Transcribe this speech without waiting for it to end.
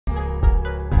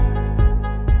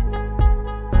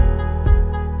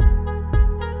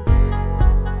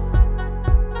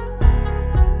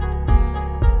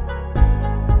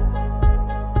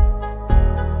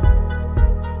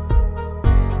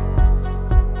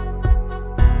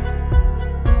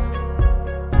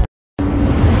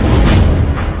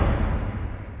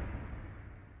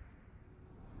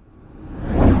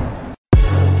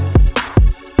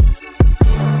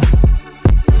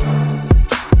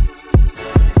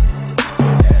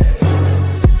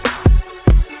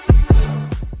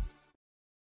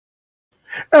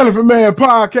Elephant Man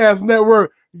Podcast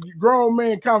Network. Grown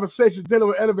man conversations dealing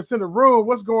with elephants in the room.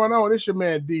 What's going on? It's your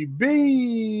man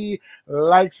DB.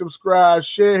 Like, subscribe,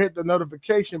 share, hit the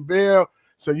notification bell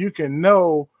so you can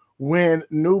know when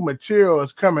new material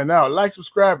is coming out. Like,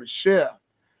 subscribe, and share.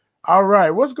 All right,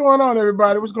 what's going on,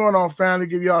 everybody? What's going on, family?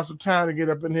 Give y'all some time to get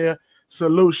up in here.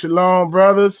 Salute, shalom,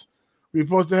 brothers. We're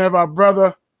supposed to have our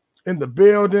brother in the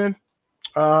building.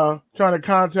 Trying to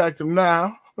contact him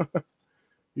now.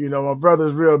 You know, my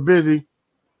brother's real busy.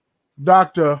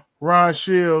 Dr. Ron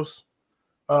Shields,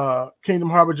 Kingdom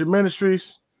Harbinger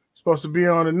Ministries, supposed to be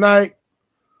on tonight.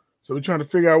 So we're trying to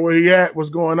figure out where he at,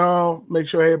 what's going on, make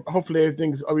sure, hopefully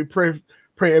everything is, we pray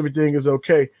everything is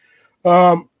okay.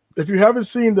 If you haven't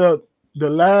seen the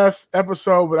last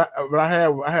episode, but I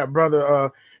had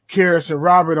brother Karis and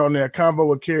Robert on there, combo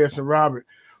with Karis and Robert.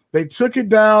 They took it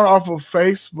down off of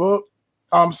Facebook.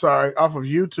 I'm sorry, off of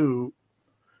YouTube,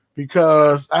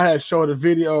 because I had showed a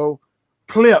video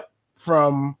clip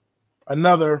from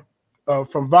another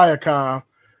from Viacom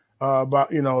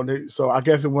about, you know, so I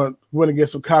guess it went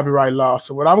against some copyright law.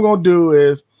 So what I'm going to do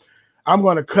is I'm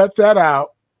going to cut that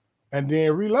out and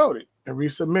then reload it and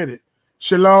resubmit it.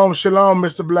 Shalom, shalom,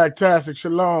 Mr. Blacktastic.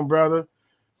 Shalom, brother.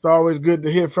 It's always good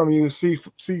to hear from you and see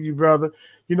you, brother.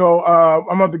 You know,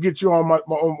 I'm going to get you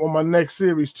on my next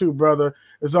series too, brother.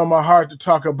 It's on my heart to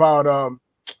talk about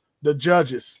the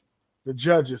judges. The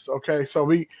judges, okay? So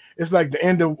it's like the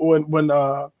end of when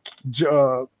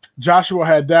Joshua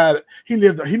had died. He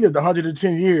lived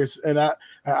 110 years, and I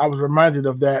was reminded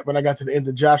of that when I got to the end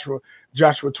of Joshua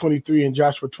 23 and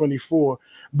Joshua 24.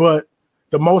 But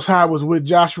the Most High was with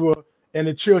Joshua and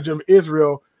the children of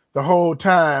Israel the whole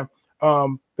time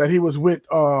that he was with.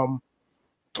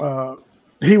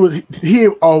 He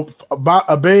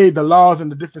obeyed the laws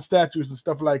and the different statutes and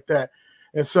stuff like that,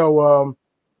 and so.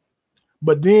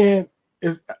 But then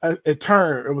it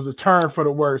turned. It was a turn for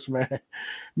the worse, man.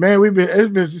 Man, it's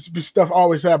been just stuff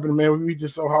always happening, man. We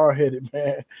just so hard headed,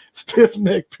 man. Stiff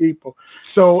necked people.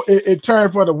 So it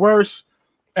turned for the worse,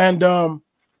 and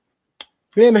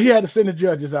then he had to send the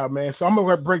judges out, man. So I'm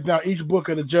gonna break down each book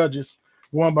of the judges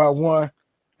one by one,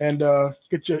 and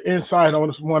get your insight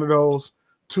on one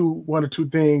or two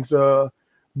things,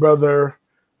 brother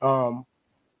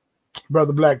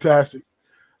Blacktastic.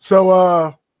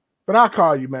 So but I'll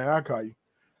call you, man. I'll call you.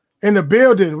 In the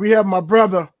building, we have my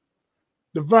brother,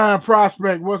 Divine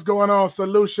Prospect. What's going on?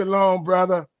 Salute, shalom,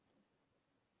 brother.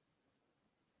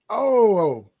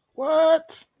 Oh,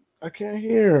 what? I can't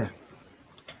hear.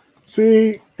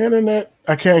 See, internet,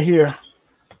 I can't hear.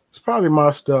 It's probably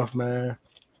my stuff, man.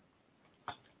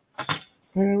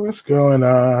 Hey, what's going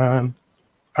on?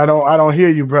 I don't hear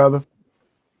you, brother.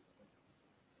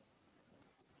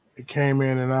 It came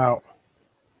in and out.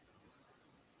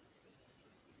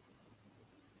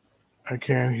 I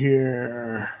can't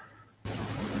hear.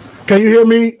 Can you hear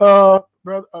me, brother,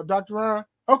 Dr. Ron?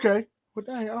 Okay. Well,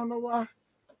 dang, I don't know why.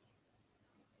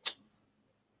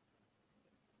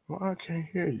 Well, I can't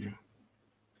hear you.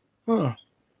 Huh.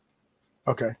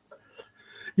 Okay.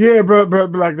 Yeah, bro,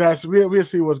 like that. So we'll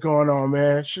see what's going on,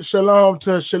 man. Shalom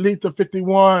to Shalita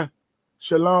 51.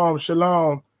 Shalom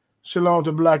to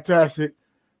Blacktastic.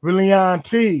 Brilliant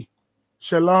T.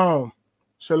 Shalom.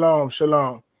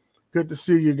 Good to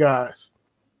see you guys.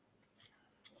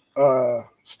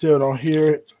 Still don't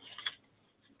hear it.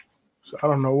 So I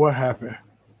don't know what happened.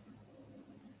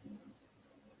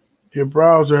 Your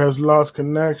browser has lost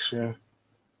connection.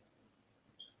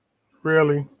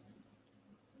 Really?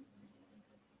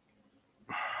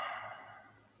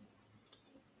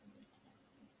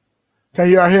 Can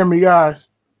y'all hear me, guys?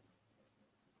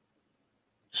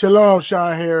 Shalom,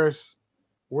 Sean Harris.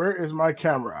 Where is my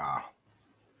camera?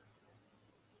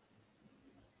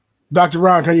 Dr.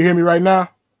 Ron, can you hear me right now?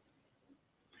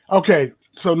 Okay,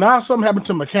 so now something happened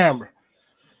to my camera.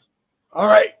 All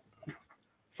right.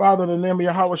 Father, in the name of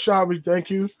Yahweh Shah, we thank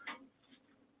you.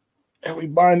 And we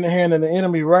bind the hand of the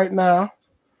enemy right now.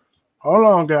 Hold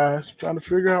on, guys. I'm trying to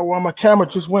figure out why my camera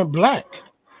just went black.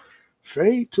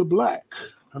 Fade to black.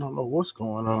 I don't know what's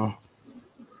going on.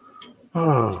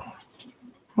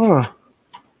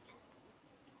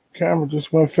 Camera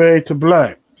just went fade to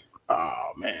black.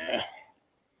 Oh, man.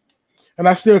 And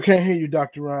I still can't hear you,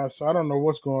 Dr. Ron, so I don't know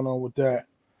what's going on with that.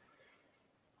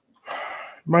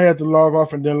 Might have to log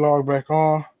off and then log back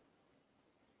on.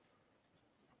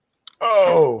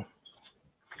 Oh.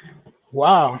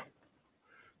 Wow.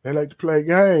 They like to play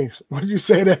games. What did you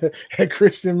say that at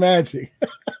Christian Magic?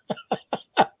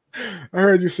 I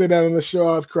heard you say that on the show.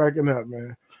 I was cracking up,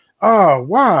 man. Oh,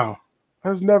 wow.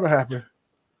 That's never happened.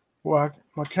 Well,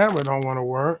 my camera don't want to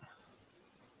work.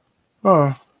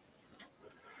 Huh.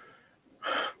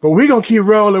 But we're going to keep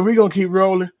rolling. We're going to keep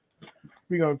rolling.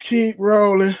 We're going to keep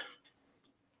rolling.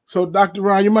 So, Dr.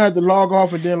 Ron, you might have to log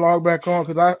off and then log back on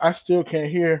because I still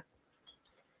can't hear.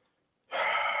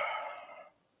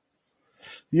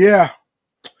 Yeah.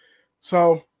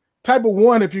 So, type of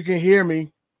 1 if you can hear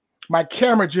me. My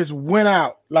camera just went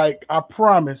out. Like, I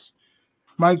promise.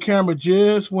 My camera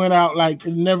just went out like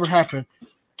it never happened.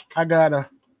 I gotta.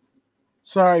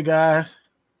 Sorry, guys.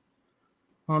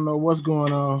 I don't know what's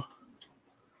going on.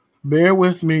 Bear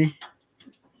with me.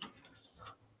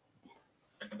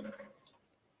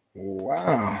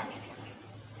 Wow.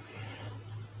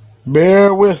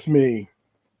 Bear with me.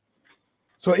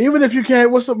 So even if you can't,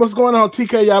 what's going on?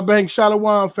 TK Bank,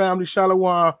 Shalom family,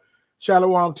 Shalom,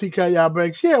 TK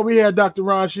Bank. Yeah, we had Dr.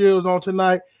 Ron Shields on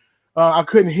tonight. I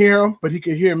couldn't hear him, but he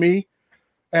could hear me,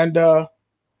 and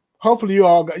hopefully you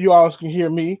all can hear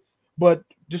me. But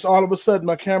just all of a sudden,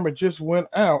 my camera just went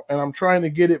out, and I'm trying to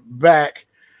get it back.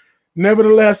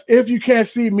 Nevertheless, if you can't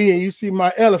see me and you see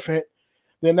my elephant,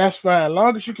 then that's fine. As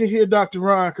long as you can hear Dr.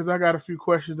 Ron, because I got a few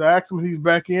questions to ask him. He's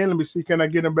back in. Let me see, can I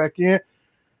get him back in?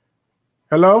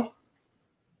 Hello?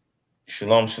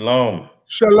 Shalom, shalom.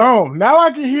 Shalom. Now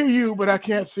I can hear you, but I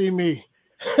can't see me.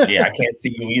 Yeah, I can't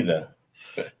see you either.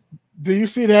 Do you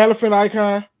see the elephant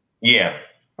icon? Yeah.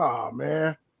 Oh,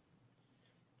 man.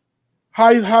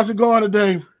 How's it going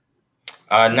today?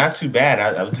 Not too bad.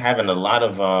 I was having a lot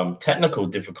of technical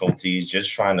difficulties just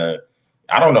trying to,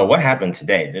 I don't know what happened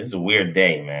today. This is a weird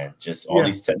day, man. Just all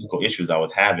these technical issues I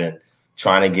was having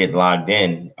trying to get logged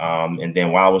in. And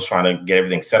then while I was trying to get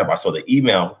everything set up, I saw the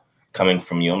email coming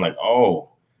from you. I'm like, oh,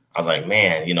 I was like,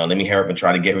 man, let me hurry up and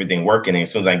try to get everything working. And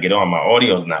as soon as I get on, my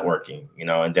audio is not working,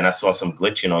 and then I saw some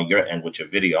glitching on your end with your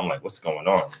video. I'm like, what's going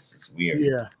on? This is weird.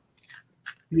 Yeah.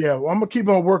 Yeah. Well, I'm going to keep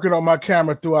on working on my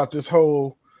camera throughout this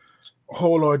whole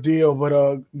ordeal,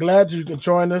 but glad you can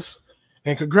join us,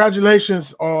 and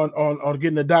congratulations on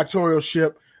getting the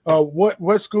doctoralship.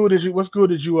 What school did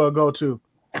you go to?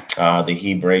 The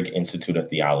Hebraic Institute of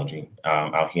Theology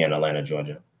out here in Atlanta,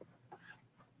 Georgia.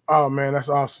 Oh man, that's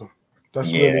awesome. That's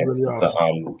really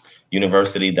awesome. The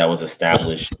university that was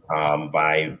established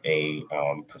by a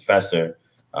professor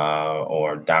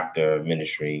or doctor of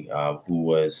ministry who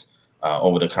was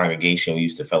over the congregation we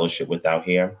used to fellowship with out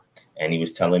here. And he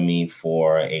was telling me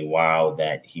for a while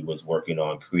that he was working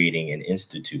on creating an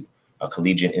institute, a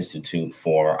collegiate institute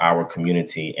for our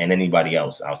community and anybody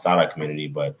else outside our community,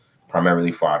 but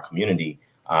primarily for our community.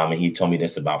 And he told me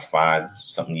this about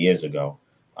 5-something years ago.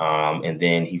 And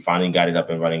then he finally got it up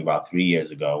and running about 3 years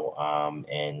ago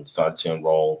and started to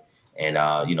enroll and,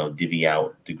 divvy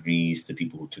out degrees to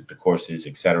people who took the courses,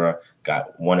 et cetera.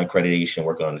 Got one accreditation,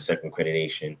 working on the second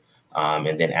accreditation.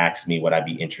 And then asked me would I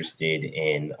be interested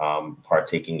in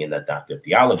partaking in the Doctor of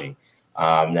Theology.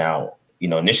 Now,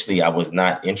 initially I was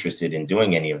not interested in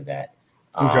doing any of that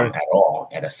at all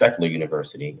at a secular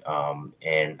university.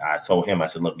 And I told him, I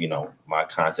said, look, my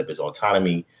concept is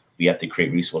autonomy. We have to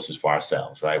create resources for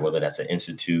ourselves, right? Whether that's an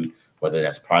institute, whether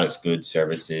that's products, goods,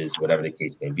 services, whatever the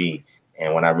case may be.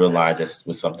 And when I realized this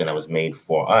was something that was made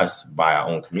for us by our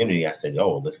own community, I said,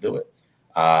 oh, let's do it.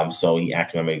 So he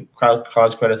asked me how many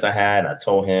college credits I had. I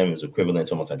told him it was equivalent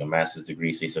to almost like a master's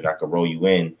degree. So he said I could roll you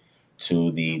in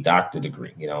to the doctor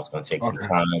degree. It's going to take some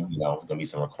time. It's going to be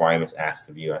some requirements asked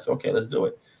of you. I said, okay, let's do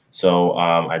it. So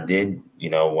I did,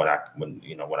 what I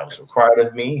was required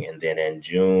of me. And then in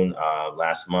June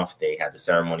last month, they had the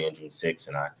ceremony on June 6th,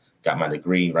 and I got my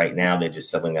degree. Right now, they're just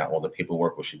settling out all the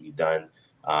paperwork, which should be done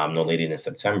no later than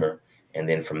September. And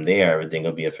then from there, everything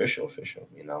will be official.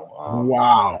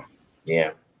 Wow.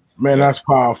 Yeah. Man, that's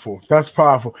powerful. That's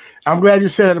powerful. I'm glad you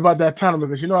said that about that tunnel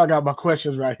because I got my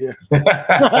questions right here.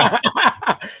 That's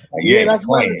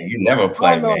playing. You never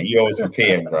play, man. You always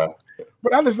prepared, bro.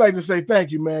 But I just like to say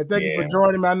thank you, man. Thank you for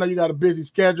joining me. I know you got a busy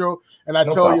schedule, and I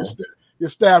told your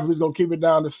staff he was gonna keep it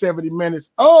down to 70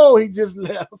 minutes. Oh, he just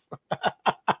left.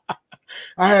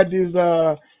 I had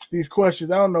these questions.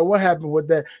 I don't know what happened with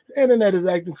that. The internet is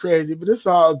acting crazy, but it's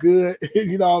all good.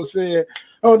 You know what I'm saying?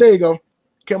 Oh, there you go.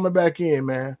 Coming back in,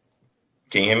 man.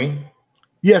 Can you hear me?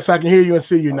 Yes, I can hear you and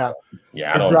see you now.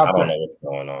 Yeah, I don't know what's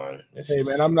going on.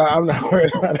 Man, I'm not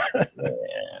worried about that.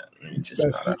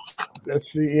 Yeah,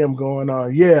 let's see him going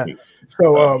on. Yeah.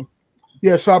 So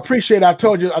so I appreciate it. I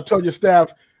told your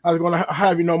staff I was gonna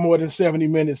have you no more than 70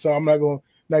 minutes, so I'm not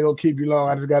gonna keep you long.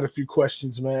 I just got a few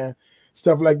questions, man.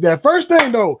 Stuff like that. First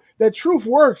thing though, that Truth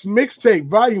Works mixtape,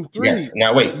 volume 3. Yes.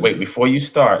 Now wait, before you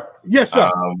start. Yes, sir.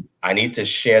 I need to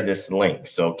share this link.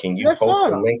 So can you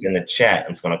post the link in the chat?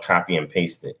 I'm just gonna copy and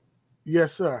paste it.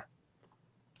 Yes, sir.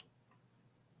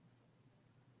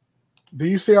 Do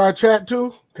you see our chat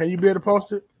too? Can you be able to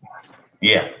post it?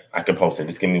 Yeah, I can post it.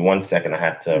 Just give me 1 second. I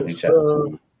have to reach out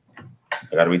to.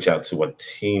 I got to reach out to a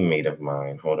teammate of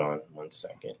mine. Hold on 1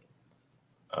 second.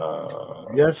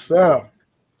 Yes, sir.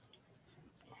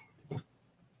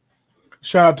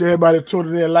 Shout out to everybody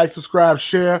tuning in. Like, subscribe,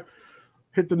 share,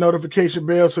 hit the notification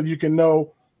bell so you can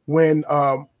know when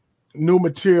new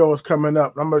material is coming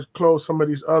up. I'm going to close some of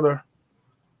these other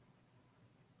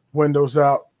windows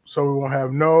out so we won't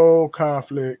have no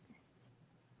conflict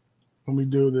when we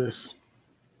do this.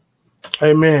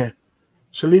 Amen.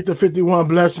 Shalita 51,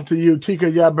 blessing to you. Tika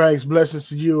Yabanks, blessings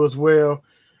to you as well.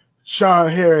 Sean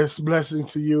Harris, blessing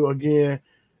to you again.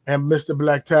 And Mr.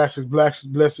 Black Tastic,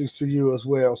 blessings to you as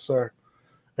well, sir.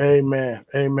 Amen.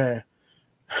 Amen.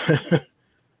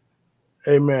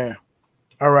 Amen.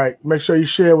 All right. Make sure you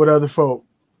share with other folk.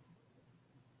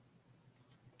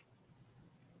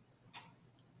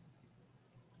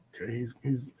 Okay,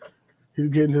 he's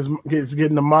getting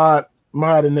the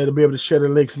mod in there to be able to share the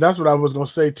links. And that's what I was gonna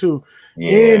say too.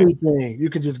 Yeah. Anything you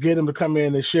can just get them to come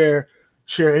in and share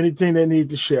anything they need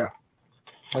to share.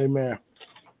 Amen.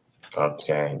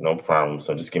 Okay, no problem.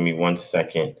 So just give me 1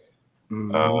 second.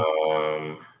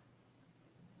 1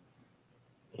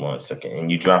 second.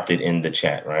 And you dropped it in the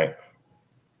chat, right?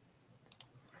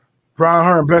 Brian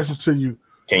Hearn, blessings to you.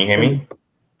 Can you hear me?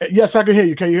 Yes, I can hear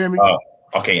you. Can you hear me? Oh,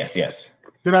 okay, yes.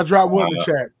 Did I drop what in the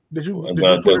chat? Did you put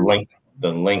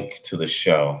the link to the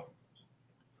show?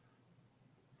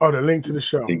 Oh, the link to the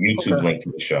show. The YouTube link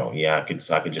to the show. Yeah, I could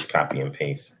just copy and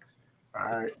paste. All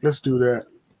right, let's do that.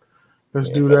 Let's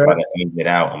do that. If I get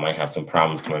out, I might have some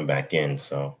problems coming back in.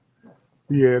 So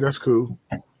yeah, that's cool.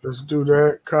 Let's do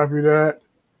that. Copy that.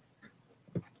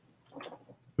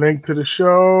 Link to the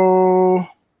show.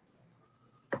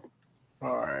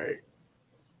 All right.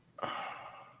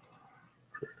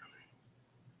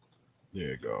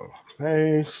 There you go.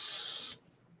 Nice.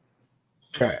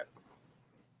 Chat.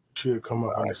 Should come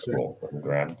up in a second.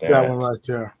 Grab that. That one right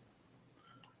there.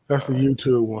 That's the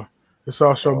YouTube one. It's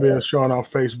also being shown on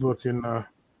Facebook and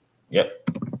Yep.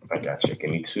 I got you. Give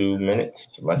me 2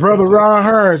 minutes. Brother Ron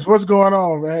Hearns, what's going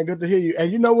on, man? Good to hear you.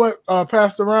 And you know what,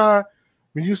 Pastor Ron,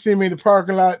 when you see me in the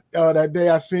parking lot that day,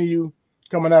 I seen you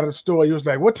coming out of the store. You was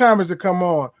like, what time does it come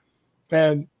on?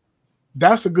 And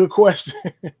that's a good question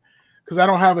because I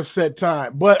don't have a set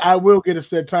time. But I will get a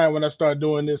set time when I start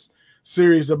doing this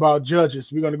series about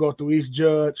judges. We're going to go through each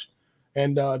judge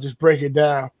and just break it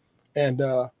down. And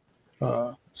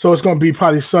so it's going to be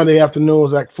probably Sunday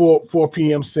afternoons, like 4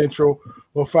 p.m. Central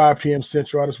or 5 p.m.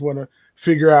 Central. I just want to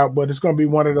figure out, but it's going to be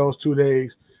one of those 2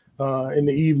 days in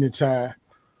the evening time.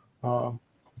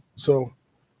 So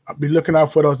I'll be looking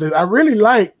out for those days. I really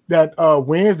like that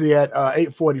Wednesday at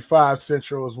 8:45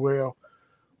 Central as well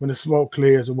when the smoke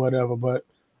clears or whatever, but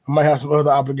I might have some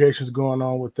other obligations going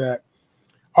on with that.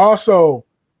 Also,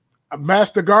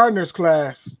 Master Gardener's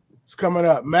class is coming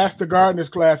up. Master Gardener's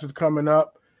class is coming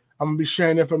up. I'm going to be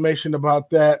sharing information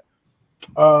about that.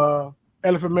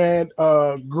 Elephant Man,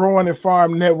 Growing and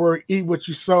Farm Network, eat what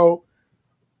you sow,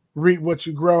 reap what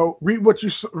you grow. Reap what you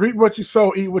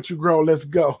sow, eat what you grow. Let's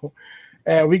go.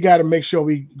 And we got to make sure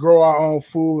we grow our own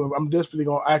food. I'm definitely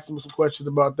going to ask them some questions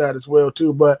about that as well,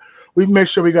 too. But we make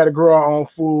sure we got to grow our own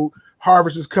food.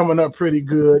 Harvest is coming up pretty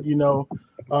good, you know.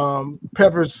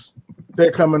 Peppers,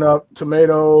 they're coming up.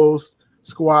 Tomatoes,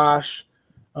 squash,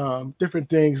 different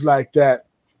things like that.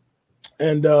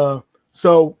 And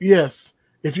so, yes,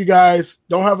 if you guys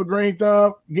don't have a green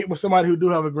thumb, get with somebody who do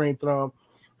have a green thumb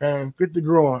and get to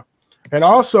growing. And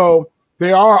also,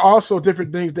 there are also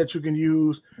different things that you can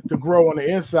use to grow on the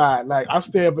inside. Like I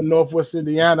stay up in Northwest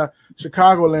Indiana,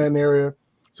 Chicagoland area,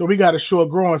 so we got a short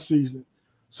growing season.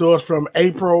 So it's from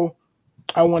April,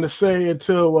 I want to say,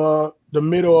 until the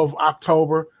middle of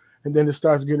October, and then it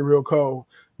starts getting real cold.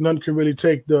 None can really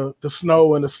take the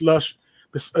snow and the slush,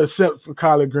 except for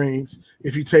collard greens,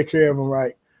 if you take care of them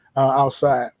right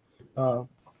outside.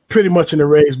 Pretty much in the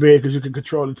raised bed because you can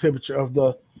control the temperature of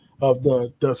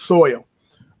the soil.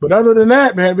 But other than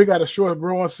that, man, we got a short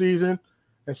growing season,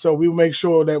 and so we make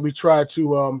sure that we try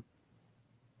to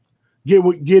get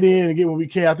in and get what we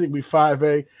can. I think we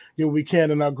 5A, get what we can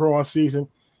in our growing season.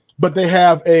 But they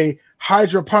have a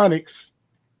hydroponics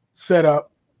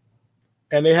setup,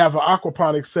 and they have an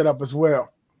aquaponics setup as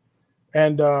well.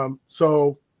 And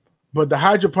but the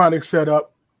hydroponics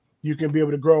setup, you can be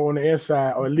able to grow on the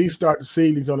inside, or at least start the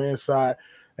seedlings on the inside,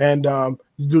 and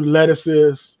you do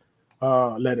lettuces,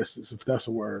 if that's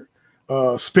a word,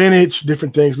 spinach,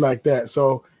 different things like that.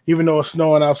 So even though it's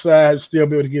snowing outside, you'll still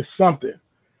be able to get something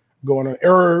going on.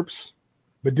 Herbs,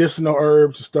 medicinal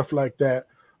herbs, and stuff like that.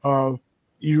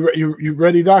 You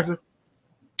ready, Doctor?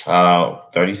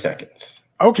 30 seconds.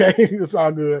 Okay, it's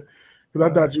all good. because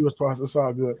I thought you was possible. It's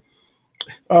all good.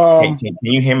 Hey, can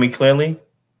you hear me clearly?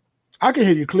 I can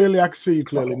hear you clearly. I can see you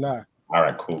clearly Okay. now. All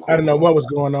right, cool. I didn't know what was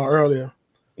going on earlier.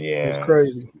 Yeah, it's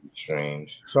crazy.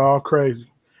 Strange. It's all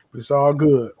crazy, but it's all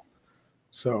good.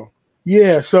 So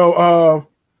yeah. So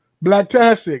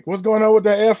Blacktastic, what's going on with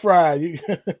that air fry?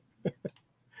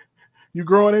 You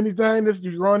growing anything?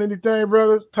 You growing anything,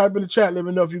 brother? Type in the chat. Let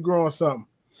me know if you're growing something.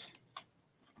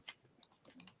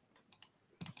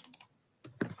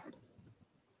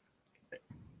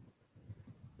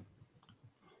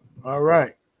 All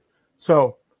right.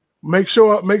 So make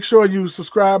sure you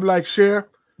subscribe, like, share.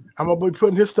 I'm gonna be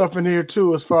putting his stuff in here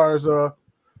too, as far as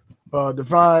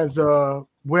Divine's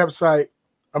website.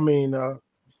 I mean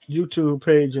YouTube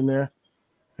page in there.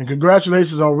 And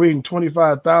congratulations on reading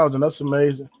 25,000. That's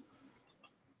amazing.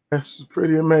 That's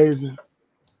pretty amazing.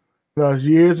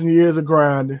 Years and years of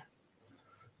grinding.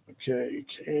 Okay,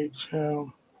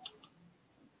 KHM.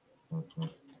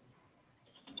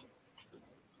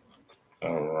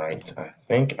 All right, I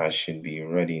think I should be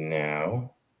ready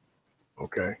now.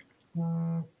 Okay.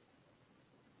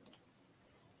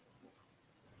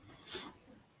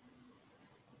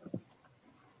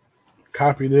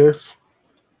 Copy this.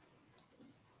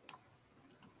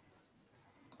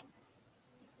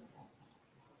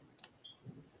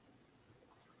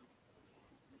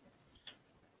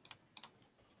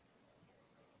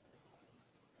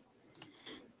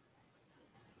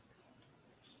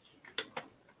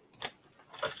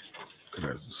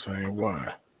 That's the same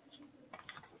one.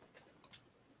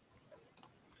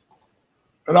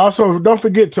 And also, don't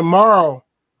forget tomorrow,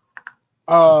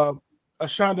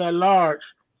 Ashonda at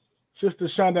Large, Sister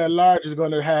Shonda at Large is going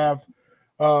to have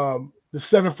the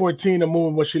 714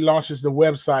 movement when she launches the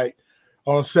website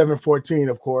on 714,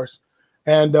 of course.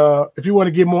 And if you want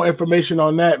to get more information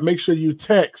on that, make sure you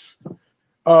text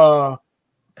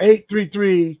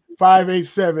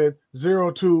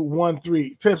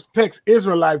 833-587-0213. Text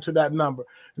Israelite to that number.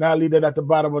 And I'll leave that at the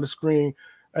bottom of the screen.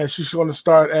 And she's going to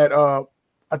start at, I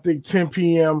think, 10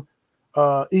 p.m.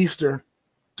 Eastern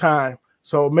time.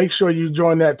 So make sure you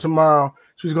join that tomorrow.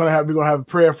 We're going to have a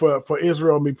prayer for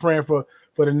Israel, and be praying for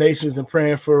the nations and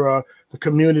praying for the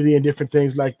community and different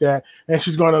things like that. And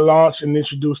she's going to launch and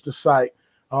introduce the site.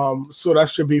 So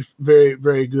that should be very,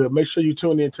 very good. Make sure you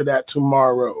tune into that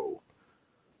tomorrow.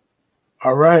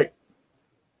 All right.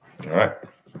 All right.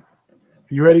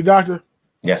 You ready, Doctor?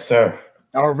 Yes, sir.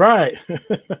 All right.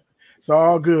 It's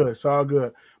all good. It's all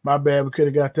good. My bad. We could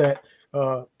have got that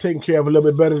taken care of a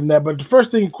little bit better than that. But the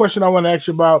first question I want to ask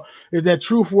you about is that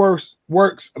Truth Works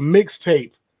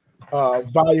mixtape,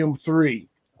 volume 3.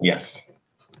 Yes.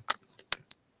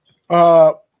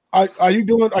 Are you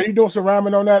doing some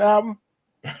rhyming on that album?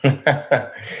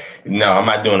 No, I'm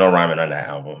not doing no rhyming on that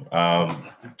album.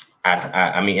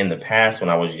 I mean, in the past, when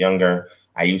I was younger,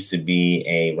 I used to be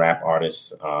a rap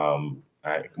artist. I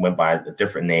went by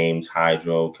different names,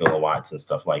 Hydro, Kilowatts, and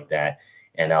stuff like that.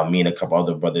 And me and a couple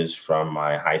other brothers from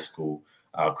my high school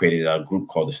created a group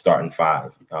called the Starting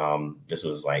Five. This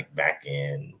was like back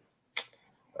in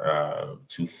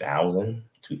 2000.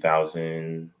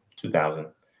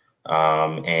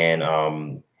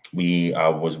 We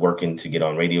was working to get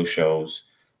on radio shows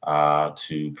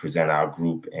to present our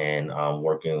group and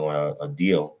working on a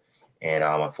deal. And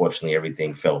unfortunately,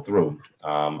 everything fell through.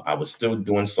 I was still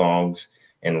doing songs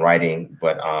and writing,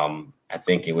 but I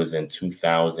think it was in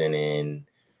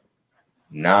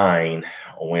 2009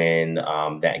 when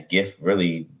that gift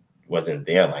really wasn't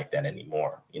there like that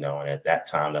anymore, you know. And at that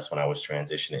time, that's when I was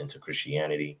transitioning into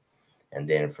Christianity, and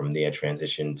then from there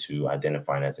transitioned to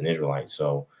identifying as an Israelite.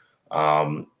 So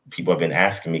people have been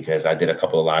asking me, because I did a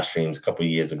couple of live streams a couple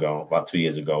of years ago, about 2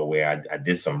 years ago, where I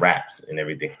did some raps and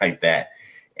everything like that.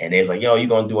 And they's like, yo, you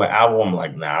going to do an album? I'm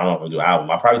like, nah, I don't know if I'll do an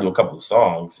album. I'll probably do a couple of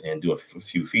songs and do a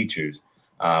few features.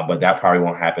 But that probably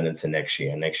won't happen until next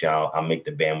year. Next year, I'll make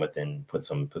the bandwidth and put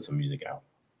some music out.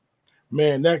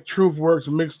 Man, that Truth Works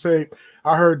mixtape,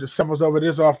 I heard the samples of it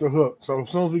is off the hook. So as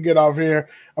soon as we get off here,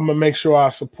 I'm gonna make sure I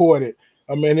support it.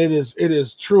 I mean, it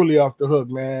is truly off the hook,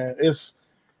 man. It's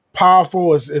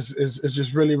powerful. It's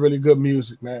just really, really good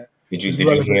music, man. Did you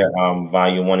hear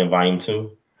volume 1 and volume 2?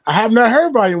 I have not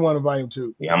heard volume 1 and volume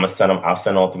 2. Yeah, I'm gonna send them. I'll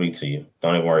send all 3 to you.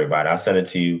 Don't even worry about it. I'll send it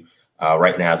to you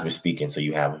right now as we're speaking, so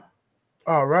you have them.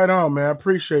 Oh, right on, man. I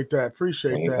appreciate that.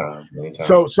 Anytime.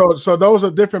 So those are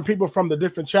different people from the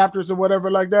different chapters or whatever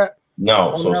like that?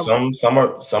 No, so some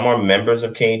are members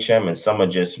of KHM and some are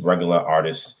just regular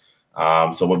artists.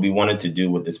 So what we wanted to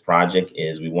do with this project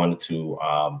is we wanted to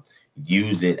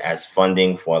use it as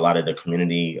funding for a lot of the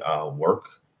community work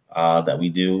that we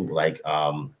do, like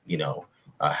you know,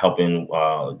 helping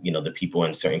you know, the people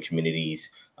in certain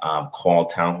communities call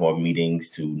town hall meetings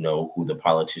to know who the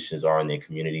politicians are in their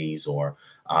communities, or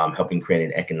helping create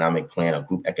an economic plan, a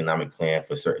group economic plan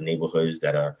for certain neighborhoods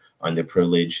that are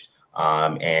underprivileged,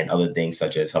 and other things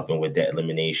such as helping with debt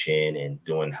elimination and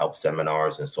doing health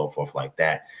seminars and so forth like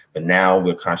that. But now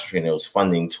we're concentrating those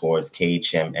funding towards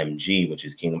KHMMG, which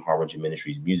is Kingdom Harbinger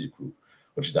Ministries Music Group,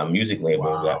 which is our music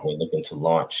label that we're looking to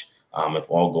launch, if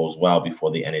all goes well,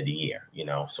 before the end of the year.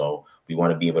 So we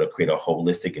want to be able to create a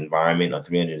holistic environment, a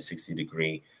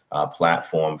 360-degree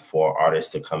platform for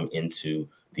artists to come into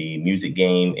the music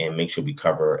game and make sure we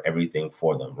cover everything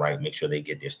for them, right? Make sure they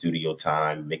get their studio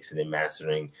time, mixing and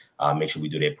mastering, make sure we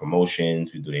do their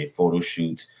promotions, we do their photo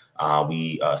shoots,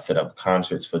 we set up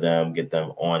concerts for them, get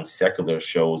them on secular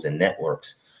shows and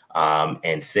networks,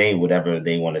 and say whatever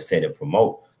they want to say to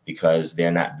promote, because they're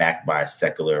not backed by a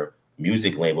secular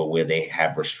music label where they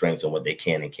have restraints on what they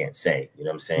can and can't say, you know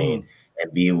what I'm saying?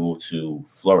 And be able to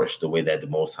flourish the way that the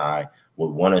Most High would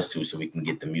want us to, so we can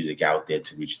get the music out there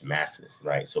to reach the masses,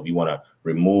 right? So we want to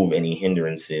remove any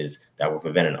hindrances that will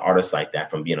prevent an artist like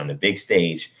that from being on the big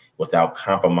stage without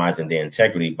compromising their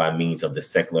integrity by means of the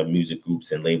secular music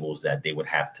groups and labels that they would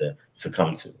have to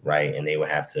succumb to, right? And they would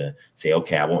have to say,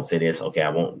 okay, I won't say this, okay, I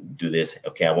won't do this,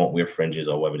 okay, I won't wear fringes,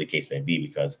 or whatever the case may be,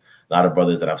 because a lot of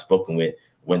brothers that I've spoken with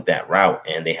went that route,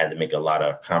 and they had to make a lot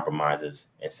of compromises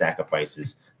and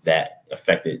sacrifices that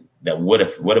would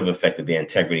have affected their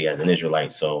integrity as an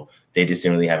Israelite. So they just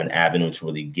didn't really have an avenue to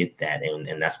really get that,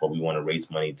 and that's what we want to raise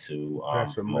money to.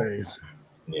 That's amazing.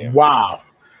 Yeah.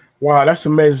 Wow, that's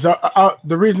amazing. So,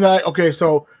 the reason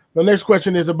so the next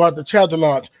question is about the chapter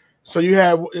launch. So you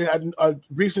had a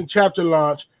recent chapter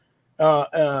launch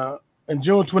in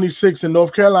June 26th in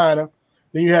North Carolina.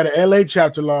 Then you had an LA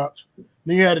chapter launch.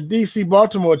 Then you had a DC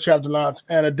Baltimore chapter launch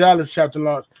and a Dallas chapter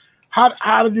launch.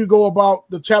 How did you go about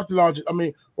the chapter launch? I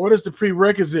mean, what is the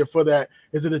prerequisite for that?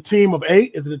 Is it a team of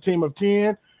 8? Is it a team of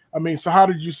 10? I mean, so how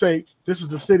did you say this is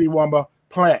the city Wamba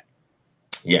plant?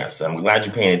 Yes, I'm glad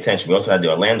you're paying attention. We also had the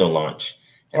Orlando launch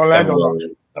in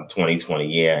February of 2020.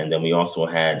 Yeah, and then we also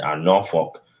had our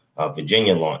Norfolk,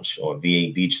 Virginia launch, or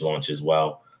VA Beach launch as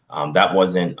well. That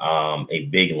wasn't a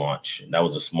big launch. That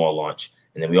was a small launch.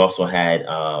 And then we also had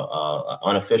an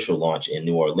unofficial launch in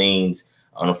New Orleans,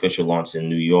 unofficial launch in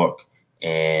New York,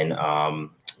 and what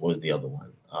was the other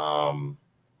one?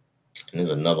 And there's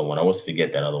another one. I always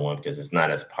forget that other one because it's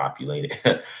not as populated.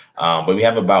 But we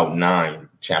have about 9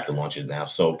 chapter launches now.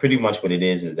 So pretty much what it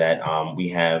is that we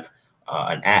have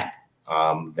an app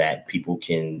that people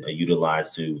can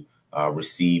utilize to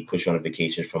receive push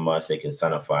notifications from us. They can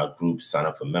sign up for our groups, sign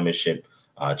up for membership,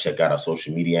 check out our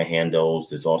social media handles.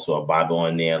 There's also a Bible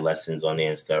on there, lessons on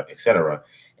there, etc.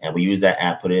 And we use that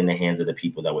app, put it in the hands of the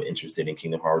people that were interested in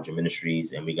Kingdom Harbinger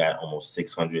Ministries. And we got almost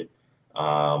 600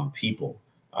 people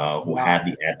who have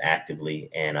the app actively.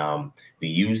 And we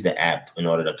use the app in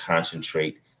order to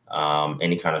concentrate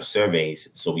any kind of surveys,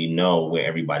 so we know where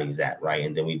everybody's at, right?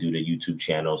 And then we do the YouTube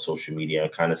channel, social media,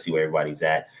 kind of see where everybody's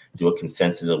at, do a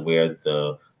consensus of where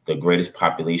the greatest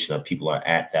population of people are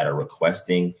at that are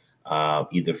requesting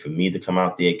either for me to come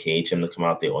out there, KHM to come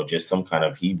out there, or just some kind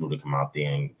of Hebrew to come out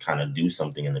there and kind of do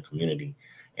something in the community.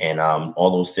 And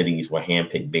all those cities were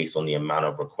handpicked based on the amount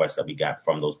of requests that we got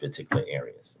from those particular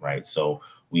areas, right? So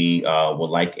we would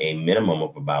like a minimum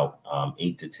of about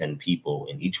 8 to 10 people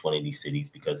in each one of these cities,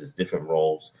 because it's different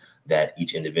roles that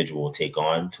each individual will take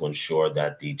on to ensure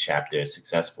that the chapter is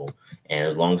successful. And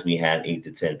as long as we have 8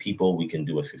 to 10 people, we can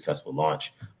do a successful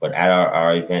launch. But at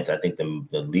our events, I think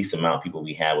the least amount of people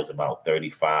we had was about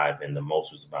 35, and the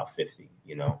most was about 50,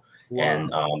 you know. Wow.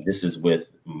 And this is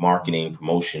with marketing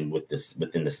promotion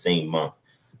within the same month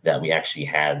that we actually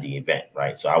had the event,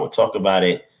 right? So I would talk about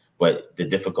it, but the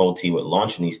difficulty with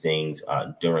launching these things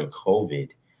during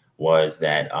COVID was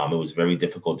that it was very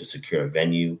difficult to secure a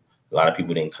venue. A lot of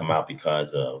people didn't come out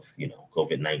because of, you know,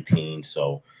 COVID-19.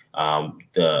 So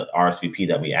the RSVP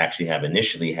that we actually have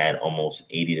initially had almost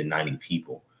 80 to 90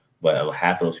 people, but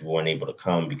half of those people weren't able to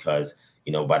come because,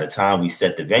 you know, by the time we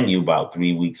set the venue about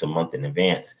 3 weeks, a month in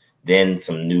advance, then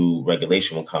some new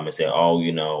regulation will come and say, oh,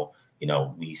 you know,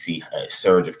 we see a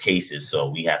surge of cases, so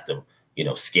we have to, you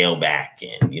know, scale back,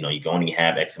 and, you know, you can only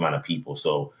have X amount of people.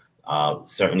 So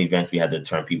certain events we had to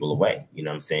turn people away, you know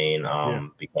what I'm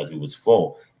saying? Because we was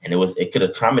full, and it could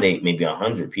accommodate maybe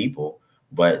 100 people,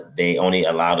 but they only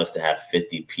allowed us to have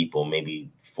 50 people, maybe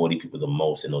 40 people the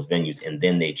most in those venues. And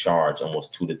then they charge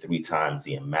almost 2 to 3 times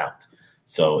the amount.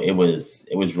 So it was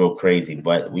real crazy,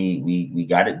 but we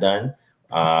got it done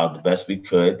the best we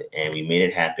could, and we made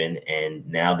it happen. And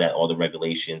now that all the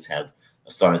regulations have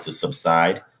started to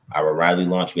subside, our Raleigh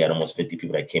launch, we had almost 50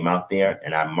 people that came out there,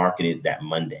 and I marketed that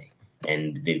Monday.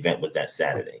 And the event was that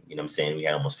Saturday. You know what I'm saying? We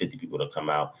had almost 50 people to come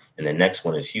out. And the next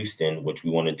one is Houston, which we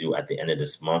want to do at the end of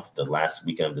this month. The last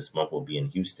weekend of this month will be in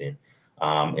Houston.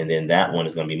 And then that one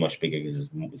is going to be much bigger because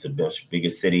it's a much bigger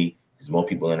city. There's more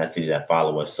people in that city that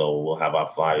follow us. So we'll have our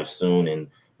flyers soon. And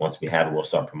once we have it, we'll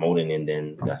start promoting. And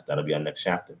then that'll be our next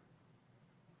chapter.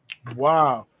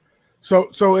 Wow.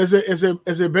 So is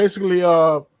it basically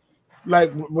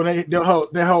like when they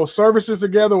hold services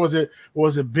together? Was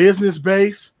it business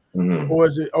based, or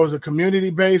is it community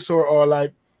based, or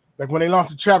like when they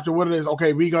launched the chapter? What it is?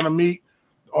 Okay, we're gonna meet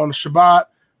on the Shabbat,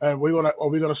 and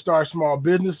we're gonna start small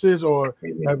businesses, or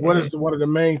like what is one of the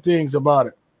main things about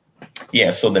it?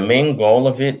 Yeah. So the main goal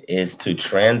of it is to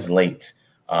translate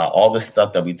all the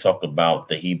stuff that we talk about,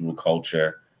 the Hebrew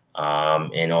culture,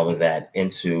 and all of that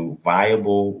into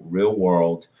viable, real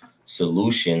world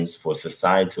solutions for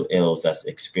societal ills that's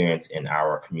experienced in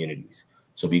our communities.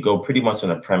 So we go pretty much on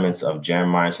the premise of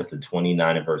Jeremiah chapter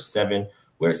 29 and verse 7,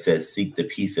 where it says, seek the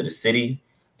peace of the city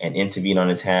and intervene on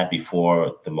its behalf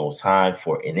before the Most High,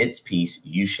 for in its peace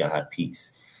you shall have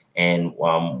peace. And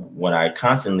what I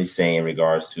constantly say in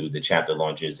regards to the chapter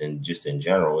launches and just in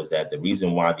general is that the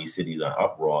reason why these cities are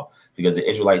uproar, because the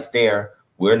Israelites there,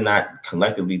 we're not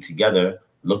collectively together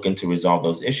looking to resolve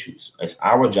those issues. It's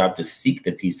our job to seek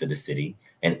the peace of the city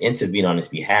and intervene on its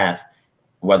behalf,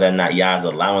 whether or not Yah is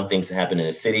allowing things to happen in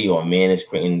the city or man is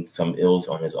creating some ills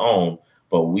on his own.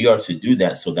 But we are to do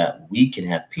that so that we can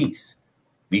have peace.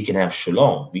 We can have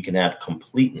shalom. We can have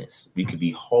completeness. We can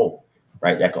be whole.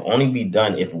 Right, that can only be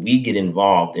done if we get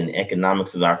involved in the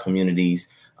economics of our communities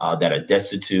that are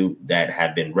destitute, that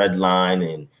have been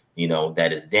redlined, and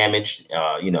that is damaged.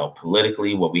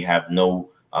 Politically, where we have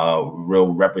no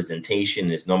real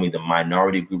representation. It's normally the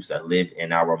minority groups that live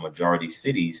in our majority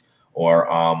cities or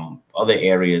other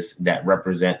areas that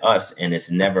represent us, and it's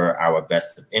never our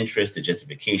best interest. The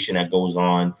gentrification that goes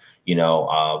on,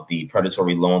 the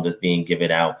predatory loans that's being given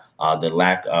out, the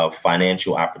lack of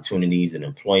financial opportunities and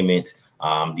employment.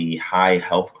 The high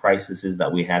health crises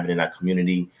that we have in our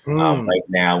community. Right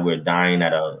now, we're dying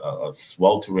at a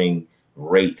sweltering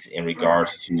rate in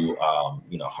regards to,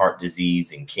 heart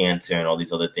disease and cancer and all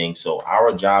these other things. So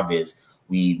our job is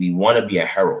we want to be a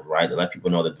herald, right? To let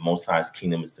people know that the Most High's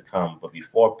kingdom is to come. But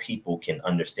before people can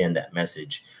understand that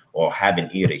message or have an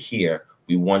ear to hear,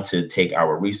 we want to take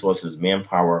our resources,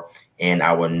 manpower, and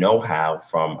our know-how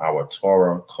from our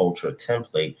Torah culture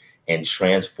template and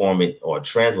transform it or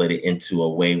translate it into a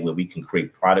way where we can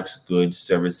create products, goods,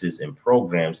 services, and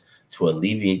programs to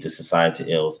alleviate the societal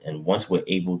ills. And once we're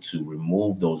able to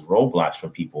remove those roadblocks from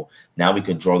people, now we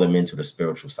can draw them into the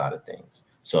spiritual side of things.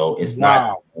 So it's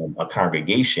not a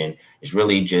congregation. It's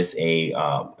really just a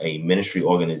ministry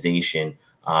organization,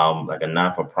 like a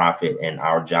non-for-profit. And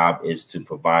our job is to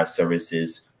provide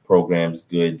services, programs,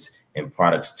 goods, and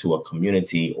products to a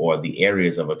community or the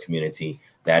areas of a community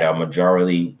that are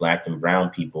majority Black and brown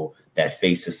people that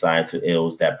face societal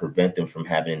ills that prevent them from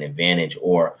having an advantage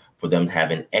or for them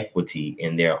having equity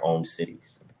in their own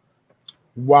cities.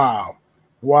 Wow.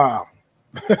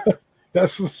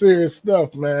 That's some serious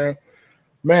stuff, man.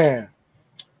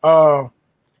 So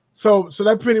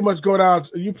that pretty much go down.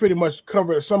 You pretty much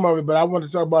covered some of it, but I want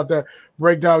to talk about that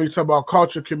breakdown. You talk about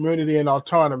culture, community, and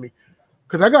autonomy.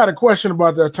 Because I got a question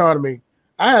about the autonomy.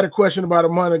 I had a question about a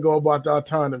month ago about the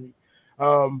autonomy.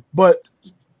 But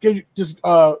can you just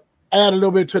add a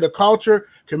little bit to the culture,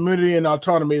 community, and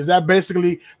autonomy? Is that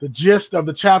basically the gist of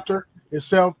the chapter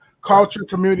itself? Culture,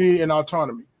 community, and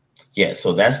autonomy. Yeah,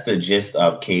 so that's the gist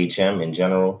of KHM in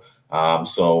general.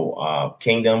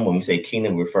 Kingdom, when we say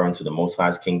kingdom, we're referring to the Most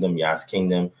High's kingdom, Yah's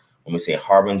kingdom. When we say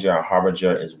harbinger, a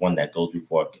harbinger is one that goes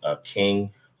before a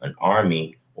king, an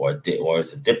army, or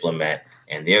is a diplomat,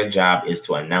 and their job is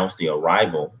to announce the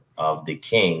arrival of the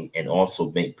king and also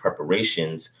make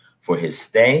preparations for his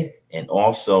stay and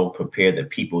also prepare the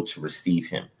people to receive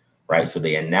him, right? So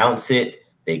they announce it,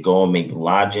 they go and make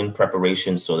lodging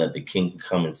preparations so that the king can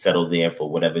come and settle there for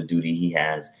whatever duty he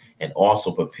has, and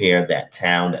also prepare that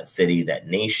town, that city, that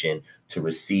nation to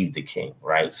receive the king,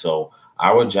 right? So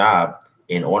our job,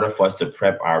 in order for us to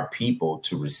prep our people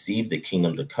to receive the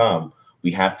kingdom to come,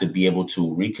 we have to be able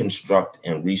to reconstruct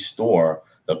and restore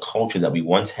the culture that we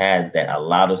once had that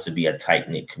allowed us to be a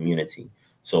tight-knit community.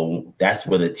 So that's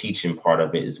where the teaching part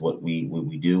of it is. What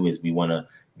we do is we want to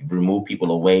remove people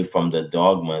away from the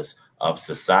dogmas of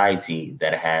society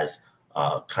that has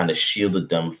kind of shielded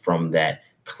them from that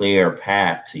clear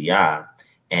path to Yah,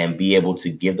 and be able to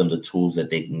give them the tools that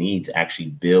they need to actually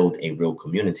build a real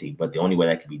community. But the only way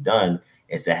that can be done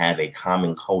is to have a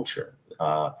common culture,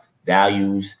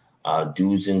 values,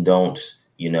 do's and don'ts,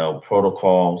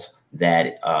 protocols,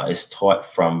 that is taught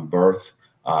from birth,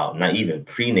 not even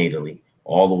prenatally,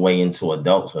 all the way into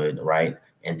adulthood, right?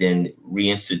 And then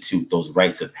reinstitute those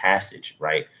rites of passage,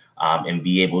 right? And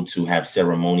be able to have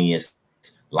ceremonious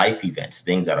life events,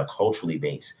 things that are culturally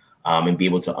based, and be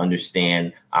able to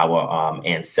understand our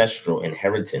ancestral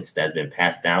inheritance that's been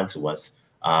passed down to us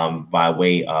by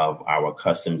way of our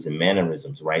customs and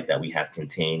mannerisms, right, that we have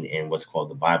contained in what's called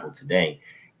the Bible today.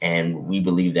 And we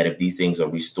believe that if these things are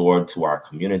restored to our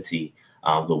community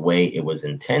the way it was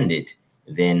intended,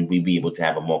 then we'd be able to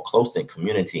have a more close-knit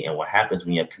community. And what happens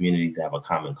when you have communities that have a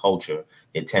common culture,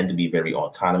 they tend to be very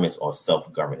autonomous or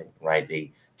self-governing, right?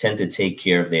 They tend to take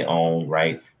care of their own,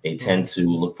 right? They tend to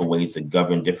look for ways to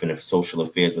govern different social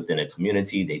affairs within a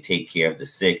community. They take care of the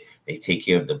sick. They take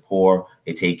care of the poor.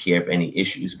 They take care of any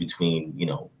issues between, you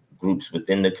know, groups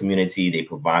within the community. They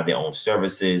provide their own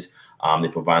services. They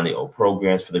provide their own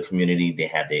programs for the community. They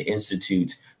have their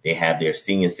institutes. They have their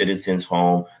senior citizens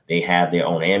home. They have their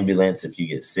own ambulance if you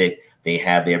get sick. They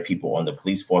have their people on the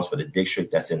police force for the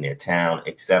district that's in their town,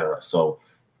 etc. So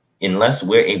unless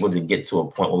we're able to get to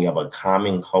a point where we have a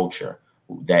common culture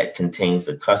that contains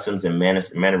the customs and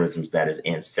mannerisms that is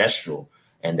ancestral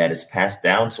and that is passed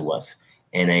down to us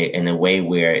in a way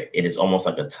where it is almost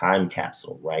like a time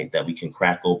capsule, right? That we can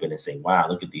crack open and say, wow,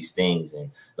 look at these things.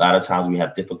 And a lot of times we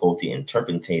have difficulty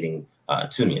interpreting things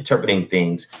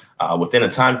within a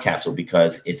time capsule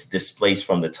because it's displaced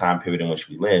from the time period in which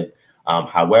we live.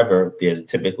 However, there's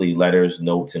typically letters,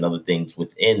 notes, and other things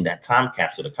within that time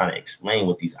capsule to kind of explain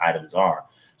what these items are,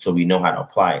 so we know how to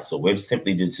apply it. So we're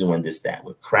simply just doing that.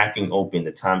 We're cracking open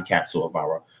the time capsule of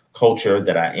our culture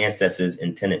that our ancestors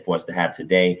intended for us to have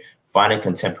today, find a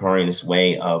contemporaneous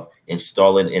way of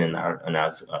installing it in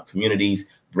our communities,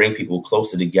 bring people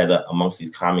closer together amongst these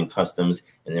common customs,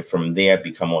 and then from there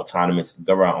become autonomous,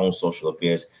 govern our own social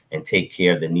affairs, and take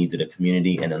care of the needs of the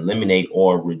community and eliminate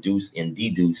or reduce and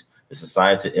deduce the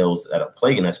societal ills that are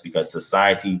plaguing us, because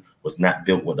society was not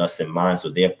built with us in mind. So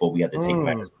therefore we have to take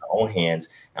matters in our own hands,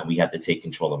 and we have to take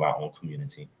control of our own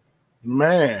community.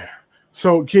 Man.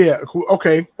 So yeah,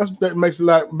 okay, that makes a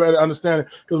lot better understanding.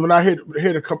 Because when I hear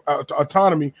the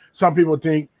autonomy, some people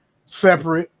think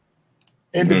separate,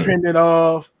 independent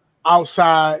of,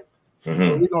 outside.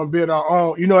 We're gonna build our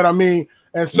own. You know what I mean?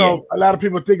 And so a lot of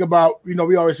people think about, you know,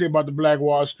 we always say about the Black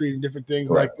Wall Street and different things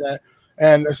like that.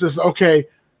 And it's just okay,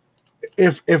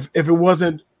 if it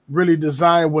wasn't really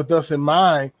designed with us in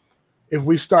mind, if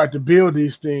we start to build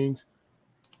these things.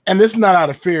 And this is not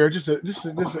out of fear, just an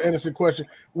innocent question.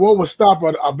 What would stop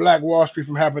a Black Wall Street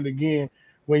from happening again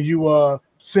when you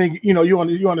sing, you know, you're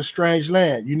on a strange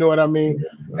land, you know what I mean?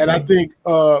 And I think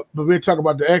but we'll talk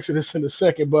about the Exodus in a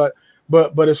second, but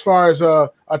as far as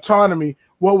autonomy,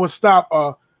 what would stop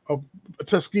a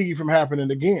Tuskegee from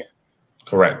happening again?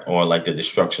 Correct. Or like the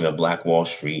destruction of Black Wall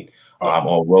Street.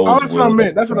 Or Rosewood. That's what I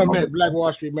meant. That's what I meant. Black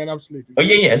Wall Street, man. I'm sleepy. Oh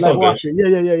yeah, it's Black so Wall good. Street.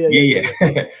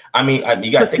 Yeah. I mean,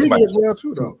 you got to think about it as well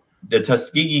too, though. The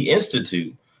Tuskegee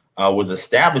Institute was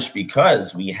established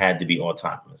because we had to be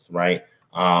autonomous, right?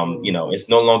 You know, it's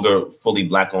no longer fully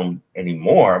Black owned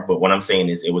anymore. But what I'm saying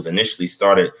is, it was initially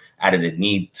started out of the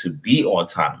need to be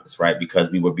autonomous, right? Because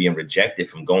we were being rejected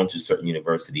from going to certain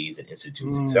universities and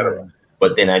institutes, etc.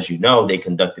 But then, as you know, they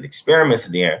conducted experiments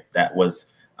there that was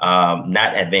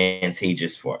not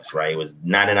advantageous for us, right? It was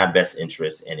not in our best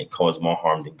interest, and it caused more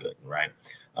harm than good, right?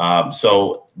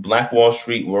 So Black Wall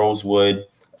Street, Rosewood,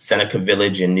 Seneca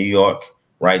Village in New York,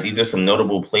 right? These are some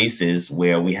notable places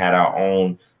where we had our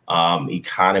own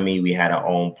economy, we had our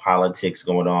own politics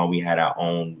going on, we had our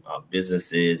own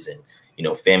businesses, and, you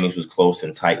know, families was close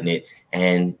and tight-knit.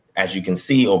 And as you can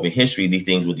see over history, these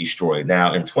things were destroyed.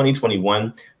 Now, in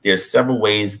 2021, there's several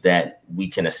ways that we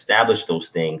can establish those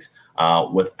things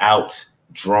without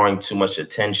drawing too much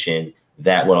attention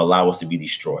that will allow us to be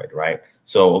destroyed, right?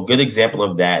 So a good example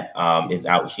of that is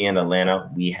out here in Atlanta.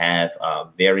 We have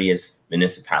various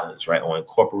municipalities, right, or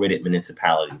incorporated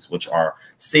municipalities, which are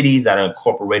cities that are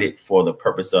incorporated for the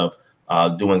purpose of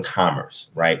doing commerce,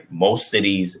 right? Most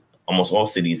cities, almost all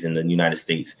cities in the United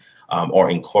States are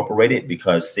incorporated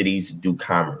because cities do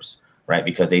commerce, right?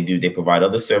 Because they provide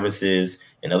other services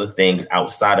and other things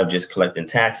outside of just collecting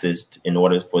taxes in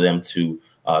order for them to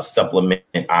supplement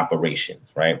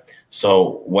operations, right?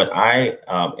 So what I'm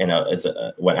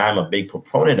a big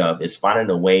proponent of is finding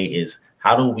a way is,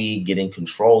 how do we get in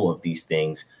control of these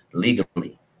things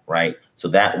legally, right? So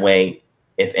that way,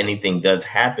 if anything does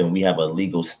happen, we have a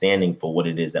legal standing for what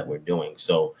it is that we're doing.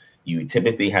 So you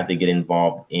typically have to get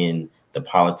involved in the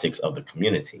politics of the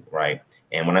community, right?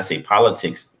 And when I say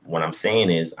politics, what I'm saying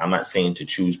is, I'm not saying to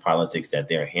choose politics that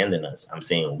they're handing us. I'm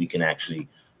saying we can actually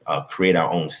create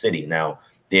our own city. Now,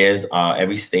 There's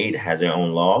every state has their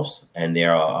own laws, and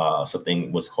there are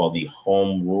something what's called the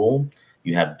home rule.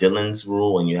 You have Dillon's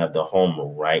rule and you have the home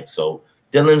rule, right? So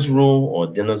Dillon's rule or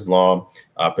Dillon's law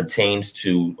pertains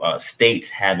to states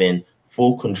having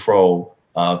full control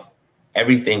of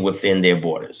everything within their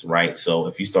borders, right? So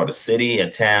if you start a city,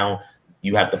 a town,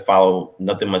 you have to follow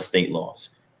nothing but state laws.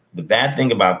 The bad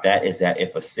thing about that is that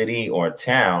if a city or a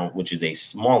town, which is a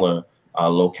smaller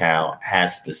locale,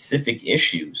 has specific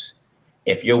issues,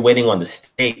 if you're waiting on the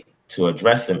state to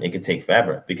address them, it could take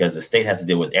forever because the state has to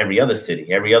deal with every other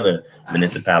city, every other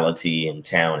municipality and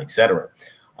town, etc.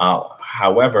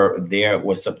 However, there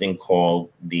was something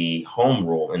called the home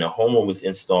rule, and the home rule was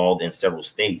installed in several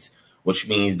states, which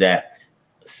means that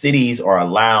cities are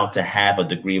allowed to have a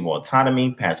degree of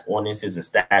autonomy, pass ordinances and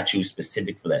statutes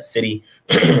specific for that city,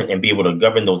 and be able to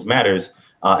govern those matters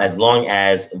as long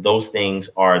as those things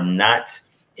are not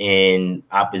in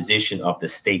opposition of the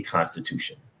state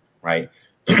constitution, right?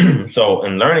 So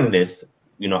in learning this,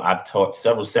 you know, I've taught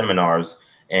several seminars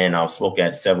and I've spoke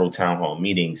at several town hall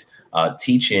meetings,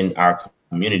 teaching our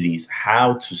communities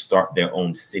how to start their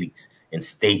own cities in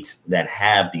states that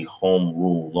have the home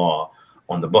rule law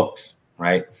on the books,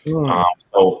 right?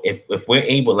 So if we're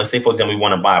able, let's say, for example, we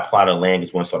want to buy a plot of land,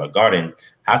 just want to start a garden,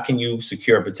 how can you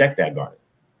secure and protect that garden?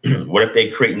 What if they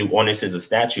create new ordinances or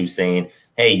statutes saying,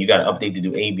 hey, you got to update to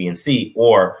do A, B, and C,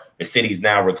 or the city is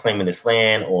now reclaiming this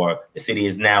land, or the city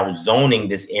is now zoning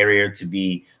this area to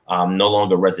be no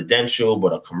longer residential,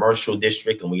 but a commercial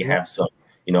district, and we have some,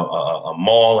 you know, a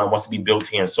mall that wants to be built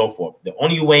here and so forth. The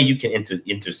only way you can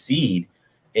intercede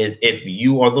is if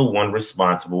you are the one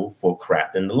responsible for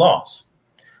crafting the laws.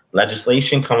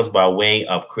 Legislation comes by way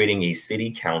of creating a city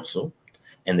council,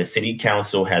 and the city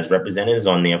council has representatives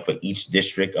on there for each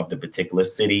district of the particular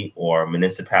city or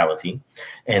municipality,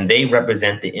 and they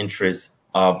represent the interests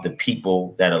of the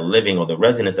people that are living, or the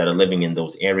residents that are living in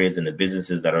those areas, and the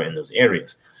businesses that are in those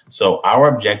areas. So our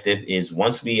objective is,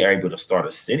 once we are able to start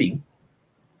a city,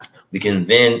 we can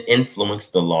then influence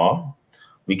the law.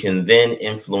 We can then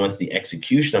influence the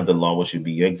execution of the law, which would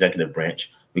be your executive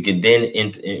branch. We can then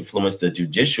influence the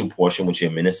judicial portion, which are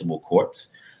municipal courts.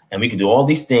 And we can do all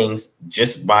these things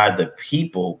just by the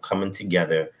people coming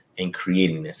together and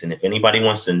creating this. And if anybody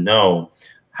wants to know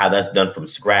how that's done from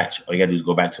scratch, all you gotta do is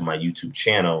go back to my YouTube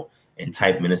channel and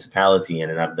type municipality in,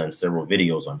 and I've done several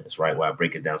videos on this, right, where I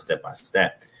break it down step by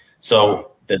step.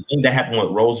 So the thing that happened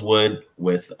with Rosewood,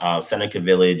 with Seneca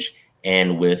Village,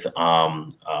 and with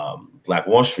Black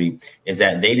Wall Street is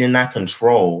that they did not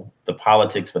control the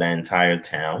politics for that entire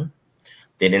town.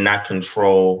 They did not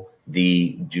control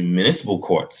the municipal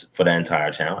courts for the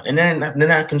entire town, and then they did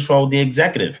not control the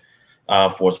executive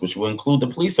force, which will include the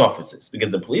police officers,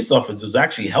 because the police officers are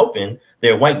actually helping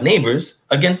their white neighbors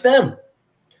against them.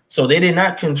 So they did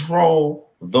not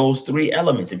control those three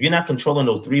elements. If you're not controlling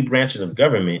those three branches of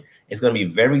government, it's going to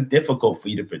be very difficult for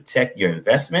you to protect your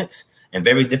investments, and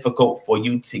very difficult for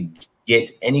you to get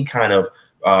any kind of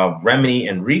remedy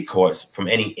and recourse from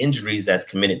any injuries that's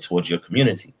committed towards your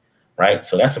community, right?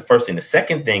 So that's the first thing. The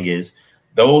second thing is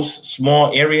those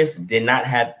small areas did not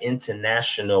have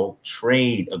international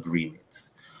trade agreements.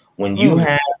 When you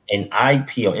have an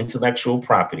IP or intellectual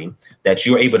property that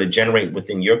you're able to generate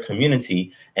within your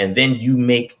community, and then you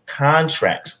make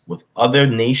contracts with other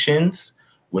nations,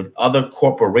 with other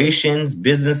corporations,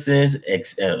 businesses,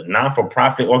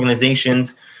 non-for-profit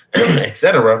organizations,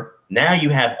 etc. Now you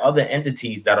have other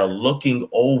entities that are looking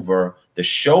over the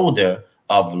shoulder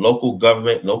of local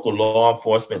government, local law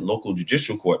enforcement, local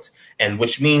judicial courts, and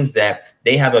which means that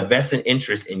they have a vested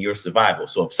interest in your survival.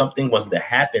 So if something was to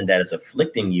happen that is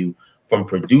afflicting you from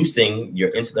producing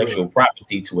your intellectual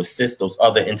property to assist those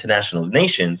other international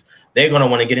nations, they're going to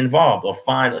want to get involved or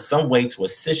find some way to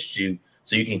assist you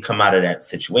so you can come out of that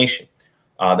situation.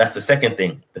 That's the second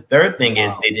thing. The third thing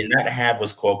is they did not have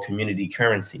what's called community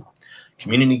currency.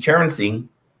 Community currency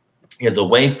is a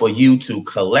way for you to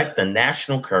collect the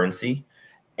national currency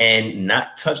and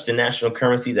not touch the national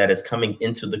currency that is coming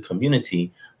into the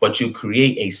community, but you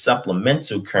create a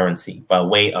supplemental currency by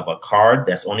way of a card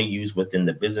that's only used within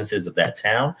the businesses of that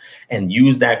town, and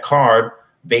use that card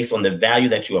based on the value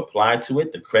that you apply to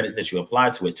it, the credit that you apply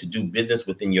to it, to do business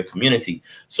within your community.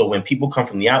 So when people come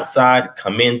from the outside,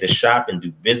 come in to shop and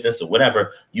do business or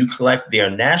whatever, you collect their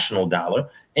national dollar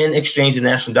and exchange the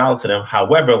national dollar to them.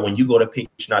 However, when you go to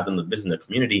patronize them, the business in the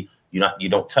community, you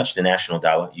don't touch the national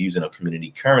dollar, you're using a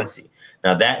community currency.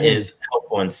 Now that is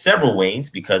helpful in several ways,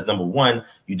 because number one,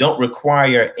 you don't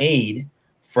require aid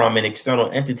from an external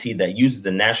entity that uses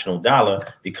the national dollar,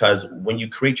 because when you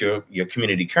create your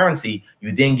community currency,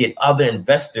 you then get other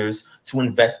investors to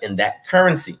invest in that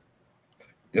currency.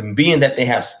 And being that they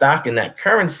have stock in that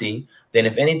currency, then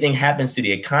if anything happens to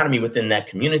the economy within that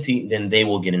community, then they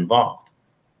will get involved,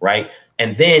 right?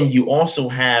 And then you also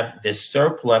have this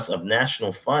surplus of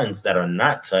national funds that are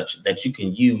not touched that you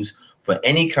can use for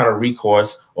any kind of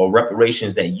recourse or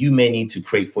reparations that you may need to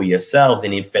create for yourselves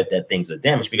in the event that things are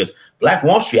damaged. Because Black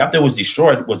Wall Street, after it was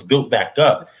destroyed, was built back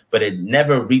up, but it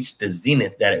never reached the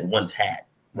zenith that it once had,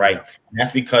 right? Yeah. And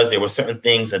that's because there were certain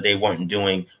things that they weren't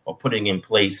doing or putting in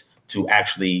place to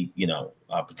actually,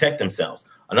 protect themselves.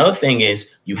 Another thing is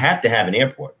you have to have an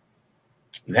airport.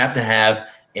 You have to have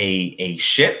a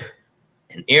ship,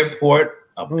 an airport,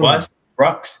 a bus,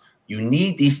 trucks. You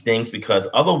need these things because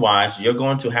otherwise you're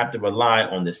going to have to rely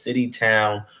on the city,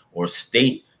 town, or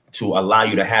state to allow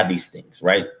you to have these things,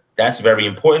 right? That's very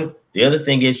important. The other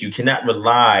thing is you cannot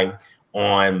rely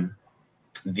on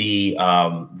the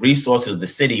resources of the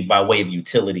city by way of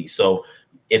utility. So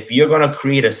if you're going to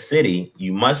create a city,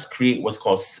 you must create what's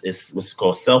called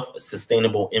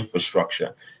self-sustainable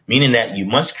infrastructure, meaning that you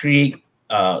must create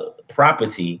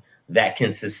property that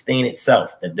can sustain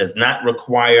itself, that does not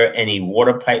require any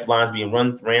water pipelines being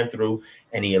ran through,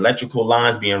 any electrical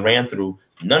lines being ran through,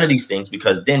 none of these things,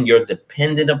 because then you're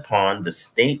dependent upon the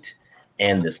state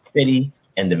and the city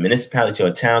and the municipality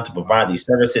or town to provide these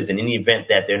services. In any event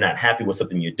that they're not happy with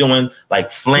something you're doing, like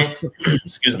Flint,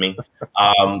 excuse me,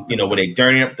 where they're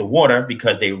dirtying up the water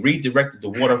because they redirected the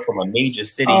water from a major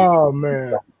city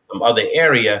to some other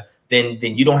area, then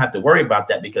you don't have to worry about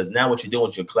that, because now what you're doing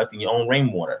is you're collecting your own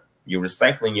rainwater. You're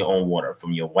recycling your own water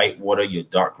from your white water, your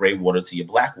dark gray water to your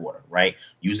black water, right?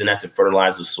 Using that to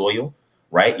fertilize the soil,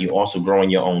 right? You're also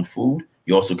growing your own food.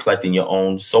 You're also collecting your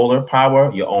own solar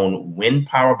power, your own wind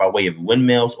power by way of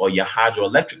windmills, or your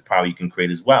hydroelectric power you can create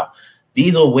as well.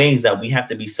 These are ways that we have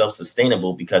to be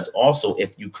self-sustainable, because also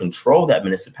if you control that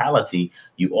municipality,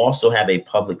 you also have a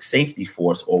public safety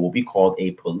force, or what we call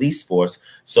a police force.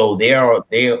 So they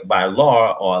by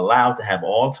law are allowed to have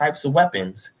all types of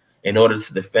weapons in order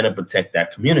to defend and protect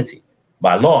that community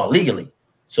by law, legally.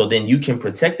 So then you can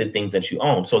protect the things that you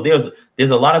own. So there's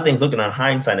a lot of things looking on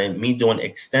hindsight, and me doing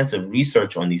extensive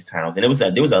research on these towns. And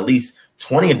there was at least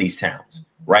 20 of these towns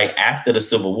right after the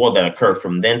Civil War that occurred,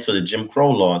 from then to the Jim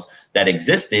Crow laws that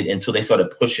existed until they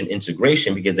started pushing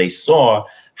integration, because they saw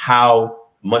how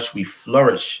much we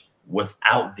flourish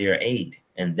without their aid.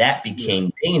 And that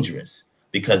became dangerous,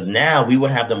 because now we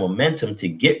would have the momentum to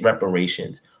get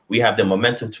reparations. We have the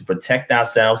momentum to protect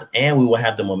ourselves, and we will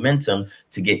have the momentum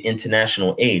to get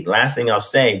international aid. Last thing I'll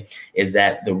say is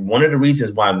that one of the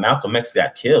reasons why Malcolm X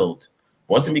got killed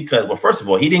wasn't because, well, first of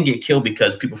all, he didn't get killed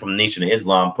because people from the Nation of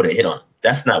Islam put a hit on him.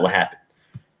 That's not what happened.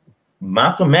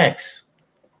 Malcolm X,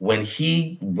 when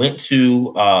he went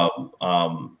to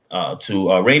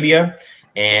Arabia,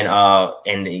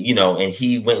 and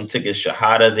he went and took his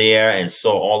shahada there and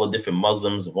saw all the different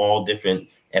Muslims of all different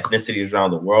ethnicities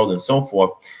around the world and so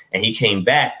forth. And he came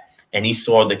back and he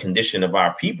saw the condition of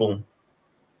our people.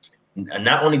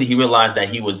 Not only did he realize that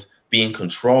he was being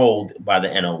controlled by the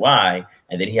NOI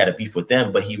and that he had a beef with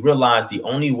them, but he realized the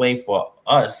only way for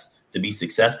us to be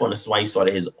successful, and this is why he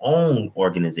started his own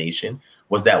organization,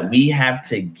 was that we have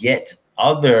to get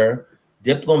other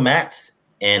diplomats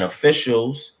and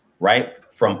officials, right,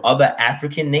 from other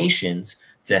African nations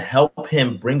to help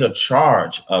him bring a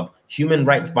charge of human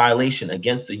rights violation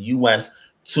against the U.S.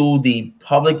 to the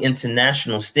public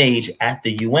international stage at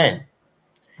the UN.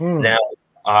 Now,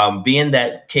 being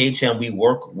that KHM, we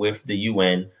work with the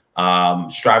UN,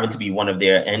 striving to be one of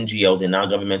their NGOs and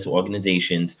non-governmental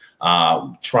organizations,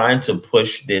 trying to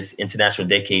push this international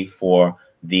decade for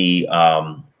the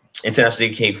wow,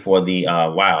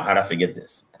 how did I forget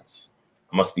this?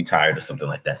 I must be tired or something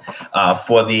like that.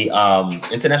 For the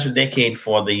international decade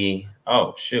for the,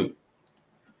 oh shoot,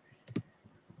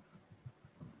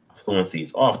 fluency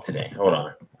is off today. Hold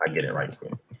on, I get it right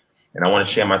quick. And I want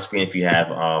to share my screen if you have.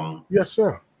 Yes,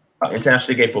 sir.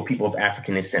 International Decade for People of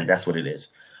African Descent. That's what it is.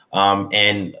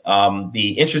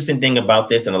 The interesting thing about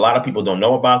this, and a lot of people don't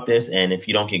know about this, and if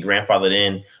you don't get grandfathered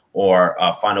in or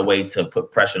find a way to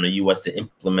put pressure on the U.S. to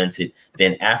implement it,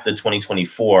 then after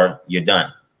 2024, you're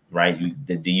done, right?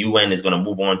 The UN is going to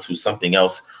move on to something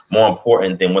else more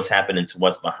important than what's happening to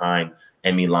us behind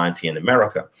enemy lines here in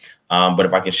America. But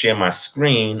if I can share my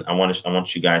screen, I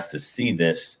want you guys to see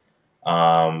this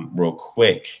real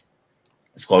quick.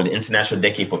 It's called the International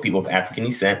Decade for People of African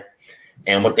Descent.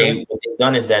 And what they've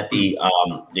done is that the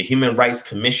Human Rights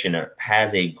Commissioner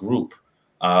has a group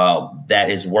that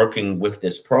is working with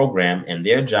this program, and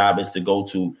their job is to go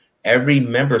to every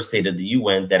member state of the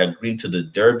UN that agreed to the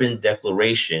Durban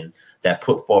Declaration that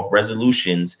put forth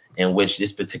resolutions in which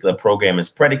this particular program is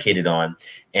predicated on,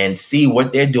 and see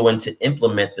what they're doing to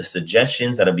implement the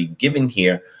suggestions that are being given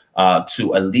here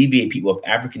to alleviate people of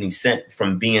African descent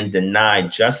from being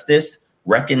denied justice,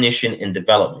 recognition, and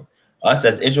development. Us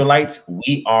as Israelites,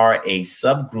 we are a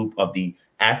subgroup of the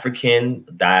African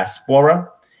diaspora.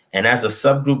 And as a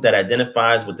subgroup that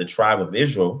identifies with the tribe of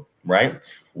Israel, right,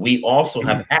 we also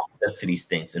have access to these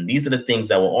things. And these are the things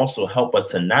that will also help us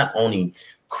to not only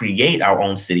create our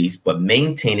own cities, but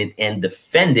maintain it and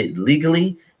defend it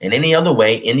legally and any other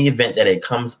way in the event that it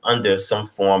comes under some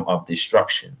form of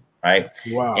destruction, right?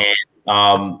 Wow.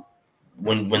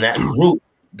 And when that group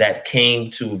that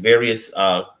came to various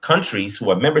countries who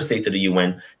are member states of the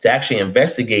UN to actually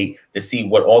investigate to see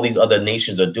what all these other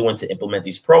nations are doing to implement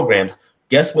these programs,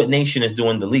 guess what nation is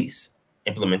doing the least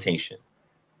implementation?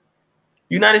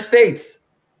 United States.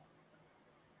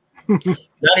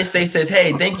 United States says,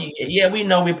 hey, thank you. Yeah, we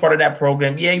know we're part of that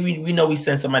program. Yeah, we know we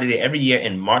send somebody there every year.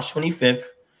 And March 25th,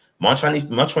 March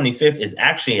 25th is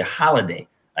actually a holiday,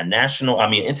 international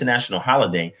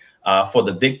holiday for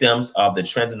the victims of the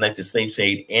transatlantic slave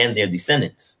trade and their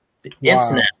descendants. The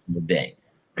International Day.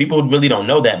 People really don't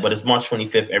know that, but it's March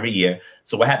 25th every year.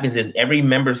 So what happens is every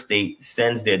member state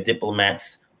sends their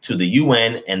diplomats to the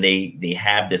UN, and they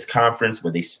have this conference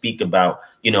where they speak about,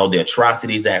 you know, the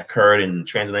atrocities that occurred in the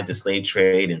transatlantic slave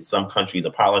trade, and some countries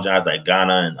apologize, like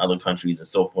Ghana and other countries and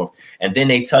so forth. And then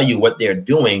they tell you what they're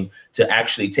doing to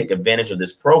actually take advantage of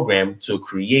this program to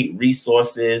create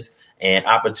resources and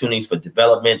opportunities for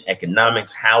development,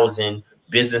 economics, housing,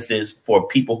 businesses for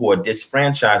people who are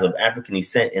disfranchised of African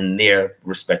descent in their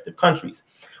respective countries.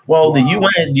 Well, the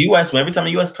US, every time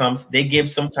the US comes, they give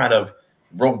some kind of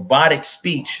robotic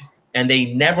speech, and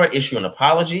they never issue an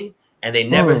apology, and they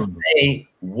never say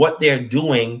what they're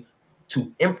doing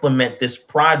to implement this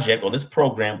project or this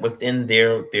program within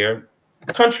their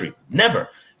country. Never.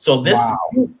 So this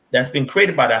that's been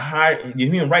created by the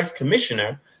Human Rights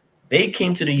Commissioner, they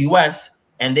came to the US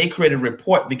and they created a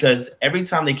report, because every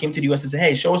time they came to the US and said,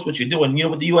 hey, show us what you're doing. You know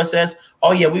what the US says?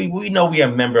 Oh yeah, we know we are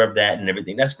a member of that and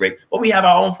everything. That's great. But we have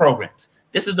our own programs.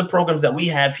 This is the programs that we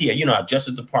have here. You know, our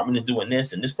Justice Department is doing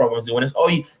this, and this program is doing this. Oh,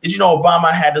 did you know Obama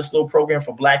had this little program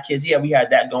for Black kids? Yeah, we had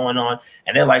that going on.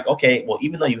 And they're like, okay, well,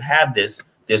 even though you have this,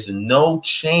 there's no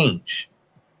change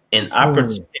in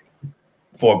opportunity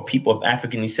for people of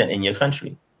African descent in your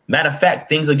country. Matter of fact,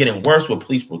 things are getting worse with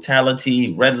police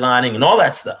brutality, redlining, and all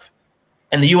that stuff.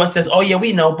 And the US says, oh, yeah,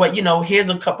 we know. But, you know, here's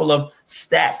a couple of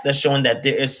stats that's showing that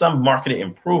there is some market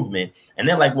improvement. And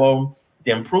they're like, well,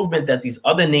 the improvement that these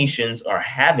other nations are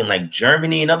having, like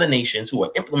Germany and other nations who are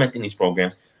implementing these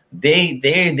programs,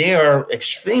 they are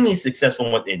extremely successful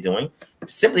in what they're doing,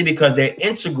 simply because they're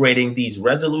integrating these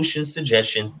resolution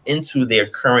suggestions into their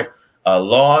current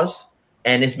laws,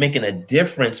 and it's making a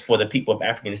difference for the people of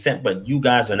African descent. But you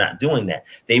guys are not doing that.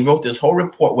 They wrote this whole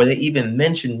report where they even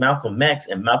mentioned Malcolm X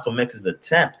and Malcolm X's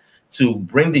attempt to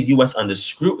bring the U.S. under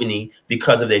scrutiny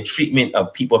because of their treatment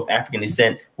of people of African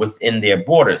descent within their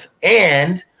borders.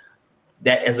 And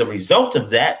that as a result of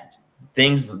that,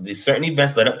 certain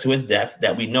events led up to his death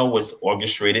that we know was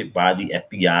orchestrated by the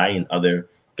FBI and other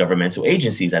governmental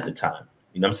agencies at the time.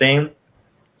 You know what I'm saying?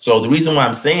 So the reason why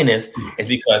I'm saying this is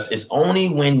because it's only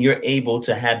when you're able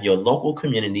to have your local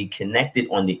community connected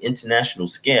on the international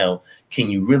scale can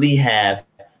you really have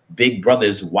big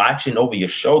brothers watching over your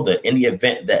shoulder in the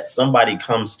event that somebody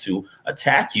comes to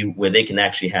attack you, where they can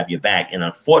actually have your back. And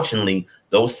unfortunately,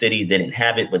 those cities didn't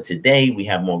have it. But today we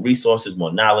have more resources,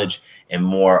 more knowledge, and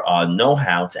more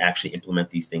know-how to actually implement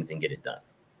these things and get it done.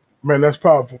 Man, that's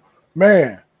powerful.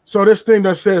 Man, so this thing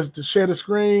that says to share the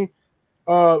screen,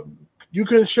 you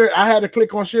can share. I had to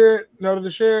click on share it in order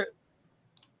to share it.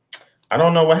 I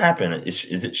don't know what happened.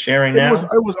 Is it sharing now?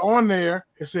 It was on there.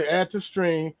 It said add to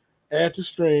stream. Add to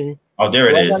stream. Oh, there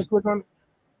it is. Click on it?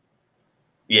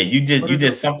 Yeah, you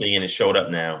did something and it showed up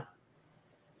now.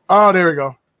 Oh, there we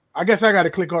go. I guess I got to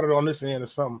click on it on this end or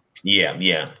something.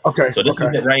 Yeah. Okay. So this is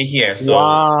it right here. So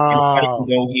everybody can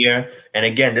go here. And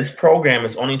again, this program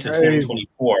is only to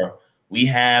 2024. We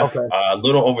have a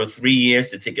little over 3 years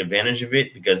to take advantage of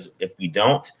it, because if we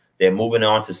don't, they're moving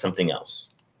on to something else.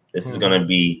 This is going to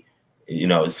be, you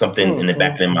know, something in the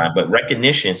back of their mind. But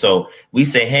recognition. So we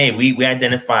say, hey, we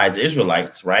identify as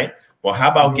Israelites, right? Well, how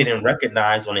about getting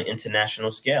recognized on an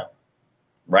international scale,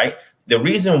 right? The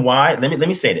reason why, let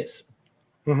me say this.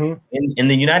 In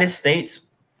the United States,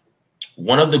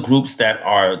 one of the groups that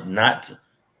are not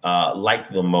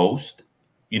liked the most,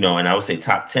 you know, and I would say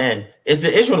top 10, is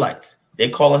the Israelites. They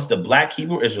call us the Black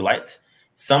Hebrew Israelites.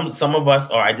 Some of us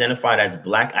are identified as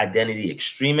Black identity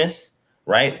extremists.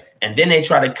 right? And then they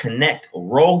try to connect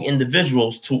rogue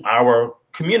individuals to our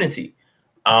community.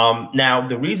 Now,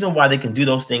 the reason why they can do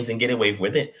those things and get away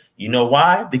with it, you know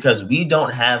why? Because we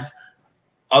don't have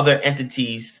other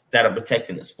entities that are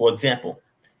protecting us. For example,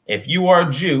 if you are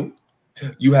a Jew,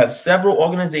 you have several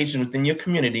organizations within your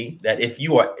community that if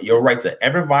your rights are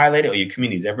ever violated or your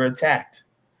community is ever attacked,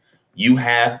 you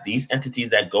have these entities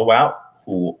that go out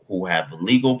who have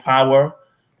legal power,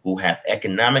 who have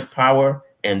economic power,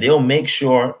 and they'll make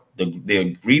sure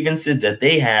the grievances that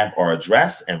they have are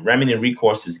addressed and remedy and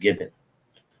recourse is given.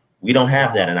 We don't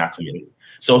have that in our community.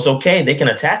 So it's okay. They can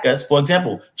attack us. For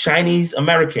example, Chinese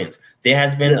Americans. There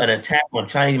has been an attack on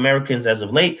Chinese Americans as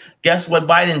of late. Guess what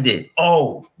Biden did?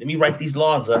 Oh, let me write these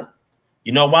laws up.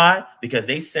 You know why? Because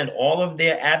they sent all of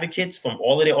their advocates from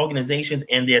all of their organizations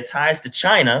and their ties to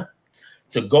China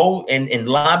to go and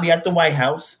lobby at the White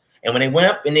House. And when they went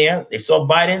up in there, they saw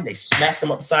Biden. They smacked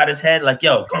him upside his head like,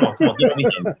 yo, come on, get over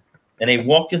here. And they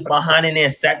walked his behind in there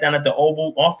and sat down at the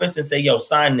Oval Office and said, yo,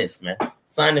 sign this, man.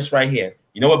 Sign this right here.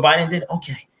 You know what Biden did?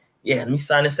 Okay, yeah, let me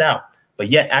sign this out. But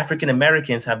yet African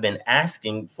Americans have been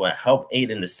asking for help,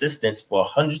 aid, and assistance for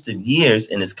hundreds of years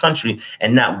in this country,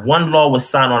 and not one law was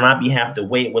signed on our behalf the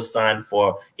way it was signed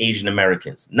for Asian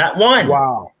Americans. Not one.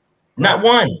 Wow. Not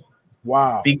one.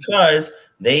 Wow. Because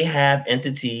they have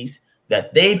entities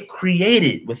that they've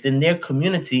created within their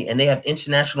community, and they have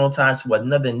international ties to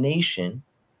another nation.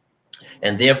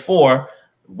 And therefore,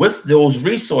 with those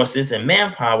resources and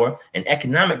manpower and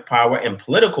economic power and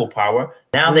political power,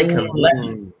 now they can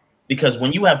levy. Because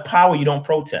when you have power, you don't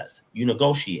protest, you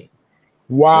negotiate.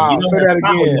 Wow. Say that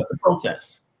power, again. you have to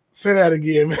protest. Say that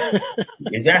again.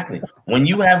 Exactly. When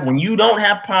you don't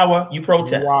have power, you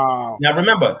protest. Wow. Now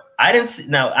remember, I didn't see.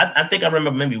 Now I think I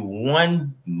remember maybe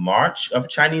one march of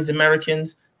Chinese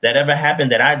Americans that ever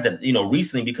happened that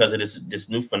recently because of this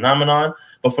new phenomenon.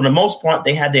 But for the most part,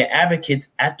 they had their advocates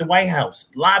at the White House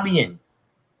lobbying.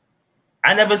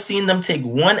 I never seen them take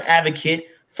one advocate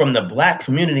from the Black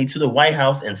community to the White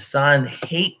House and sign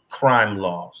hate crime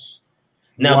laws.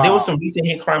 Now, there were some recent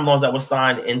hate crime laws that were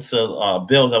signed into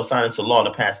bills that were signed into law in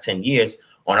the past 10 years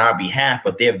on our behalf,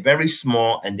 but they're very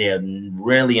small and they're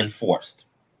rarely enforced,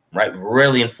 right?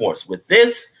 Rarely enforced. With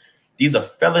this, these are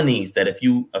felonies that if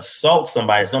you assault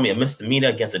somebody, it's normally a misdemeanor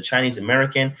against a Chinese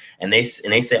American, and they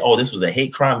say, oh, this was a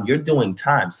hate crime, you're doing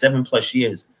time, 7+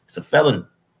 years. It's a felony.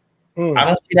 I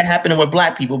don't see that happening with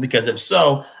Black people, because if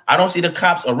so, I don't see the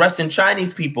cops arresting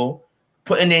Chinese people,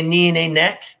 putting their knee in their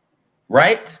neck,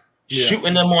 right? Yeah.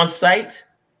 Shooting them on sight,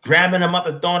 grabbing them up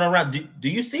and throwing them around. Do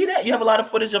you see that? You have a lot of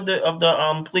footage of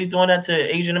the police doing that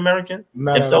to Asian American?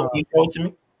 If so, can you show it to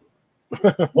me?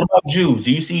 What about Jews?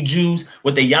 Do you see Jews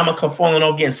with the yarmulke falling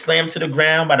off, getting slammed to the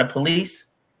ground by the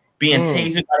police, being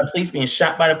tasered by the police, being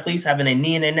shot by the police, having a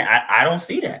knee in their neck? I don't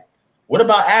see that. What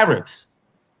about Arabs?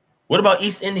 What about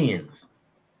East Indians?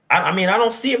 I mean, I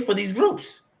don't see it for these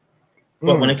groups.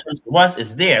 But when it comes to us,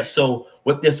 it's there. So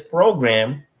with this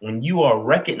program, when you are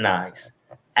recognized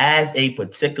as a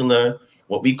particular,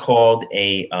 what we called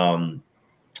a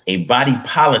body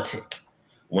politic,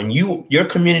 when your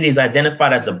community is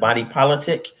identified as a body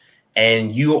politic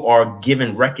and you are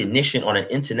given recognition on an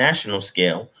international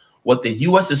scale, what the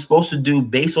U.S. is supposed to do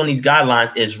based on these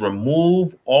guidelines is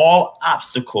remove all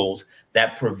obstacles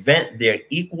that prevent their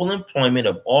equal employment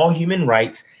of all human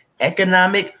rights,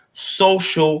 economic,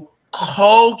 social,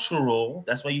 cultural,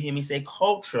 that's why you hear me say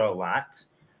culture a lot,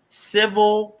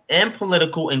 civil and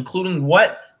political, including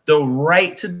what? The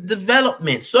right to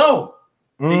development. So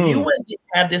the UN didn't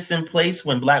have this in place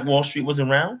when Black Wall Street was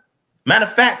around. Matter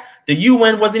of fact, the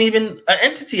UN wasn't even an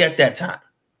entity at that time.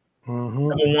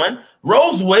 Number one.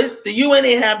 Rosewood, the UN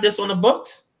didn't have this on the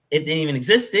books. It didn't even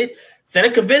exist.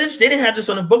 Seneca Village, they didn't have this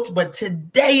on the books, but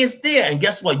today it's there. And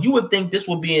guess what? You would think this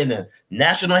would be in the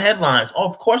national headlines. Oh,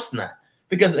 of course not.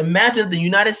 Because imagine the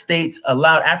United States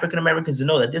allowed African Americans to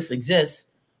know that this exists,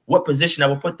 what position I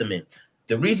would put them in.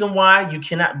 The reason why you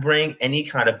cannot bring any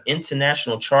kind of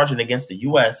international charging against the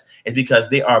U.S. is because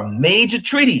there are major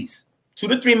treaties, 2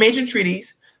 to 3 major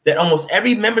treaties that almost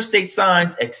every member state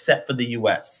signs except for the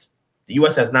U.S. The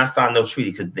U.S. has not signed those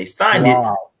treaties. If they signed it,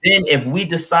 then if we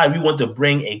decide we want to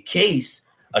bring a case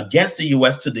against the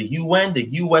U.S. to the UN, the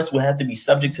U.S. will have to be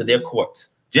subject to their courts.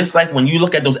 Just like when you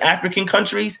look at those African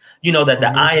countries, you know, that the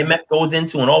IMF goes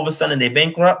into and all of a sudden they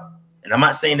bankrupt. And I'm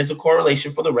not saying there's a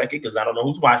correlation for the record because I don't know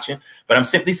who's watching, but I'm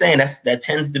simply saying that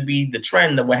tends to be the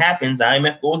trend of what happens.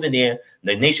 IMF goes in there,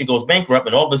 the nation goes bankrupt,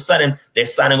 and all of a sudden they're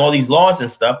signing all these laws and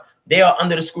stuff. They are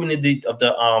under the scrutiny of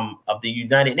the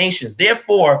United Nations.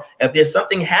 Therefore, if there's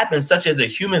something happens, such as a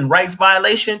human rights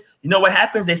violation, you know what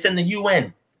happens? They send the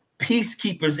UN.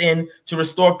 peacekeepers in to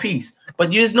restore peace.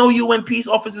 But there's no UN peace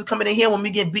officers coming in here when we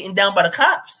get beaten down by the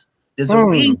cops. There's a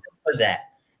reason for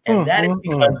that. And that is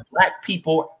because Black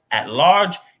people at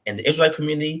large and the Israelite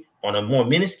community on a more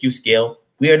minuscule scale,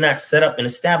 we are not set up and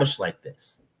established like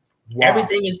this. Wow.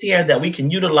 Everything is here that we can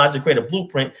utilize to create a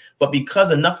blueprint, but because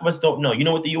enough of us don't know, you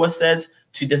know what the U.S. says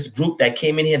to this group that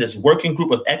came in here, this working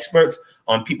group of experts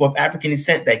on people of African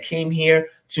descent that came here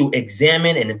to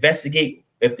examine and investigate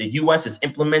if the U.S. is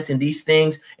implementing these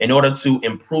things in order to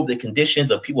improve the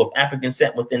conditions of people of African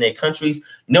descent within their countries.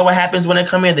 You know what happens when they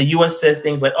come in? The U.S. says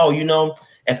things like, oh, you know,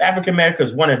 if African America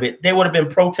is one of it, they would have been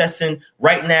protesting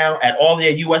right now at all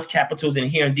their U.S. capitals and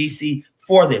here in D.C.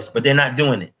 for this, but they're not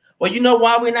doing it. Well, you know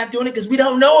why we're not doing it? Because we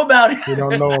don't know about it. We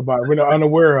don't know about it. We're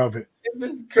unaware of it.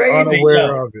 It's crazy.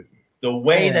 Unaware of it. The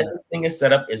way that this thing is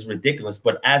set up is ridiculous.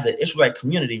 But as an Israelite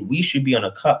community, we should be on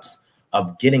the cups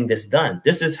of getting this done.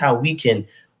 This is how we can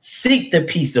seek the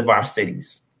peace of our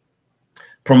cities,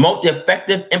 promote the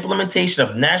effective implementation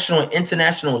of national and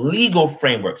international legal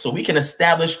frameworks so we can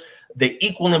establish the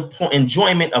equal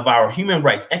enjoyment of our human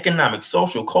rights, economic,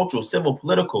 social, cultural, civil,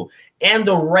 political, and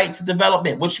the right to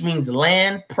development, which means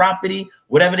land, property,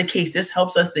 whatever the case. This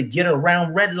helps us to get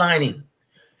around redlining.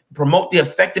 Promote the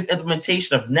effective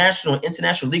implementation of national and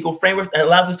international legal frameworks that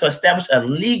allows us to establish a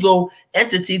legal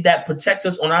entity that protects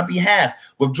us on our behalf.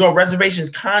 Withdraw reservations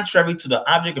contrary to the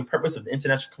object and purpose of the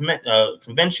International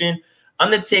Convention.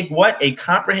 Undertake what? A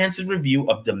comprehensive review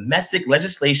of domestic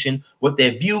legislation with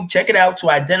a view, check it out,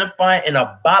 to identify and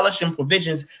abolishing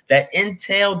provisions that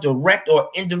entail direct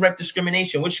or indirect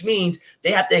discrimination, which means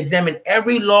they have to examine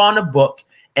every law in the book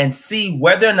and see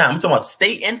whether or not, I'm talking about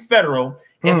state and federal,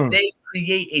 if they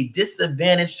create a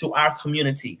disadvantage to our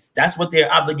communities. That's what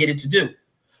they're obligated to do.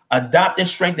 Adopt and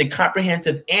strengthen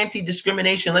comprehensive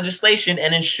anti-discrimination legislation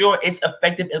and ensure its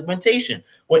effective implementation.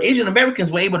 Well, Asian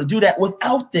Americans were able to do that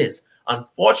without this.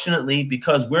 Unfortunately,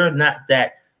 because we're not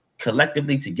that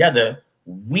collectively together,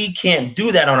 we can't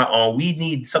do that on our own. We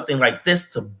need something like this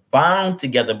to bound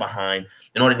together behind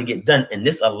in order to get done. And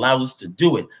this allows us to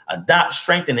do it. Adopt,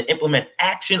 strengthen, and implement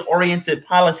action-oriented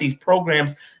policies,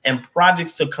 programs, and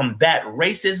projects to combat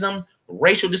racism,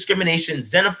 racial discrimination,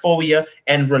 xenophobia,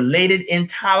 and related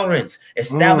intolerance.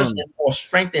 Establish or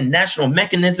strengthen national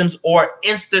mechanisms or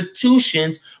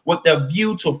institutions with the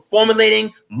view to formulating,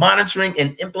 monitoring,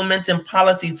 and implementing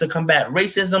policies to combat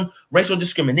racism, racial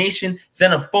discrimination,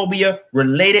 xenophobia,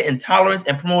 related intolerance,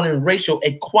 and promoting racial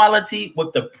equality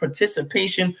with the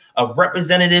participation of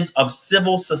representatives of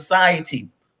civil society.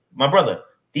 My brother,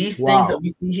 these things that we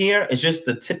see here is just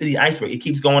the tip of the iceberg. It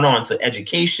keeps going on to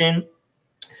education,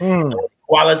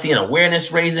 equality and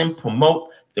awareness raising, promote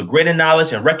the greater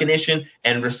knowledge and recognition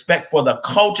and respect for the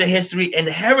culture, history, and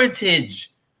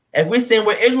heritage. If we're saying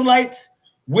we're Israelites,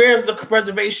 where's the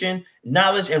preservation,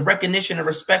 knowledge, and recognition and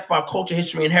respect for our culture,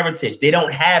 history, and heritage? They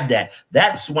don't have that.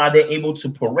 That's why they're able to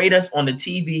parade us on the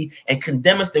TV and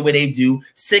condemn us the way they do,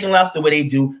 signal us the way they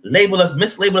do, label us,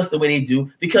 mislabel us the way they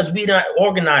do, because we're not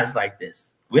organized like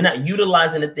this. We're not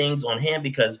utilizing the things on hand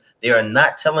because they are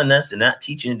not telling us, they're not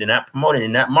teaching, they're not promoting, they're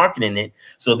not marketing it.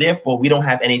 So therefore, we don't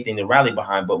have anything to rally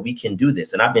behind, but we can do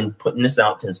this. And I've been putting this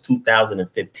out since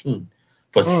 2015.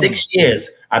 For 6 years,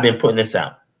 I've been putting this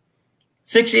out.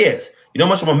 6 years. You know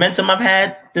how much momentum I've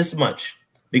had? This much.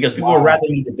 Because people would rather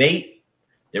me debate,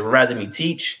 they would rather me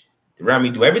teach, they'd rather me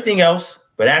do everything else,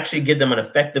 but actually give them an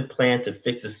effective plan to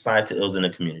fix the societal ills in the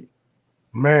community.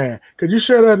 Man, could you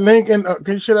share that link? And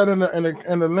can you share that in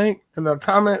the link in the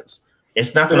comments?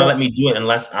 It's not going to let me do it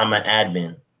unless I'm an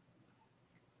admin.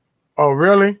 Oh,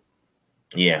 really?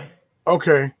 Yeah.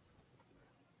 Okay.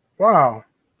 Wow.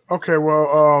 Okay.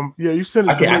 Well, yeah, you send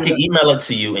it to me. I can email it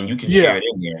to you, and you can share it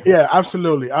in there. Yeah,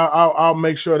 absolutely. I'll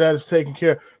make sure that is taken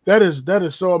care of. That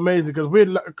is so amazing because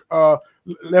we're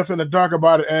left in the dark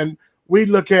about it, and we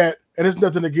look at, and it's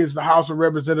nothing against the House of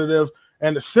Representatives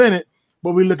and the Senate,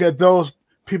 but we look at those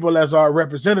people as our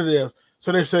representatives.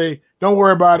 So they say, don't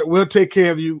worry about it. We'll take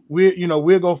care of you.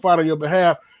 We'll go fight on your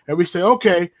behalf. And we say,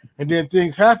 okay. And then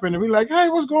things happen. And we're like, hey,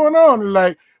 what's going on? And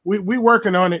like, we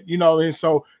working on it, And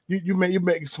so you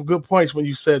make some good points when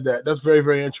you said that. That's very,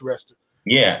 very interesting.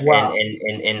 Yeah. Wow.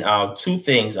 And two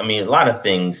things. I mean, a lot of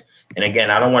things. And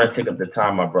again, I don't want to take up the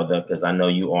time, my brother, because I know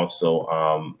you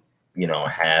also,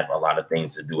 have a lot of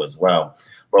things to do as well.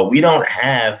 But we don't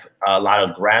have a lot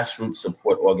of grassroots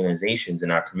support organizations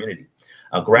in our community.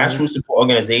 A grassroots support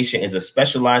organization is a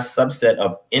specialized subset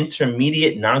of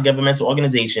intermediate non-governmental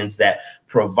organizations that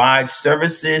provide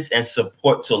services and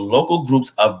support to local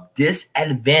groups of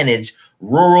disadvantaged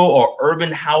rural or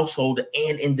urban household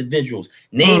and individuals.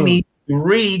 Name me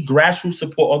 3 grassroots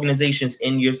support organizations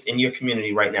in your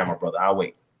community right now, my brother. I'll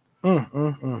wait.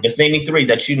 Just name me 3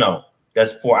 that you know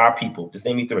that's for our people. Just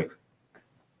name me 3.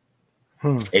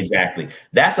 Exactly.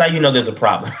 That's how you know there's a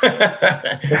problem. We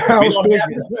don't have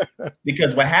them.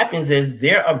 Because what happens is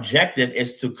their objective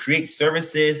is to create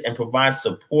services and provide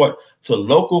support to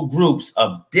local groups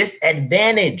of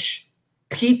disadvantaged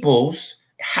peoples,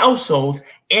 households,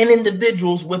 and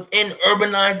individuals within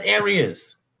urbanized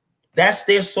areas. That's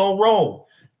their sole role.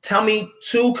 Tell me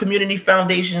 2 community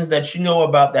foundations that you know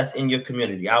about that's in your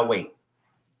community. I'll wait.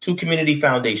 2 community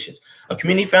foundations. A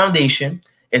community foundation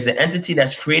is an entity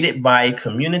that's created by a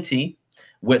community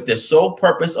with the sole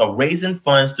purpose of raising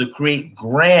funds to create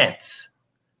grants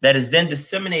that is then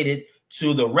disseminated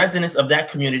to the residents of that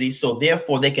community. So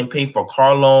therefore they can pay for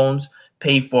car loans,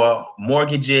 pay for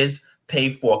mortgages,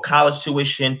 pay for college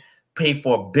tuition, pay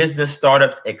for business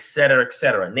startups, et cetera, et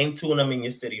cetera. Name 2 of them in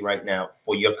your city right now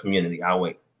for your community. I'll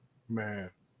wait. Man.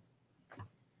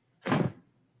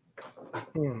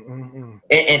 And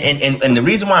the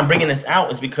reason why I'm bringing this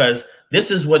out is because this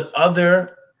is what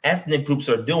other ethnic groups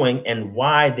are doing and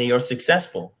why they are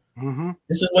successful.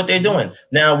 This is what they're doing.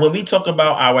 Now, when we talk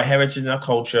about our heritage and our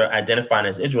culture, identifying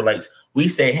as Israelites, we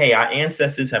say, hey, our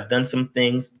ancestors have done some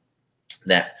things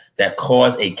that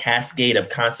cause a cascade of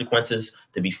consequences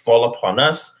to befall upon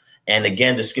us. And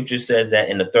again, the scripture says that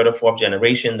in the 3rd or 4th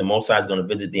generation, the Most High is going to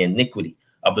visit the iniquity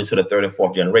up into the 3rd and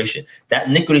 4th generation. That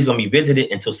iniquity is going to be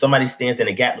visited until somebody stands in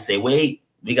the gap and say, wait,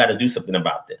 we got to do something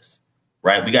about this,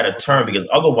 right? We got to turn, because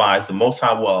otherwise the Most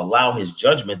High will allow his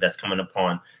judgment that's coming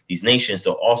upon these nations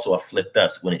to also afflict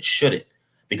us when it shouldn't.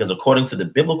 Because according to the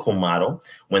biblical model,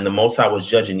 when the Most High was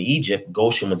judging Egypt,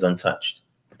 Goshen was untouched.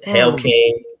 The hail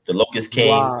came, the locusts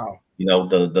came, you know,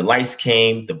 the lice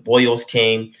came, the boils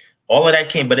came, all of that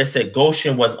came, but it said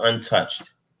Goshen was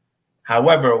untouched.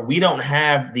 However, we don't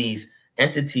have these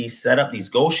entities set up, these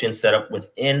Goshen set up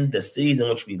within the cities in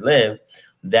which we live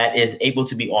that is able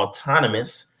to be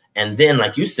autonomous. And then,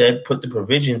 like you said, put the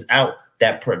provisions out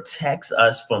that protects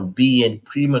us from being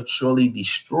prematurely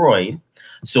destroyed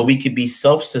so we could be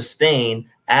self-sustained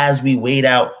as we wait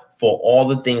out for all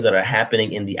the things that are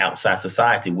happening in the outside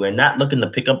society. We're not looking to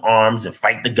pick up arms and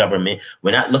fight the government.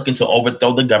 We're not looking to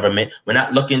overthrow the government. We're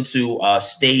not looking to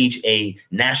stage a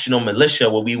national militia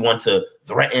where we want to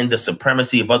threaten the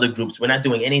supremacy of other groups. We're not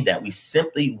doing any of that. We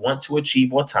simply want to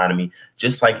achieve autonomy,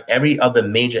 just like every other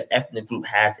major ethnic group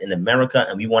has in America.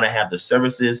 And we want to have the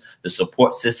services, the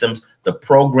support systems, the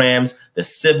programs, the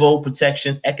civil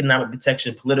protections, economic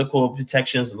protection, political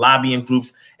protections, lobbying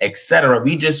groups, etc.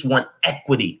 We just want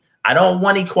equity. I don't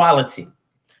want equality.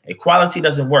 Equality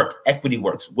doesn't work. Equity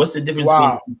works. What's the difference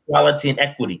between equality and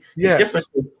equity? The difference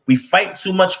is we fight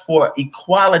too much for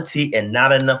equality and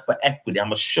not enough for equity. I'm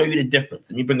going to show you the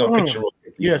difference. Let me bring up a picture real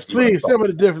quick. Yes, please. Tell me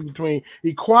the difference between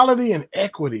equality and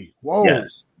equity. Whoa.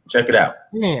 Yes. Check it out.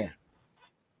 Yeah.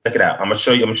 Check it out. I'm going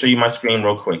to show you my screen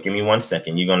real quick. Give me 1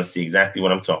 second. You're going to see exactly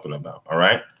what I'm talking about. All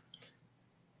right.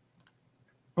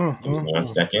 Give me 1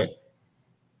 second.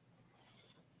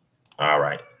 All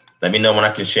right. Let me know when I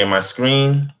can share my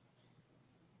screen.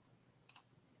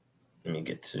 Let me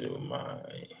get to my,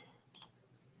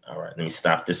 all right, let me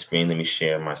stop this screen. Let me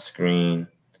share my screen.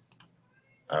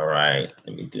 All right,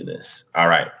 let me do this. All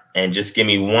right, and just give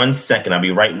me 1 second. I'll be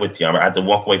right with you. I have to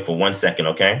walk away for 1 second,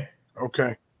 okay?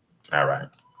 Okay. All right.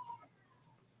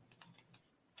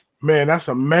 Man, that's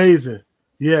amazing.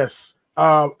 Yes.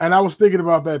 And I was thinking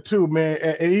about that too, man.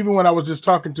 And even when I was just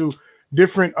talking to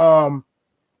different,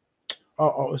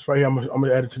 it's right here. I'm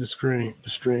gonna add it to the screen.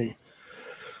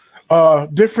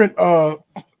 Different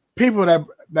people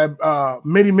that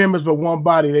many members but one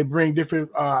body. They bring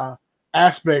different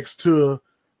aspects to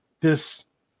this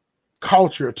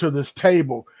culture, to this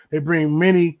table. They bring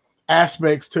many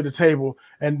aspects to the table,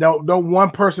 and don't one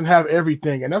person have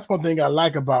everything. And that's one thing I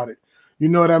like about it. You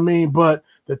know what I mean? But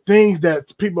the things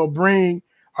that people bring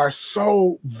are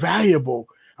so valuable,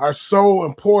 are so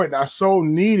important, are so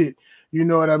needed. You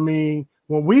know what I mean?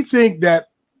 When we think that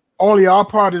only our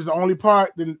part is the only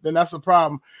part, then that's a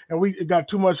problem. And we got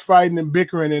too much fighting and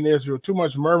bickering in Israel, too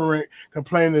much murmuring,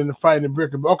 complaining, and fighting and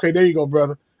bickering. Okay, there you go,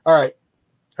 brother. All right.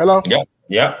 Hello?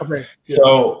 Yeah. Okay.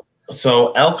 So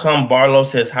Elcom Barlow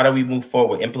says, how do we move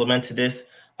forward? Implement this?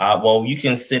 Well, you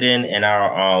can sit in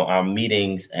our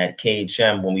meetings at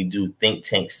KHM when we do think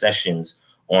tank sessions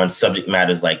on subject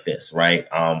matters like this, right?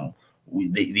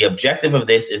 the objective of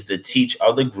this is to teach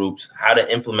other groups how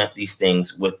to implement these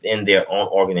things within their own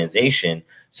organization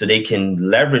so they can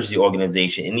leverage the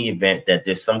organization in the event that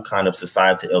there's some kind of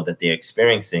societal ill that they're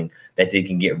experiencing that they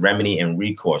can get remedy and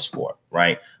recourse for,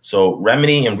 right? So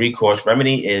remedy and recourse,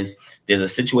 remedy is there's a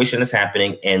situation that's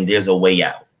happening and there's a way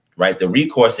out, right? The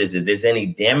recourse is if there's any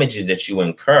damages that you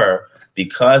incur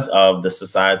because of the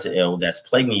societal ill that's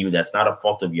plaguing you, that's not a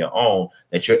fault of your own,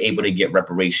 that you're able to get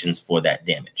reparations for that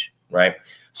damage, right?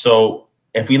 So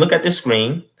if we look at the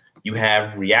screen, you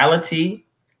have reality,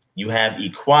 you have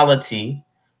equality,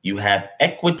 you have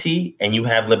equity, and you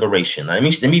have liberation. Now,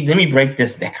 let me break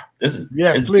this down. Please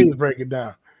deep. Break it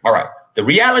down. All right. The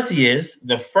reality is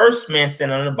the first man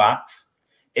standing on the box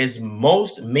is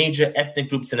most major ethnic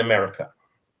groups in America.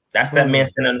 That's that man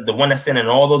standing, the one that's standing in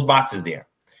all those boxes there.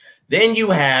 Then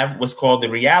you have what's called the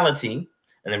reality,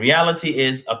 and the reality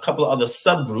is a couple of other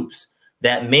subgroups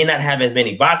that may not have as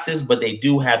many boxes, but they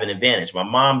do have an advantage. My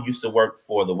mom used to work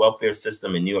for the welfare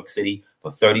system in New York City for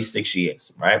 36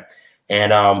 years, right?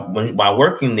 And while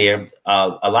working there,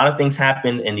 a lot of things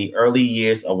happened in the early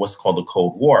years of what's called the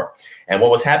Cold War. And what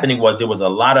was happening was there was a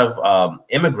lot of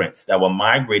immigrants that were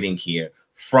migrating here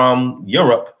from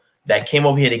Europe that came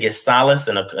over here to get solace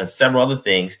and several other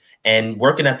things. And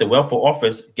working at the welfare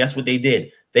office, guess what they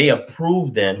did? They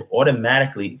approved them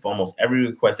automatically for almost every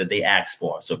request that they asked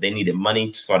for. So if they needed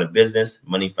money to start a business,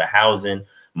 money for housing,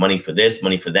 money for this,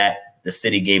 money for that, the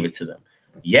city gave it to them.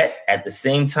 Yet at the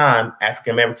same time,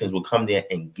 African Americans would come there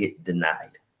and get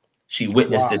denied. She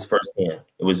witnessed this firsthand.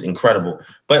 It was incredible.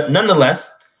 But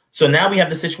nonetheless, so now we have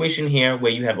the situation here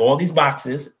where you have all these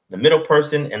boxes, the middle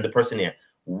person and the person there.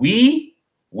 We're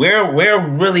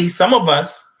really, some of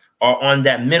us are on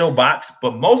that middle box,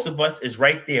 but most of us is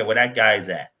right there where that guy is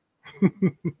at.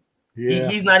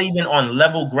 He's not even on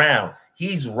level ground.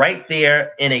 He's right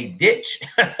there in a ditch.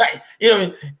 You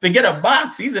know, forget a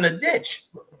box. He's in a ditch.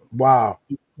 Wow.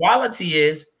 Equality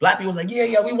is, black people's like,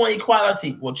 yeah, we want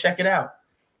equality. Well, check it out.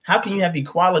 How can you have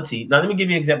equality? Now, let me give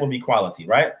you an example of equality,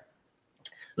 right?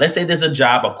 Let's say there's a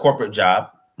job, a corporate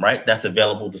job, right? That's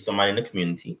available to somebody in the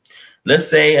community. Let's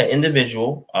say an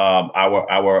individual, our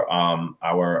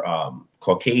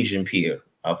Caucasian peer,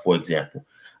 for example,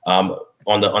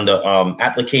 on the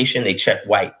application, they check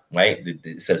white, right?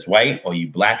 It says white, or you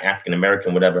black, African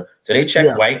American, whatever. So they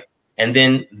check white, and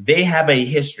then they have a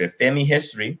history, a family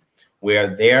history,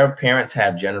 where their parents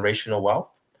have generational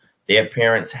wealth, their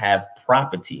parents have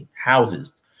property,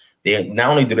 houses. They not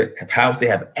only do they have house, they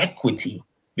have equity,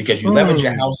 because you leverage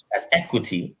your house as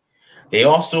equity. They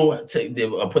also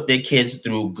put their kids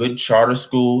through good charter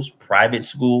schools, private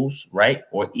schools, right?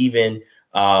 Or even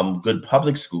good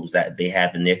public schools that they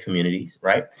have in their communities,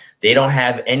 right? They don't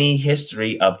have any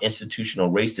history of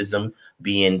institutional racism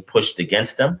being pushed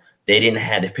against them. They didn't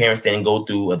have, the parents didn't go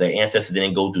through, or their ancestors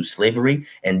didn't go through slavery.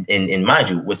 And mind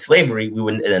you, with slavery,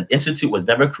 an institute was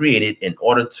never created in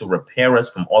order to repair us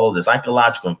from all of the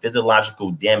psychological and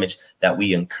physiological damage that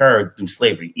we incurred through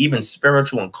slavery, even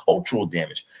spiritual and cultural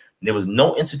damage. There was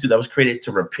no institute that was created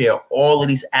to repair all of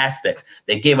these aspects.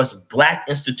 They gave us black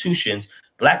institutions.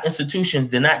 Black institutions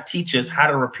did not teach us how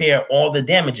to repair all the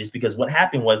damages, because what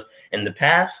happened was, in the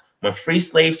past, when free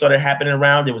slaves started happening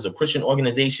around, there was a Christian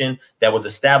organization that was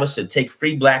established to take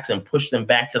free blacks and push them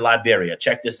back to Liberia.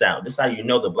 Check this out. This is how you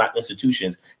know the black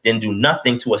institutions didn't do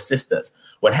nothing to assist us.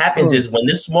 What happens is, when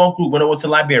this small group went over to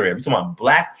Liberia, we're talking about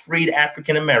black freed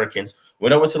African Americans,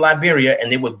 went over to Liberia,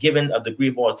 and they were given a degree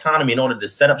of autonomy in order to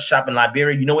set up shop in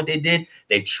Liberia. You know what they did?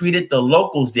 They treated the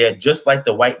locals there just like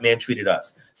the white man treated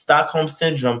us. Stockholm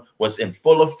Syndrome was in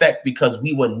full effect because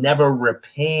we were never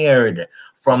repaired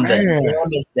from the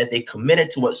damage that they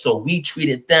committed to us. So we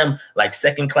treated them like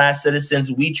second-class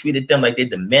citizens. We treated them like they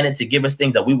demanded to give us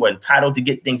things, that we were entitled to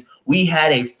get things. We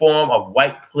had a form of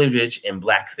white privilege and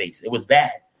blackface. It was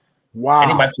bad. Wow.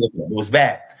 Anybody look at it, it was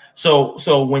bad.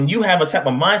 So when you have a type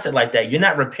of mindset like that, you're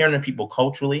not repairing people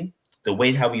culturally, the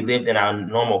way how we lived in our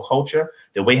normal culture,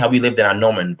 the way how we lived in our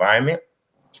normal environment,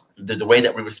 the way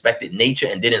that we respected nature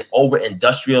and didn't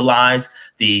over-industrialize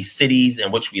the cities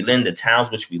in which we live, the towns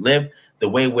which we live, the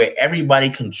way where everybody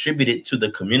contributed to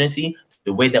the community,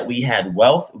 the way that we had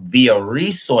wealth via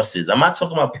resources. I'm not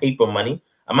talking about paper money.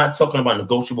 I'm not talking about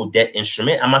negotiable debt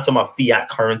instrument. I'm not talking about fiat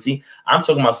currency. I'm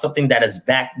talking about something that is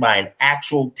backed by an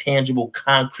actual, tangible,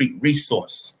 concrete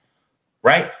resource,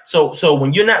 right? So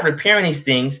when you're not repairing these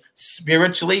things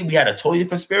spiritually, we had a totally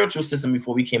different spiritual system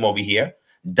before we came over here.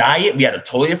 Diet, we had a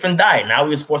totally different diet. Now we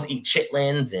was forced to eat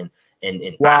chitlins and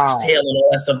oxtail and all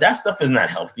that stuff. That stuff is not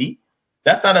healthy.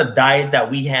 That's not a diet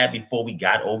that we had before we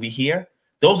got over here.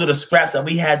 Those are the scraps that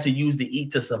we had to use to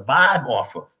eat to survive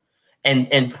off of.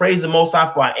 and praise the Most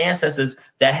High for our ancestors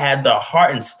that had the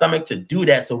heart and stomach to do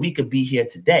that so we could be here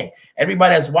today.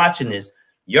 Everybody that's watching this,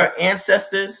 your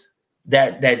ancestors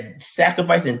that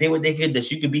sacrificed and did what they could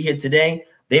that you could be here today,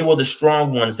 they were the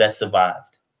strong ones that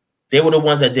survived. They were the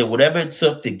ones that did whatever it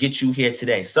took to get you here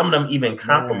today. Some of them even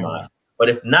compromised. But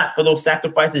if not for those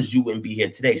sacrifices, you wouldn't be here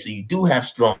today. So you do have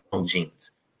strong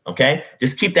genes. Okay,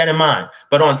 just keep that in mind.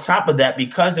 But on top of that,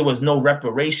 because there was no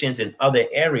reparations in other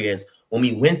areas, when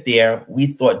we went there, we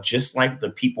thought just like the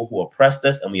people who oppressed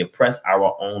us, and we oppressed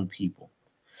our own people.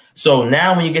 So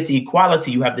now when you get to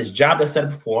equality, you have this job that's set up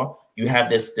before. You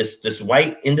have this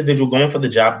white individual going for the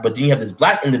job, but then you have this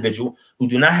black individual who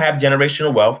do not have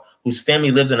generational wealth, whose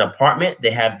family lives in an apartment. They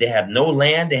have no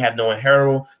land. They have no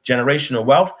inheritable generational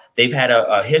wealth. They've had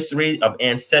a history of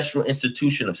ancestral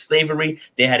institution of slavery.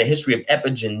 They had a history of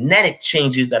epigenetic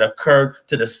changes that occurred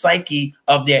to the psyche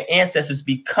of their ancestors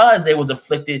because they was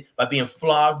afflicted by being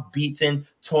flogged, beaten,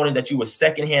 told that you were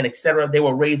secondhand, etc. They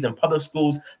were raised in public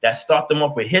schools that start them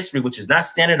off with history, which is not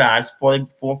standardized for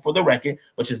the record,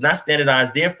 which is not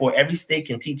standardized. Therefore, every state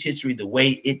can teach history the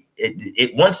way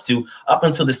it wants to up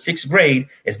until the 6th grade.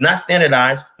 It's not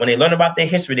standardized. When they learn about their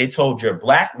history, they told you're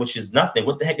black, which is nothing.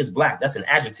 What the heck is black? That's an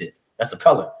adjective. That's a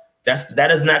color. That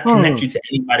does not connect you to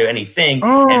anybody or anything.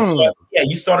 And so, yeah,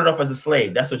 you started off as a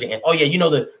slave. That's what you're. Oh yeah, you know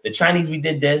the Chinese, we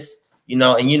did this. You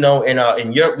know, and you know,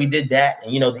 in Europe we did that,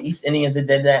 and you know, the East Indians did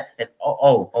that, and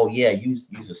oh yeah, use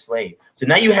a slave. So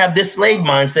now you have this slave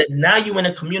mindset. Now you're in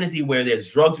a community where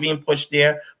there's drugs being pushed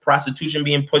there, prostitution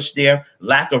being pushed there,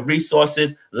 lack of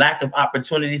resources, lack of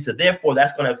opportunities. So therefore,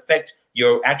 that's going to affect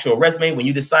your actual resume when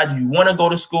you decide you want to go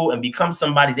to school and become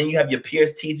somebody. Then you have your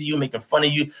peers teasing you, making fun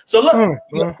of you. So look,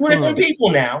 you have 2 different people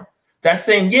now. That's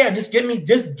saying, yeah, just give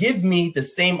me the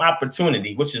same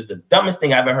opportunity, which is the dumbest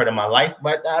thing I've ever heard in my life.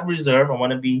 But I reserve. I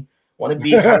want to be equality.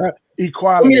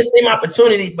 Give me the same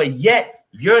opportunity, but yet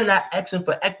you're not asking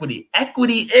for equity.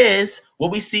 Equity is what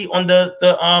we see on the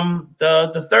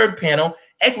 3rd panel.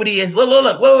 Equity is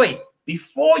look, wait.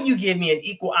 Before you give me an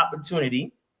equal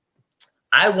opportunity,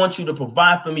 I want you to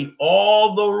provide for me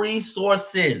all the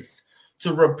resources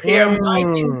to repair my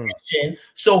condition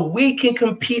so we can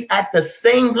compete at the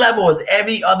same level as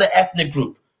every other ethnic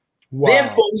group. Wow.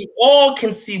 Therefore, we all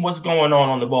can see what's going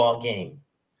on the ball game.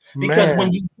 Because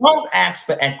when you don't ask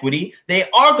for equity, they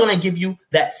are going to give you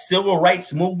that civil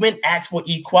rights movement, ask for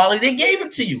equality. They gave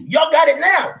it to you. Y'all got it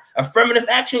now. Affirmative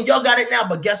action, y'all got it now.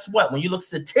 But guess what? When you look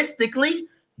statistically,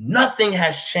 nothing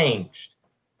has changed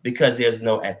because there's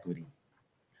no equity.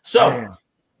 So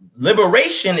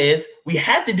liberation is we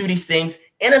had to do these things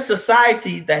in a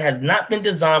society that has not been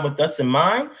designed with us in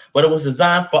mind, but it was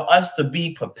designed for us to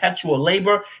be perpetual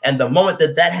labor. And the moment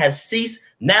that has ceased,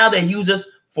 now they use us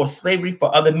for slavery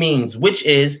for other means, which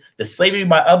is the slavery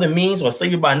by other means or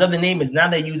slavery by another name is now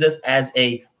they use us as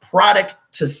a product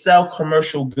to sell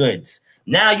commercial goods.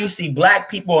 Now you see black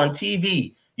people on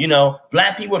TV, you know,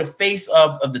 black people the face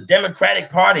of the Democratic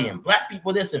Party and black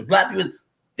people this and black people,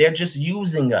 they're just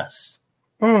using us.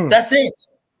 That's it.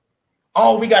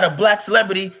 Oh, we got a black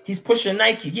celebrity. He's pushing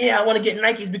Nike. Yeah, I want to get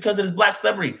Nikes because of this black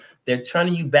celebrity. They're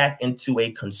turning you back into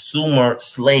a consumer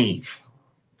slave.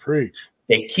 Preach.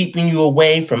 They're keeping you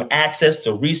away from access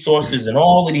to resources and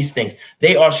all of these things.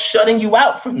 They are shutting you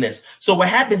out from this. So what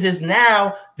happens is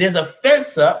now there's a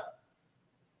fence up.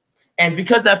 And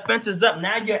because that fence is up,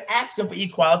 now you're asking for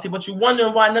equality, but you're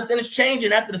wondering why nothing is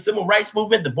changing after the Civil Rights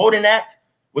Movement, the Voting Act,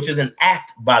 which is an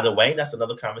act, by the way. That's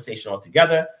another conversation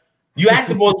altogether. You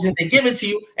ask for it, they give it to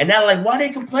you, and now like, why are they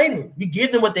complaining? We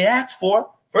give them what they asked for.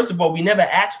 First of all, we never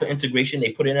asked for integration.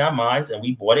 They put it in our minds, and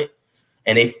we bought it.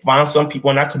 And they found some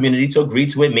people in our community to agree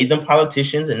to it, made them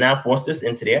politicians, and now forced us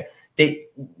into there. They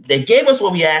gave us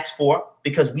what we asked for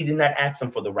because we did not ask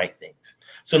them for the right things.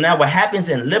 So now what happens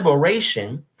in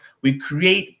liberation, we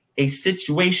create a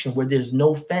situation where there's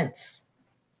no fence.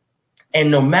 And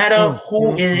no matter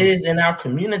who it is in our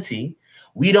community,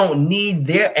 we don't need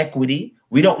their equity.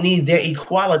 We don't need their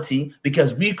equality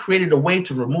because we created a way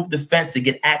to remove the fence to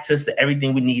get access to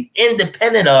everything we need,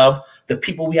 independent of the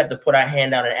people we have to put our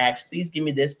hand out and ask, please give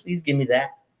me this, please give me that.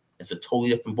 It's a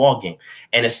totally different ballgame.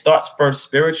 And it starts first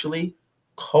spiritually,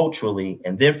 culturally,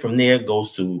 and then from there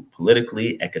goes to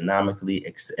politically, economically,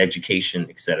 education,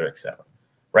 et cetera, et cetera.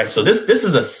 Right. So this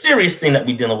is a serious thing that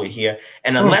we're dealing with here.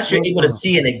 And unless you're able to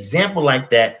see an example like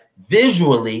that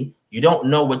visually, you don't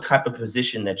know what type of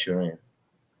position that you're in.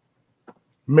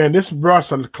 Man, this brought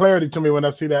some clarity to me when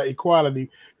I see that equality,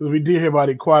 because we did hear about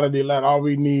equality. Like all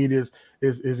we need is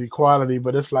equality,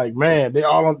 but it's like, man, they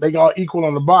all equal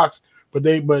on the box, but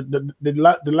the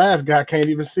last guy can't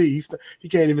even see. He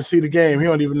can't even see the game. He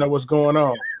don't even know what's going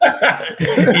on.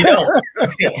 You know.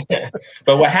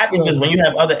 But what happens is when you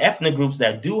have other ethnic groups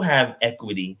that do have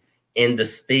equity in the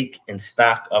stake and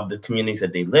stock of the communities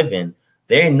that they live in,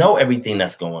 they know everything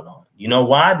that's going on. You know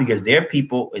why? Because their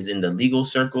people is in the legal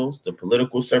circles, the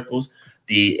political circles,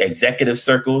 the executive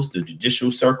circles, the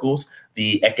judicial circles,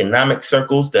 the economic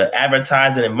circles, the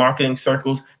advertising and marketing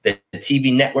circles, the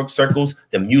TV network circles,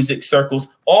 the music circles,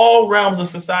 all realms of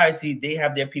society, they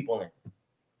have their people in.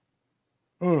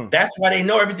 That's why they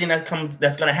know everything that's going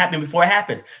to happen before it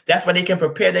happens. That's why they can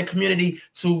prepare their community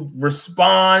to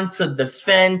respond, to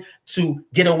defend, to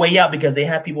get a way out, because they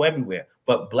have people everywhere.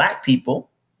 But Black people,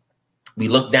 we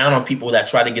look down on people that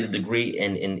try to get a degree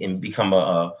and become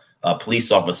a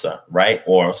police officer, right?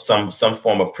 Or some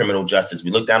form of criminal justice. We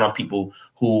look down on people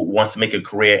who wants to make a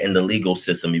career in the legal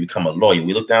system. You become a lawyer.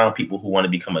 We look down on people who want to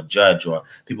become a judge, or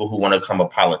people who want to become a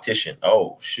politician.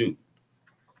 Oh, shoot.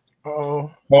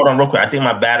 Oh, hold on real quick. I think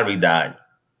my battery died.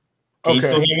 Can you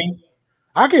still hear me?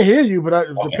 I can hear you, but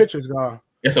the picture's gone.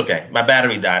 It's okay. My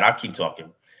battery died. I'll keep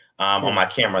talking on my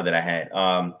camera that I had.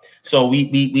 So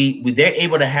they're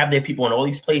able to have their people in all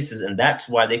these places, and that's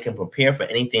why they can prepare for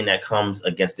anything that comes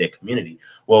against their community.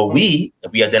 Well,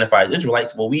 if we identify as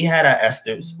Israelites, well, we had our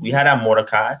Esthers, we had our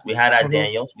Mordecais, we had our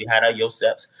Daniels, we had our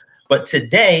Josephs. But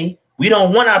today, we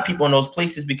don't want our people in those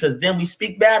places, because then we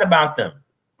speak bad about them.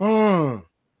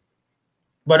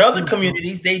 But other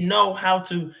communities, they know how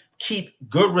to keep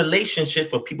good relationships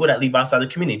for people that live outside the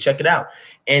community. Check it out.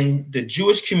 In the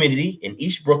Jewish community in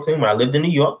East Brooklyn, when I lived in New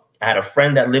York, I had a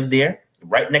friend that lived there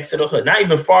right next to the hood, not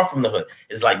even far from the hood.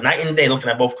 It's like night and day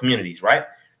looking at both communities, right?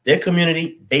 Their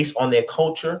community, based on their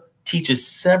culture, teaches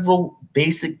several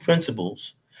basic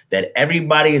principles that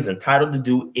everybody is entitled to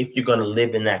do if you're going to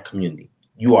live in that community.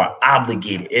 You are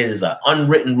obligated. It is an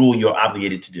unwritten rule you're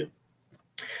obligated to do.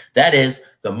 That is,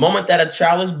 the moment that a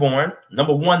child is born,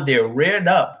 number one, they're reared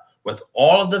up with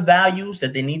all of the values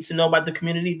that they need to know about the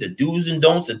community, the do's and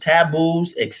don'ts, the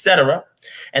taboos, etc.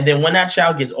 And then when that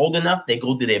child gets old enough, they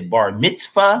go to their bar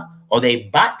mitzvah or their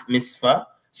bat mitzvah.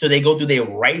 So they go through their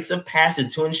rites of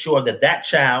passage to ensure that that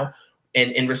child,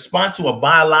 in response to a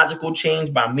biological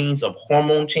change by means of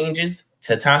hormone changes,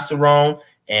 testosterone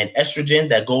and estrogen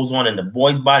that goes on in the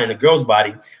boy's body and the girl's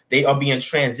body, they are being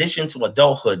transitioned to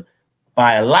adulthood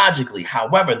biologically.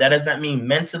 However, that does not mean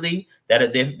mentally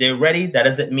that they're ready. That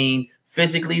doesn't mean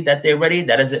physically that they're ready.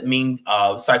 That doesn't mean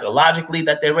psychologically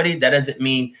that they're ready. That doesn't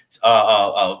mean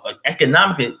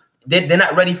economically. They're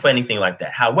not ready for anything like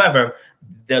that. However,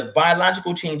 the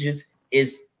biological changes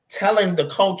is telling the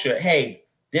culture, hey,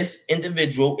 this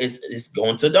individual is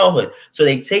going to adulthood. So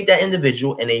they take that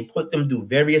individual and they put them through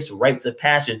various rites of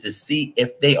passage to see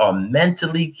if they are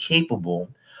mentally capable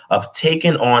of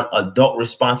taking on adult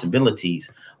responsibilities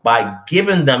by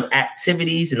giving them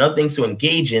activities and other things to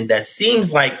engage in that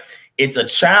seems like it's a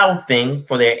child thing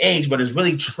for their age, but it's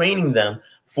really training them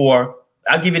for,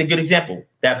 I'll give you a good example.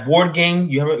 That board game,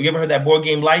 you ever heard that board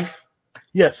game Life?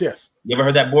 Yes, yes. You ever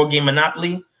heard that board game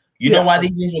Monopoly? You know why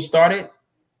these things were started?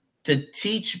 To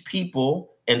teach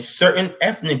people in certain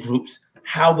ethnic groups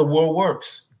how the world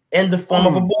works in the form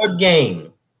of a board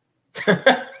game.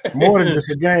 More than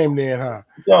just a game then, huh?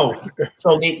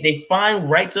 So they find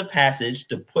rites of passage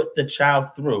to put the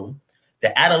child through,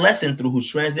 the adolescent through,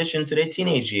 who's transitioned to their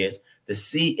teenage years, to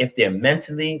see if they're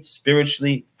mentally,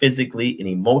 spiritually, physically, and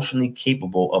emotionally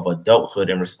capable of adulthood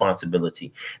and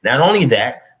responsibility. Not only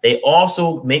that, they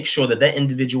also make sure that that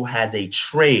individual has a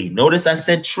trade. Notice I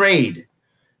said trade.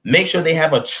 Make sure they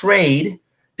have a trade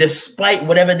despite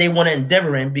whatever they want to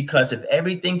endeavor in, because if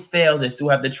everything fails, they still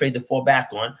have the trade to fall back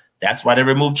on. That's why they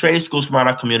remove trade schools from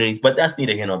our communities, but that's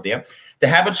neither here nor there. To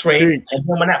have a trade, and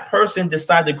then when that person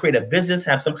decides to create a business,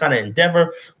 have some kind of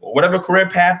endeavor, or whatever career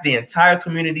path, the entire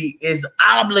community is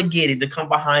obligated to come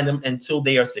behind them until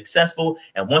they are successful.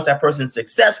 And once that person is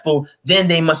successful, then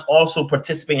they must also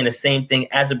participate in the same thing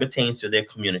as it pertains to their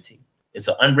community. It's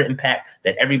an unwritten pact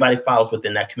that everybody follows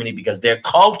within that community, because their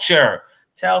culture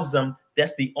tells them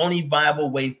that's the only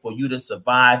viable way for you to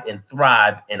survive and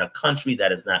thrive in a country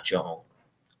that is not your own.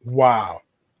 Wow.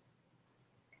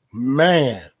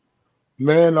 Man,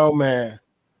 oh man.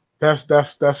 That's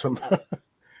some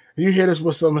you hit us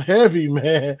with some heavy,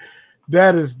 man.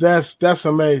 That's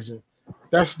amazing.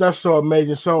 That's so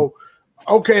amazing. So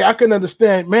okay, I can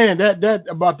understand, man, that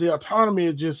about the autonomy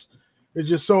is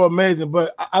just so amazing.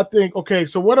 But I think, okay,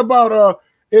 so what about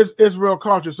Israel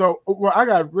culture? So well, I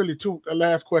got really two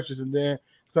last questions, and then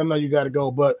because I know you got to go.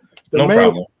 But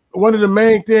one of the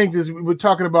main things is we're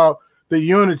talking about the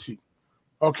unity.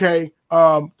 Okay.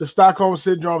 the Stockholm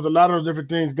syndromes, a lot of those different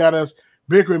things got us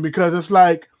bickering because it's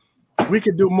like we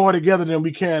can do more together than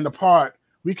we can apart.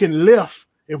 We can lift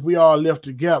if we all lift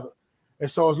together. And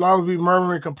so as long as we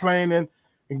murmuring, complaining,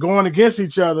 and going against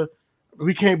each other,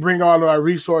 we can't bring all of our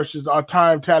resources, our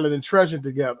time, talent, and treasure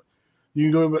together.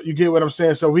 You get what I'm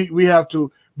saying? So we have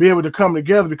to be able to come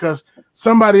together because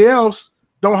somebody else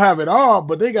don't have it all,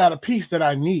 but they got a piece that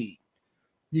I need.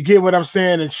 You get what I'm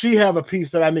saying? And she have a piece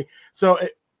that I need. So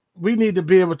we need to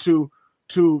be able to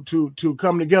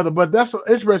come together. But that's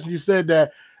interesting. You said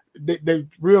that the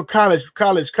real college,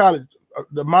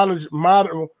 the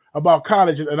model about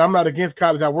college, and I'm not against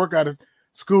college. I work out of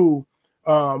school,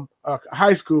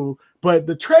 high school, but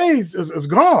the trades is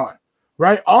gone,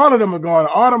 right? All of them are gone.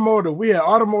 Automotive, we had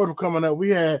automotive coming up. We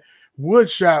had wood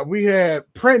shop. We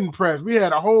had printing press. We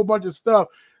had a whole bunch of stuff.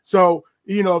 So,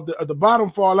 you know, if the bottom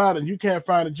fall out and you can't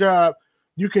find a job,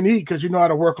 you can eat because you know how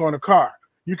to work on a car.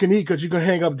 You can eat because you can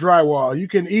hang up drywall. You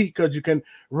can eat because you can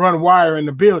run wire in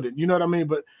the building. You know what I mean?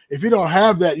 But if you don't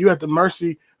have that, you're at the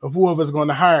mercy of whoever's going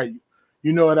to hire you.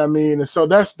 You know what I mean? And so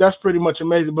that's pretty much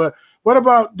amazing. But what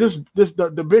about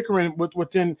the bickering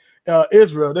within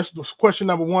Israel? That's question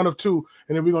number 1 of 2,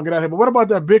 and then we're gonna get out of here. But what about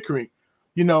that bickering?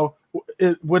 You know,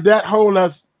 would that hold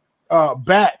us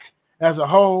back as a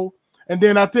whole? And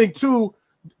then I think too,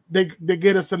 they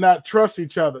get us to not trust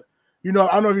each other. You know,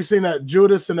 I don't know if you've seen that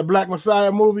Judas and the Black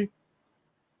Messiah movie.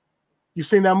 You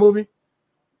seen that movie?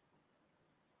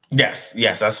 Yes,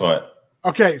 I saw it.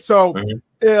 Okay, so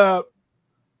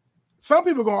some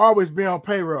people are gonna always be on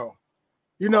payroll.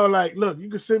 You know, like, look, you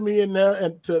can send me in there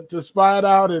and to spy it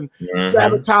out and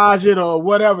sabotage it or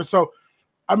whatever. So,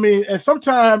 I mean, and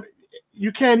sometimes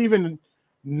you can't even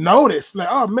notice, like,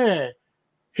 oh man,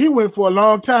 he went for a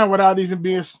long time without even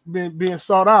being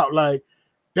sought out. Like,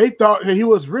 they thought that he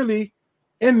was really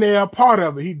in there, part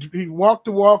of it. He walked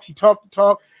the walk, he talked the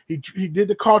talk, he did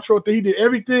the cultural thing, he did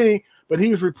everything, but he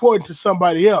was reporting to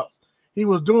somebody else. He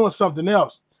was doing something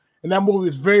else. And that movie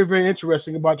is very, very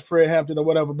interesting about the Fred Hampton or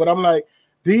whatever. But I'm like,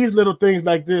 these little things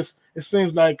like this, it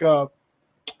seems like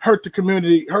hurt the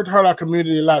community, hurt our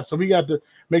community a lot. So we got to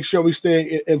make sure we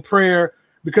stay in prayer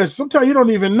because sometimes you don't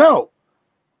even know.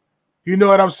 You know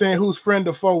what I'm saying? Who's friend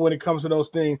or foe when it comes to those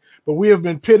things. But we have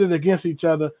been pitted against each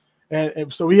other.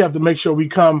 And so we have to make sure we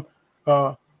come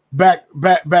back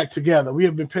together. We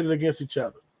have been pitted against each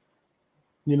other.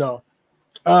 You know.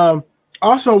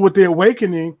 Also with the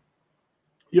awakening,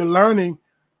 you're learning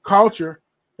culture.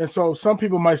 And so some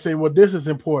people might say, well, this is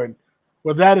important.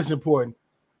 Well, that is important.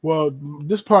 Well,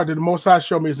 this part that the Most High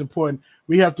showed me is important.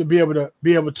 We have to be able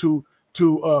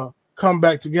to come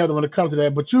back together when it comes to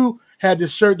that. But you had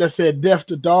this shirt that said "Death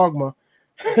to Dogma,"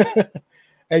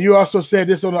 and you also said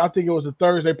this on, I think it was a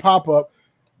Thursday pop-up.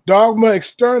 Dogma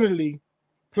externally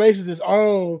places its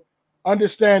own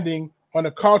understanding on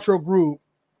a cultural group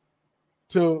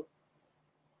to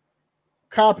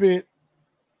copy it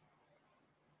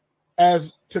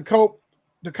as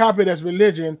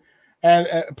religion and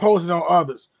impose it on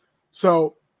others.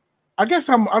 So I guess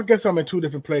I'm in 2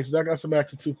 different places. I got some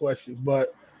actually 2 questions,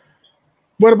 but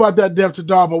what about that death to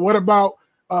dogma? What about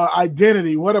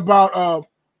identity? What about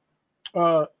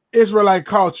Israelite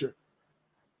culture?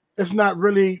 It's not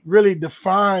really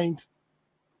defined.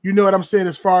 You know what I'm saying,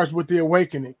 as far as with the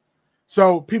awakening.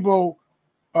 So people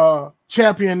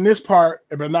champion this part,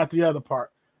 but not the other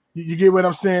part. You get what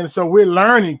I'm saying? So we're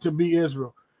learning to be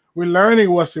Israel. We're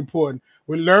learning what's important.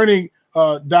 We're learning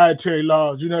dietary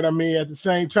laws. You know what I mean? At the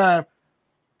same time,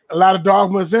 a lot of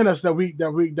dogmas in us that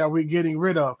we're getting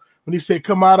rid of. When he said,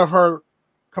 come out of her,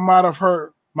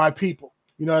 my people.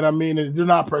 You know what I mean? And do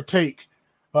not partake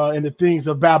in the things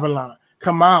of Babylon.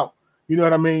 Come out. You know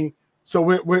what I mean? So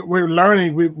we're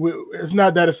learning. It's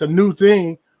not that it's a new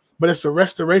thing, but it's a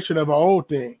restoration of an old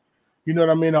thing. You know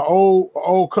what I mean? An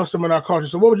old custom in our culture.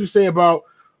 So what would you say about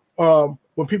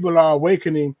when people are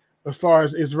awakening as far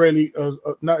as Israeli,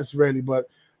 not Israeli, but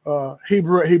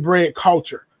Hebraic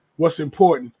culture? What's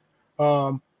important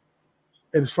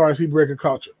as far as Hebraic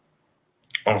culture?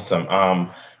 Awesome.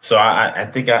 So I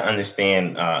think I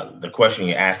understand the question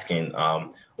you're asking.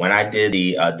 When I did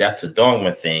the death to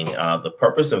dogma thing, the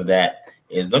purpose of that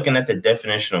is looking at the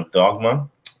definition of dogma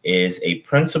is a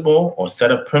principle or set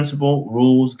of principle,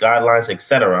 rules, guidelines,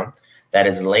 etc., that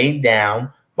is laid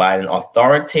down by an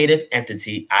authoritative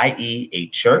entity, i.e. a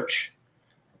church,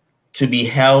 to be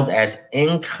held as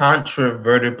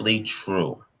incontrovertibly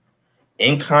true.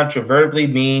 Incontrovertibly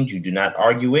means you do not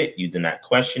argue it, you do not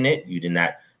question it, you do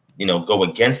not, go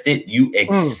against it. You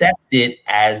accept it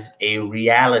as a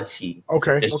reality.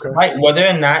 Okay. Despite whether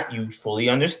or not you fully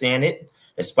understand it,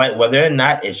 despite whether or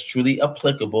not it's truly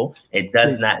applicable, it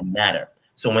does not matter.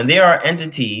 So when there are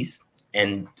entities,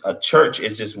 and a church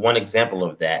is just one example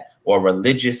of that, or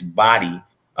religious body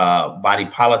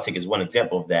politic is one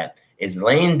example of that, is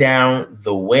laying down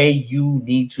the way you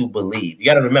need to believe. You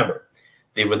got to remember,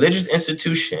 the religious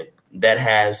institution that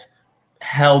has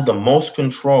held the most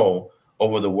control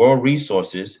over the world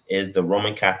resources is the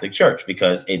Roman Catholic Church,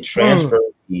 because it transferred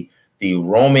the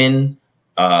Roman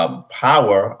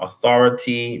power,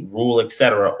 authority, rule,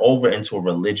 etc., over into a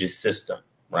religious system,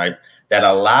 right? That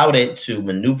allowed it to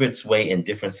maneuver its way in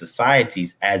different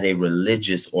societies as a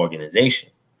religious organization,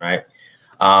 right?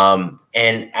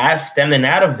 And as stemming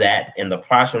out of that in the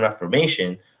Protestant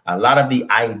Reformation, a lot of the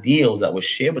ideals that were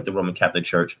shared with the Roman Catholic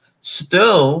Church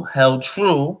still held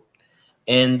true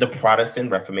in the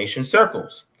Protestant Reformation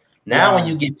circles. Now, when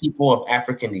you get people of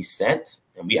African descent,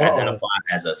 and we identify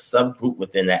as a subgroup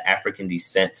within that African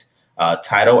descent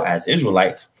title as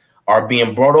Israelites, are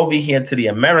being brought over here to the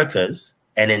Americas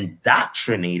and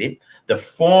indoctrinated, the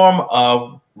form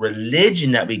of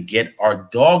religion that we get are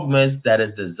dogmas that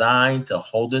is designed to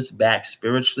hold us back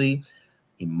spiritually,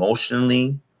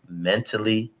 emotionally,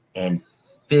 mentally, and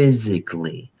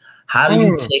physically. How do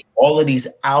you take all of these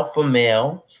alpha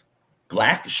males,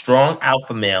 black, strong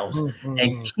alpha males,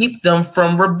 and keep them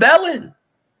from rebelling?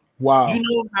 Wow. You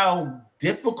know how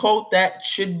difficult that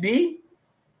should be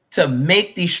to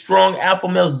make these strong alpha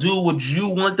males do what you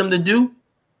want them to do?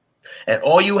 And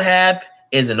all you have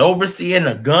is an overseer and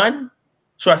a gun.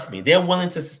 Trust me, they're willing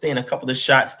to sustain a couple of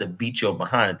shots to beat you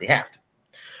behind if they have to.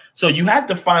 So you have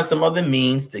to find some other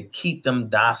means to keep them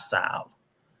docile.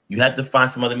 You have to find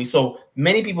some other means. So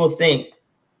many people think,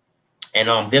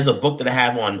 and there's a book that I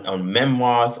have on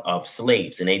memoirs of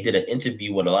slaves, and they did an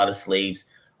interview with a lot of slaves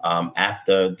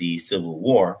after the Civil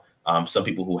War. Some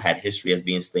people who had history as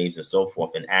being slaves and so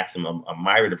forth, and asked them a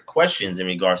myriad of questions in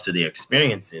regards to their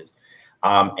experiences.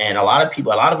 And a lot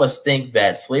of us think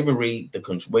that slavery,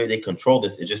 the way they control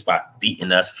this is just by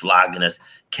beating us, flogging us,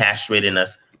 castrating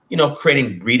us, you know,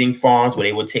 creating breeding farms where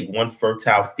they would take one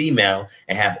fertile female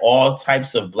and have all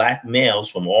types of black males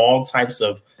from all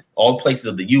places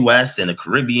of the U.S. and the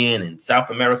Caribbean and South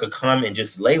America come and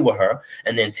just lay with her,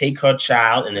 and then take her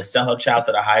child and then sell her child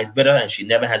to the highest bidder, and she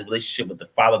never has a relationship with the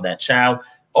father of that child.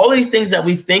 All of these things that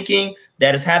we're thinking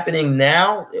that is happening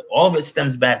now, all of it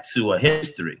stems back to a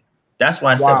history. That's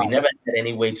why I said we never had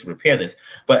any way to repair this.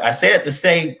 But I say that to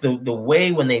say the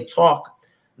way when they talk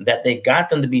that they got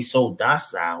them to be so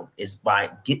docile is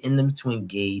by getting them to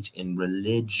engage in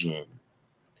religion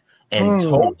and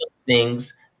told them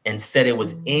things and said it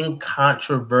was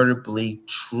incontrovertibly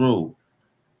true.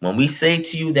 When we say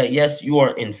to you that, yes, you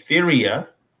are inferior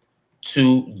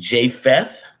to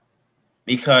Japheth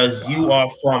because you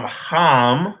are from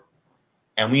Ham,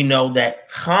 and we know that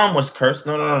Ham was cursed.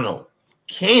 No.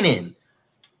 Canaan,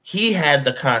 he had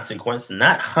the consequence,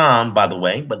 not Ham, by the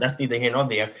way, but that's neither here nor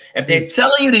there. If they're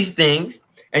telling you these things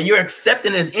and you're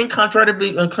accepting it as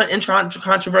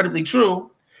incontrovertibly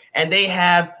true, and they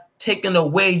have taken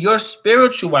away your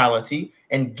spirituality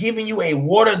and given you a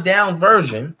watered down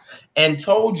version and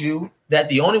told you that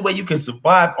the only way you can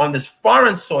survive on this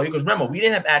foreign soil, because remember, we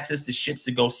didn't have access to ships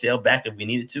to go sail back if we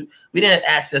needed to. We didn't have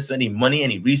access to any money,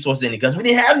 any resources, any guns. We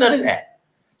didn't have none of that.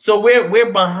 So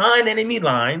we're behind enemy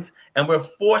lines, and we're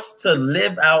forced to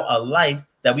live out a life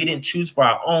that we didn't choose for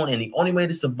our own. And the only way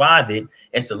to survive it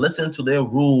is to listen to their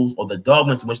rules or the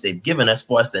dogmas in which they've given us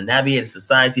for us to navigate a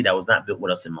society that was not built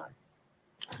with us in mind.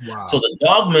 Wow. So the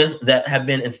dogmas that have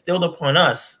been instilled upon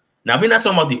us, now we're not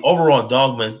talking about the overall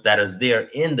dogmas that is there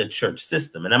in the church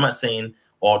system. And I'm not saying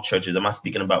all churches. I'm not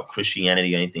speaking about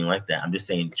Christianity or anything like that. I'm just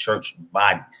saying church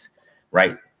bodies,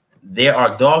 right? There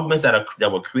are dogmas that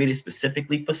were created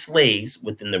specifically for slaves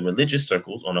within the religious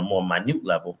circles on a more minute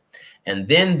level. And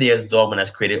then there's dogma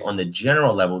that's created on the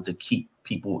general level to keep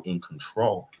people in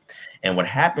control. And what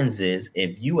happens is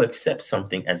if you accept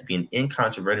something as being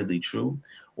incontrovertibly true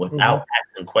without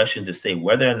asking questions to say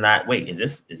whether or not, wait,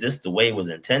 is this the way it was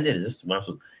intended? Is this what I'm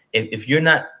supposed to, if you're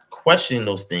not questioning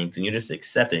those things and you're just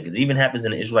accepting it, because it even happens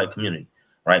in the Israelite community.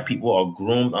 Right, people are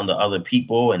groomed under other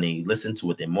people, and they listen to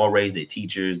what their mores, their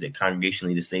teachers, their congregation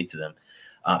leaders say to them.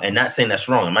 And not saying that's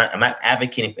wrong. I'm not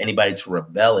advocating for anybody to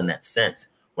rebel in that sense.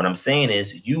 What I'm saying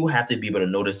is you have to be able to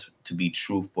notice to be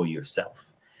true for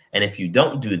yourself. And if you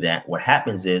don't do that, what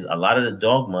happens is a lot of the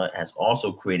dogma has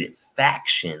also created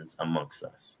factions amongst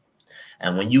us.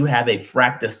 And when you have a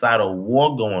fratricidal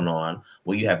war going on,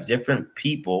 where you have different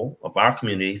people of our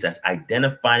communities that's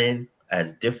identifying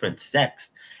as different sects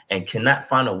and cannot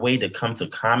find a way to come to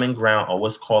common ground or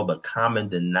what's called the common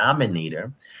denominator,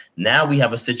 now we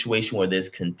have a situation where there's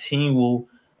continual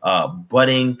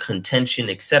budding, contention,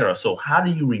 etc. So how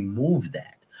do you remove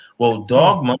that? Well,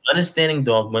 dogma, understanding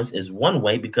dogmas is one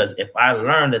way, because if I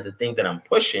learn that the thing that I'm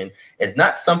pushing is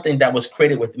not something that was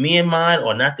created with me in mind,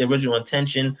 or not the original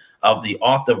intention of the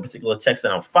author of a particular text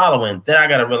that I'm following, then I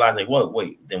got to realize, like,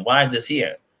 wait, then why is this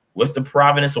here? What's the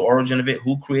provenance or origin of it?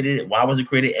 Who created it? Why was it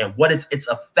created? And what is its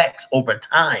effects over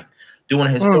time? Doing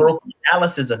a historical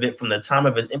analysis of it from the time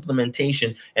of its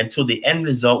implementation until the end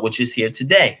result, which is here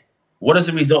today. What is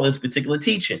the result of this particular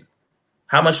teaching?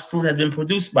 How much fruit has been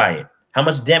produced by it? How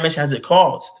much damage has it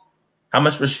caused? How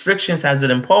much restrictions has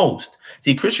it imposed?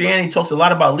 See, Christianity talks a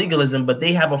lot about legalism, but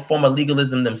they have a form of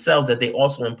legalism themselves that they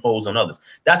also impose on others.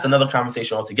 That's another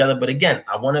conversation altogether. But again,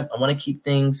 I want to keep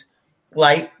things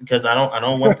light, because I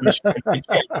don't want them to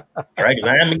all right? Because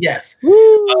I am a guest.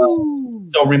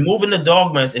 So removing the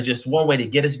dogmas is just one way to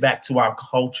get us back to our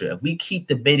culture. If we keep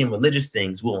debating religious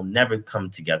things, we'll never come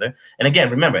together. And again,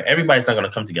 remember, everybody's not going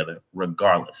to come together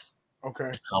regardless.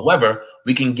 Okay. However,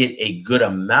 we can get a good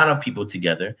amount of people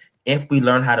together if we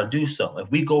learn how to do so. If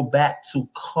we go back to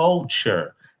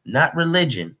culture, not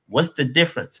religion, what's the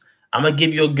difference? I'm gonna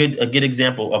give you a good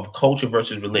example of culture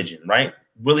versus religion, right?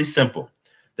 Really simple.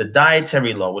 The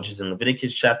dietary law, which is in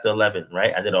Leviticus chapter 11,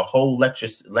 right? I did a whole lecture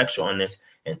on this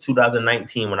in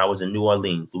 2019 when I was in New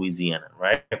Orleans, Louisiana,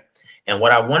 right? And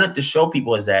what I wanted to show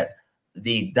people is that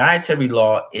the dietary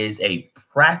law is a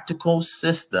practical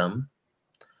system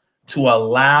to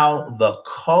allow the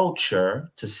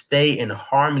culture to stay in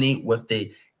harmony with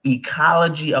the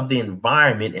ecology of the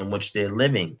environment in which they're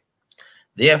living.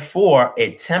 Therefore,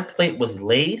 a template was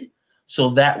laid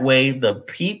so that way the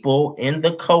people in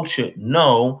the culture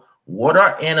know what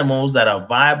are animals that are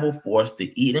viable for us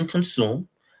to eat and consume,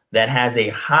 that has a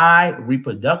high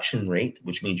reproduction rate,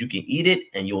 which means you can eat it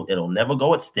and it'll never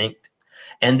go extinct,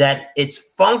 and that its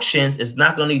functions is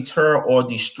not going to deter or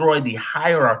destroy the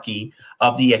hierarchy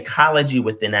of the ecology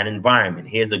within that environment.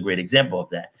 Here's a great example of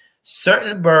that.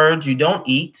 Certain birds you don't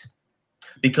eat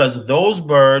because those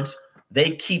birds,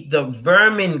 they keep the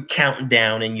vermin count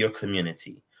down in your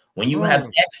community. When you have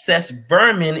excess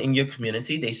vermin in your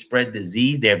community, they spread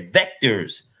disease. They're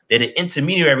vectors. They're the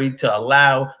intermediary to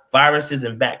allow viruses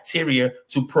and bacteria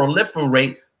to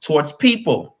proliferate towards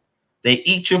people. They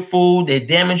eat your food, they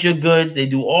damage your goods, they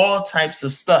do all types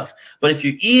of stuff. But if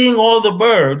you're eating all the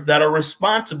birds that are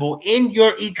responsible in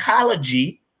your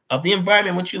ecology of the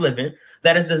environment in which you live in,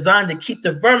 that is designed to keep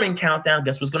the vermin count down,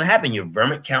 guess what's going to happen? Your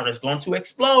vermin count is going to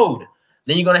explode.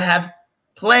 Then you're going to have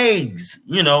plagues,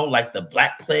 you know, like the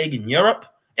Black Plague in Europe,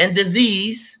 and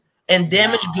disease, and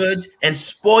damaged goods, and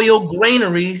spoiled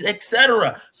granaries,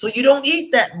 etc. So you don't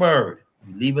eat that bird.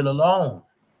 You leave it alone.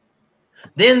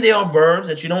 Then there are birds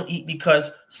that you don't eat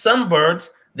because some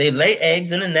birds, they lay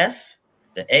eggs in a nest.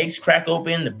 The eggs crack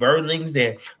open, the birdlings,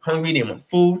 they're hungry, they want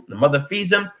food. The mother feeds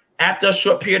them. After a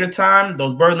short period of time,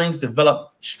 those birdlings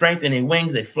develop strength in their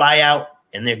wings. They fly out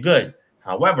and they're good.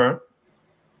 However,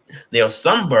 there are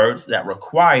some birds that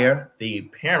require the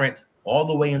parent all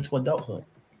the way into adulthood.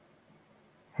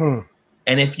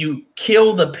 And if you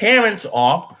kill the parents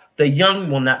off, the young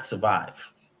will not survive.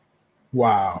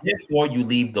 Wow. Therefore, you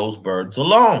leave those birds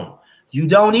alone. You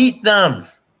don't eat them.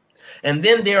 And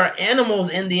then there are animals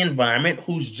in the environment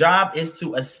whose job is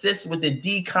to assist with the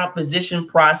decomposition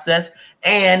process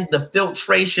and the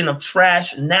filtration of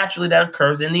trash naturally that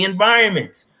occurs in the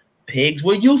environment. Pigs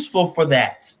were useful for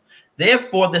that.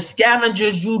 Therefore, the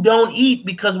scavengers you don't eat,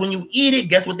 because when you eat it,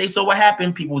 guess what they saw what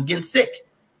happened? People was getting sick.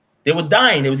 They were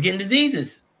dying. They was getting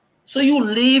diseases. So you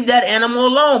leave that animal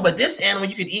alone. But this animal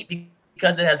you can eat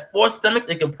because it has 4 stomachs.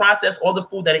 It can process all the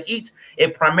food that it eats.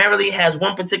 It primarily has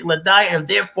one particular diet, and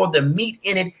therefore the meat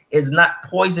in it is not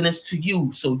poisonous to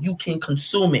you, so you can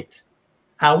consume it.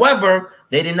 However,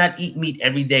 they did not eat meat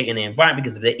every day in the environment,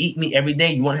 because if they eat meat every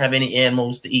day, you won't have any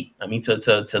animals to eat. I mean,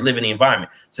 to live in the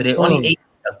environment. So they only ate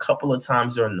a couple of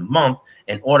times during the month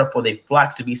in order for their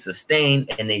flocks to be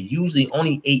sustained, and they usually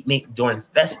only ate meat during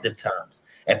festive times.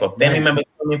 If a family member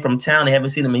came in from town, they haven't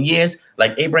seen them in years,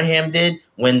 like Abraham did,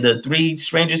 when the 3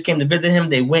 strangers came to visit him,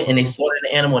 they went and they slaughtered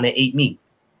an animal and they ate meat.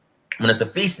 When it's a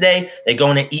feast day, they go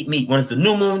and they eat meat. When it's the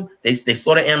new moon, they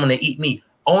slaughter an animal and they eat meat.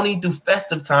 Only through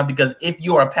festive time, because if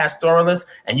you are a pastoralist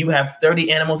and you have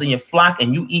 30 animals in your flock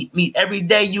and you eat meat every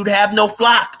day, you'd have no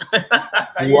flock.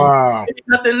 Wow. There's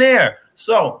nothing there.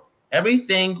 So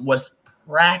everything was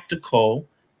practical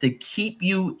to keep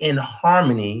you in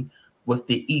harmony with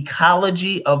the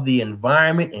ecology of the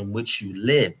environment in which you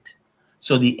lived.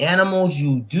 So the animals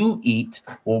you do eat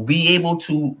will be able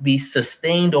to be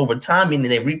sustained over time, meaning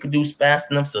they reproduce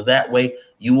fast enough so that way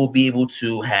you will be able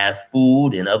to have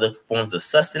food and other forms of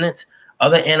sustenance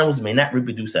Other animals may not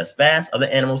reproduce as fast. Other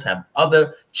animals have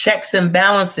other checks and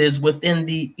balances within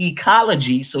the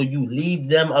ecology, so you leave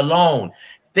them alone.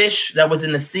 Fish that was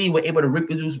in the sea were able to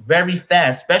reproduce very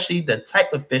fast, especially the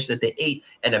type of fish that they ate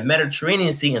in the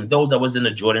Mediterranean Sea and those that was in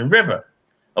the Jordan River.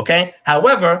 Okay.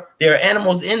 However, there are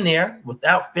animals in there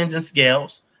without fins and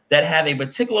scales that have a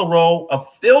particular role of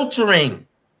filtering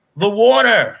the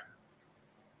water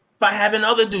by having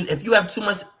other dudes. If you have too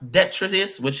much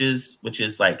detritus, which is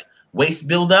like waste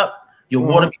buildup, your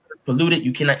water becomes polluted.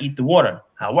 You cannot eat the water.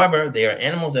 However, there are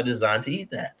animals that are designed to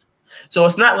eat that. So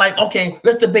it's not like, okay,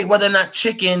 let's debate whether or not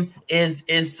chicken is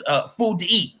food to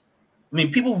eat. I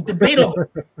mean, people debate over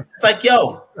it. It's like,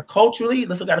 yo, culturally,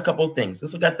 let's look at a couple of things.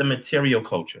 Let's look at the material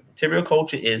culture. Material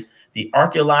culture is the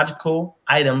archaeological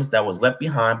items that was left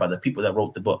behind by the people that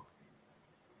wrote the book.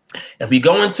 If we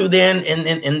go into there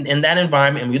in that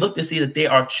environment and we look to see that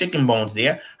there are chicken bones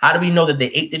there, how do we know that they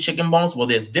ate the chicken bones? Well,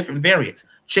 there's different variants.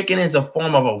 Chicken is a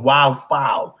form of a wild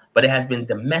fowl, but it has been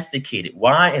domesticated.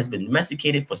 Why? It has been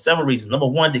domesticated for several reasons. Number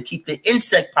one, to keep the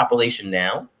insect population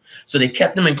down. So they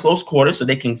kept them in close quarters so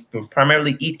they can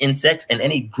primarily eat insects and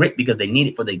any grit because they need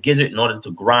it for their gizzard in order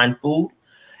to grind food.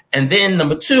 And then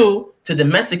number two, to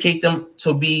domesticate them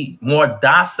to be more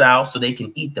docile so they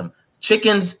can eat them.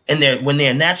 Chickens, when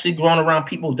they're naturally grown around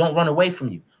people, don't run away from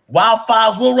you.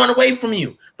 Wildfowls will run away from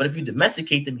you. But if you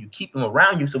domesticate them, you keep them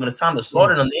around you. So when it's time to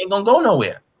slaughter them, they ain't going to go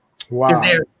nowhere. Wow.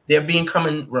 Because they're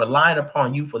becoming reliant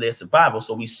upon you for their survival.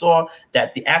 So we saw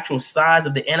that the actual size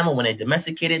of the animal, when they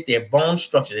domesticated, their bone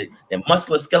structure, their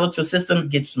musculoskeletal system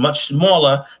gets much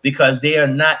smaller because they are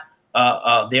not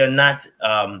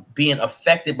being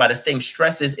affected by the same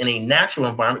stresses in a natural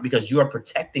environment because you are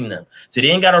protecting them. So they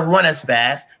ain't got to run as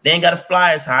fast. They ain't got to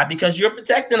fly as high because you're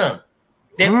protecting them.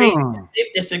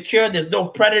 They're secure. There's no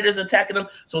predators attacking them.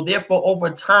 So therefore,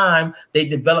 over time, they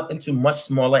develop into much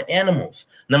smaller animals.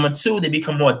 Number two, they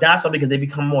become more docile because they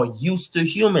become more used to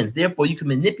humans. Therefore, you can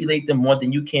manipulate them more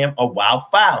than you can a wild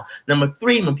fowl. Number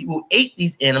three, when people ate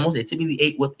these animals, they typically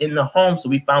ate within the home. So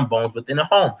we found bones within the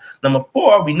home. Number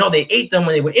four, we know they ate them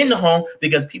when they were in the home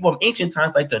because people in ancient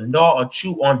times like to gnaw or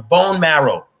chew on bone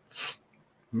marrow.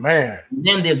 Man.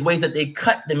 Then there's ways that they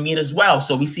cut the meat as well.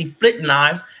 So we see flint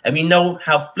knives, and we know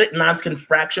how flint knives can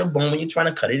fracture bone when you're trying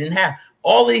to cut it in half.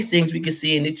 All these things we can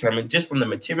see and determine just from the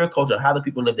material culture of how the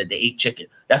people lived that they ate chicken.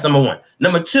 That's number one.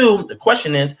 Number two, the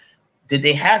question is, did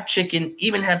they have chicken,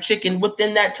 even have chicken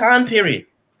within that time period?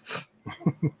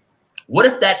 What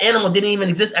if that animal didn't even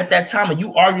exist at that time and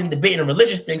you arguing, debating a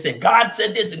religious thing, saying God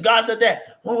said this and God said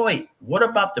that? Wait, what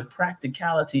about the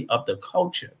practicality of the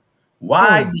culture?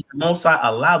 Why did the Most High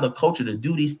allow the culture to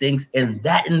do these things in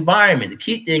that environment? The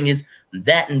key thing is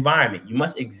that environment. You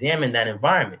must examine that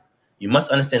environment. You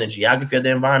must understand the geography of the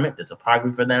environment, the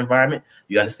topography of the environment.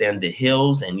 You understand the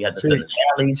hills and you have to understand the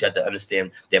valleys. You have to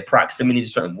understand their proximity to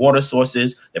certain water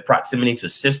sources, their proximity to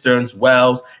cisterns,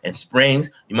 wells, and springs.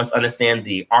 You must understand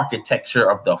the architecture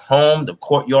of the home, the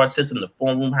courtyard system, the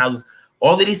four-room houses.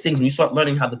 All of these things, when you start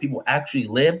learning how the people actually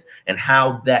lived and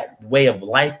how that way of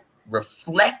life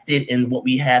reflected in what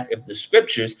we have of the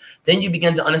scriptures, then you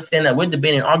begin to understand that we're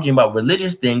debating and arguing about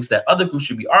religious things that other groups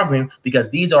should be arguing because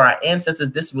these are our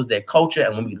ancestors, this was their culture,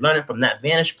 and when we learn it from that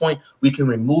vantage point, we can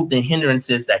remove the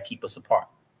hindrances that keep us apart.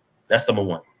 That's number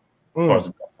one, as far as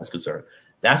the dogma is concerned.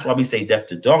 That's why we say death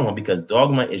to dogma, because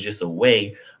dogma is just a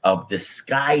way of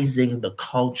disguising the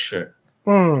culture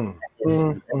for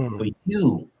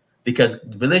you, because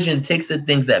religion takes the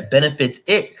things that benefits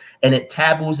it and it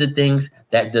taboos the things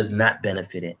that does not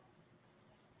benefit it.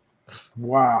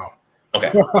 Wow.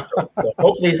 Okay. So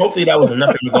hopefully that was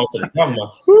enough in regards to the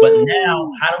dogma. But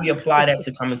now, how do we apply that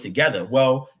to coming together?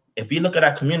 Well, if we look at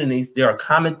our communities, there are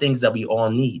common things that we all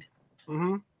need.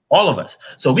 All of us.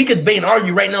 So we could debate and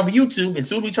argue right now over YouTube. As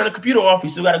soon as we turn the computer off, we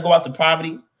still got to go out to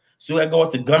poverty. Still got to go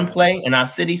out to gunplay in our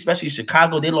city, especially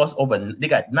Chicago. They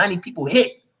got 90 people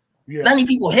hit. 90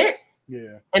 people hit.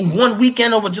 Yeah. And one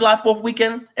weekend over July 4th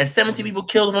weekend, and 17 people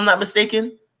killed, if I'm not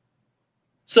mistaken.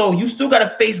 So you still got to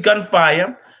face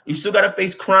gunfire. You still got to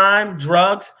face crime,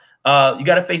 drugs. You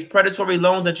got to face predatory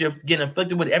loans that you're getting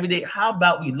afflicted with every day. How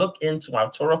about we look into our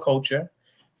Torah culture,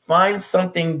 find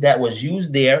something that was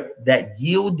used there that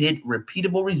yielded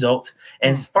repeatable results,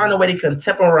 and find a way to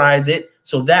contemporize it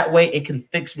so that way it can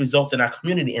fix results in our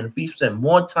community. And if we spend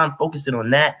more time focusing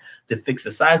on that to fix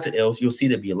societal ills, you'll see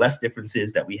there'll be less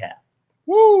differences that we have.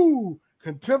 Woo!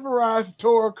 Contemporized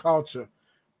Torah culture.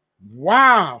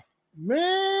 Wow,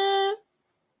 man.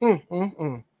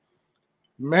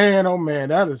 Man, oh man,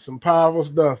 that is some powerful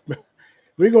stuff.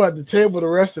 We're gonna have to table the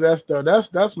rest of that stuff.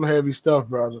 That's some heavy stuff,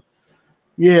 brother.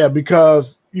 Yeah,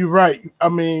 because you're right. I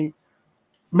mean,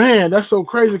 Man, that's so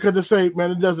crazy because they say,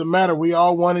 man, it doesn't matter. We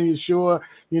all one in Yeshua.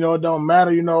 It don't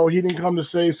matter. He didn't come to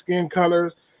save skin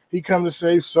colors. He come to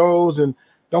save souls. And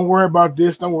don't worry about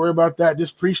this. Don't worry about that.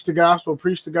 Just preach the gospel.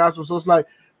 Preach the gospel. So it's like,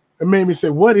 it made me say,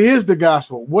 what is the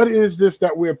gospel? What is this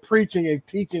that we're preaching and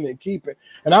teaching and keeping?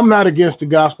 And I'm not against the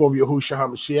gospel of Yahushua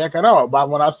HaMashiach at all, but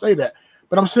when I say that.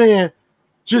 But I'm saying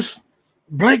just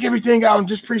blank everything out and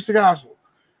just preach the gospel.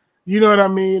 You know what I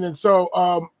mean? And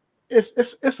so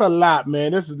it's a lot,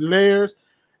 man. There's layers.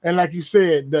 And like you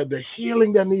said, the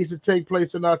healing that needs to take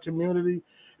place in our community.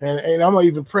 And I'm going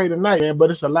to even pray tonight, man,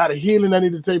 but it's a lot of healing that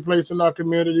needs to take place in our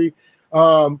community.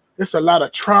 It's a lot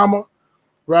of trauma.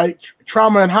 Right,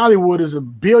 trauma in Hollywood is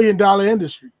 $1 billion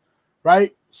industry,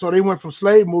 right? So they went from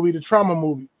slave movie to trauma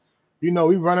movie. We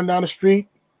running down the street,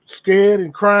 scared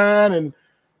and crying, and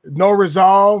no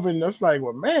resolve, and that's like,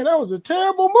 well, man, that was a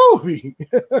terrible movie.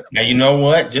 Now you know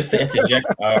what? Just to interject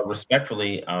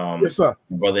respectfully, yes, sir.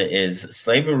 Brother, is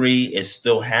slavery is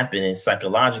still happening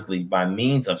psychologically by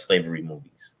means of slavery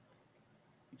movies.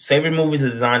 Slavery movies are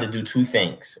designed to do two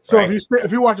things. So right?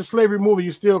 if you watch a slavery movie,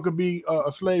 you still could be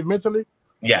a slave mentally.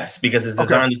 Yes, because it's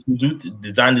designed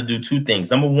to do two things.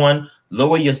 Number one,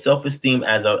 lower your self-esteem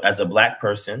as a black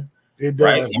person. It does.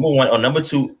 Right. Number one, or number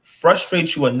two,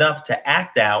 frustrate you enough to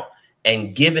act out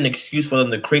and give an excuse for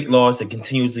them to create laws that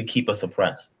continuously keep us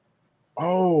oppressed.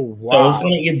 Oh, wow. So it's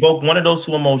going to evoke one of those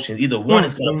two emotions. Either one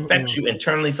is going to affect you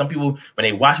internally. Some people, when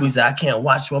they watch me, say, I can't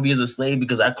watch 12 Years a Slave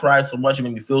because I cried so much. It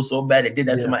made me feel so bad. They did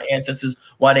that to my ancestors.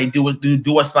 Why they do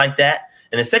us like that?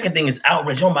 And the second thing is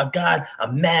outrage. Oh my God,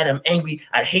 I'm mad, I'm angry,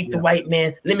 I hate the white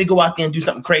man. Let me go out there and do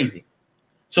something crazy.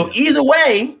 So either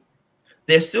way,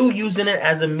 they're still using it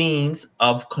as a means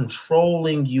of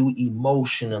controlling you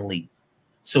emotionally.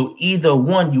 So either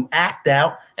one, you act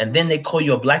out and then they call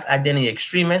you a black identity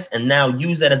extremist and now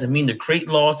use that as a means to create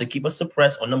laws to keep us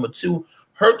suppressed. Or number two,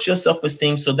 hurt your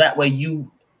self-esteem so that way you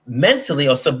mentally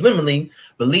or subliminally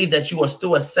believe that you are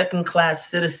still a second-class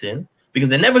citizen. Because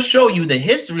they never show you the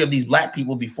history of these black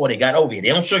people before they got over here. They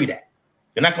don't show you that.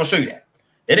 They're not going to show you that.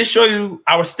 They just show you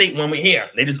our state when we're here.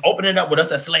 They just open it up with us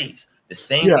as slaves. The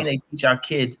same thing they teach our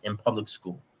kids in public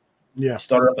school. Yeah.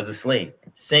 Started off as a slave.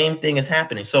 Same thing is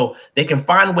happening. So they can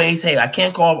find ways. Hey, I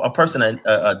can't call a person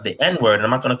the N-word, and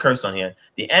I'm not going to curse on here,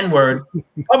 the N-word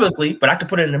publicly, but I could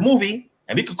put it in a movie,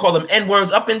 and we could call them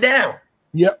N-words up and down.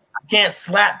 Yep. I can't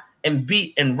slap and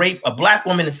beat and rape a black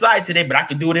woman inside today, but I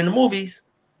could do it in the movies.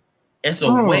 It's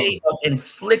a way of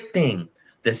inflicting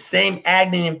the same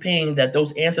agony and pain that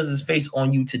those ancestors face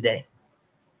on you today.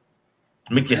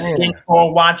 Make your skin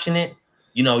crawl watching it.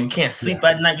 You can't sleep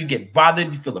at night. You get bothered.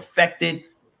 You feel affected.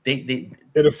 It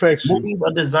affects you. Movies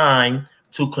are designed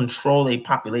to control a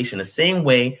population the same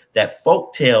way that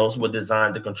folk tales were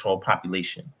designed to control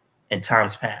population in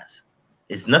times past.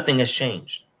 Nothing has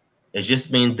changed. It's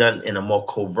just being done in a more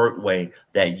covert way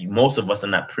that most of us are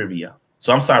not privy of.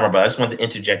 So I'm sorry, my brother. I just wanted to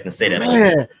interject and say that.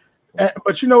 Man,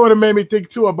 but you know what it made me think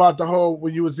too about the whole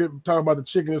when you was talking about the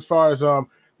chicken as far as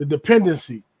the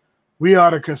dependency. We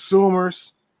are the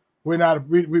consumers. We're not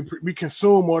we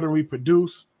consume more than we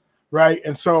produce, right?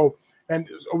 And so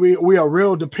we are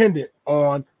real dependent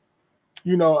on,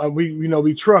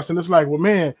 we trust. And it's like, well,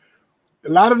 man, a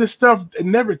lot of this stuff it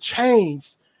never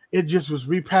changed. It just was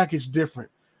repackaged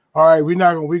different. All right, we're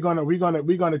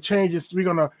gonna change this. We're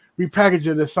gonna repackage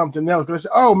it as something else. Because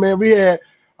oh man, we had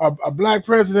a black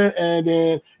president, and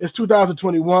then it's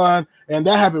 2021, and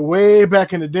that happened way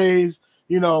back in the days,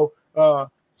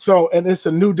 So and it's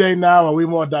a new day now, and we're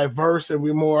more diverse and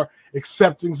we're more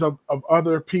accepting of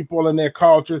other people and their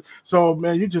culture. So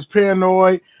man, you're just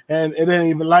paranoid, and it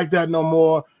ain't even like that no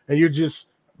more, and you're just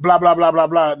blah blah blah blah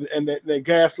blah, and they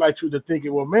gaslight you to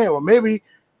thinking, well, maybe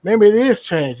it is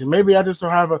changing. Maybe I just don't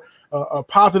have a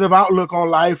positive outlook on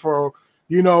life, or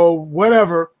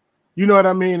whatever. You know what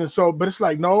I mean? And so, but it's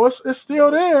like, no, it's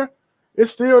still there.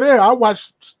 It's still there. I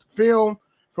watched film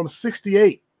from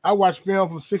 68. I watched film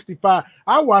from 65.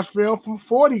 I watched film from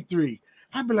 43.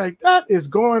 I'd be like, that is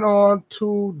going on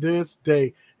to this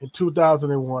day in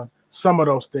 2001. Some of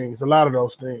those things, a lot of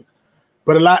those things.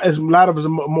 But a lot of us are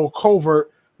more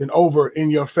covert than over in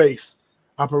your face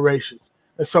operations.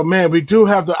 And so, man, we do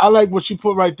have I like what you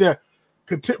put right there.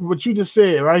 What you just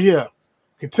said right here.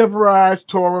 Contemporized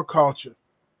Torah culture.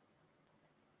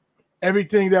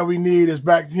 Everything that we need is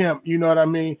back to him. You know what I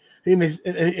mean? And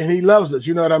he loves us.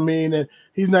 You know what I mean? And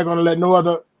he's not going to let no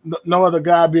other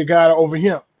God be a God over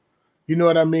him. You know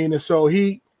what I mean? And so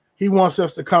he wants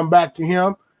us to come back to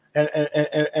him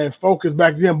and focus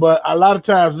back to him. But a lot of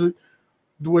times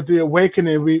with the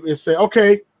awakening, we say,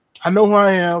 okay, I know who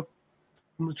I am.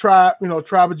 I'm the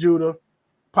tribe of Judah.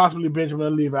 possibly Benjamin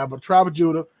and Levi, but tribe of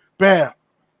Judah, bam,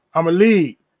 I'm a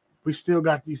lead. We still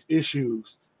got these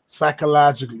issues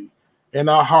psychologically in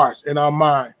our hearts, in our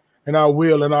mind, in our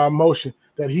will, in our emotion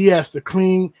that he has to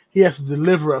clean, he has to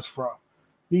deliver us from.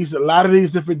 A lot of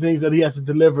these different things that he has to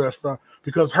deliver us from,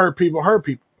 because hurt people hurt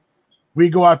people. We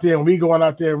go out there and we going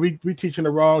out there and we teaching the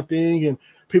wrong thing, and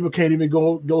people can't even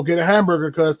go get a hamburger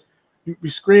because we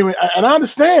screaming. And I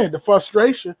understand the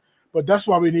frustration, but that's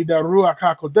why we need that Ruach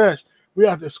HaKodesh. We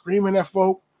out there screaming at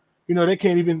folk. You know, they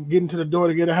can't even get into the door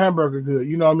to get a hamburger good.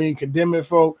 You know what I mean? Condemning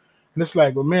folk. And it's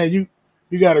like, well, man, you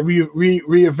got to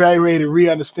reevaluate and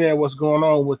re-understand what's going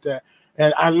on with that.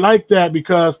 And I like that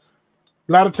because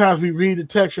a lot of times we read the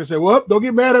text and say, well, don't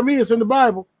get mad at me. It's in the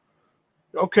Bible.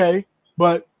 Okay.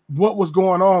 But what was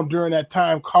going on during that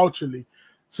time culturally,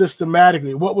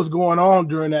 systematically? What was going on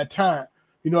during that time?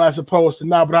 You know, as opposed to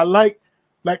now. But I like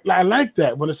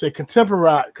that when they say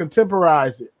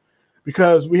contemporize it,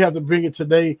 because we have to bring it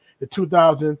today to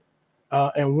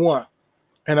 2001.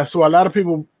 And so a lot of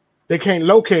people, they can't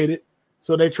locate it.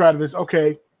 So they try to just,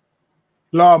 okay,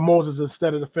 law of Moses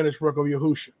instead of the finished work of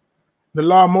Yahushua. The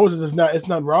law of Moses it's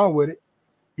nothing wrong with it.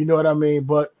 You know what I mean?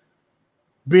 But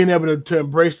being able to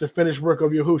embrace the finished work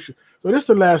of Yahushua. So this is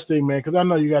the last thing, man, because I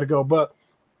know you got to go. But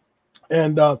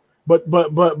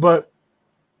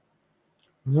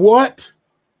what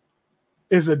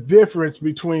is a difference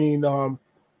between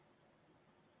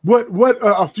what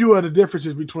are a few of the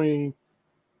differences between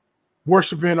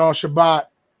worshiping on Shabbat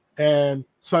and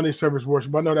Sunday service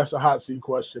worship? I know that's a hot seat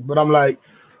question, but I'm like,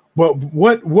 but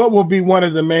what will be one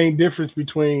of the main difference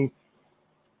between,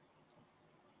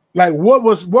 like, what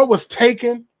was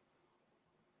taken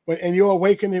in your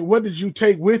awakening? What did you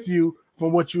take with you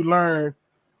from what you learned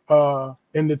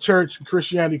in the church and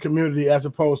Christianity community as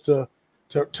opposed to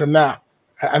now?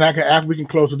 And we can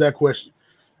close with that question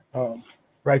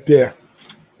right there.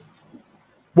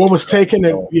 What was taken?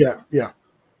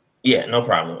 Yeah, no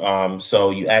problem.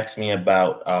 So you asked me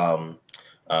about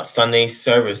Sunday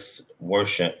service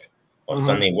worship or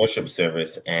Sunday worship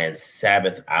service and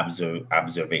Sabbath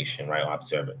observation, right?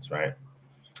 Observance, right?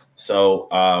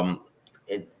 So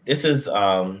this is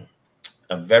a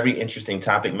very interesting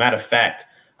topic. Matter of fact,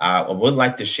 I would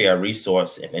like to share a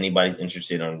resource if anybody's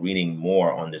interested in reading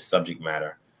more on this subject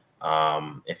matter.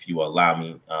 If you allow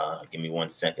me, give me 1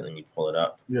 second, let me pull it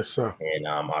up. Yes, sir. And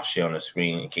I'll share on the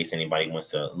screen in case anybody wants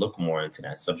to look more into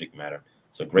that subject matter.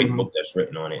 It's a great book that's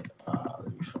written on it.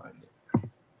 Let me find it.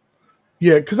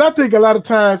 Yeah, because I think a lot of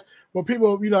times when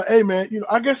people, you know, hey man, you know,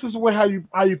 I guess it's the way how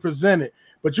you present it.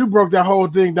 But you broke that whole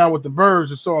thing down with the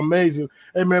birds. It's so amazing.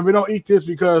 Hey man, we don't eat this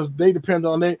because they depend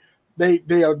on their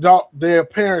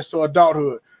parents to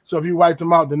adulthood. So if you wipe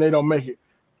them out, then they don't make it.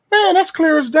 Man, that's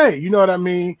clear as day. You know what I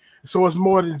mean? So it's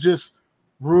more than just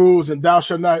rules and thou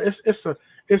shalt not.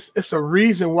 It's a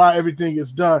reason why everything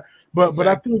is done. But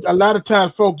I think a lot of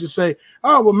times folks just say,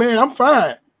 oh well man, I'm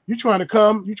fine. You trying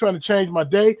to change my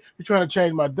day, you're trying to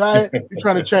change my diet, you're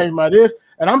trying to change my this,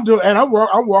 and I'm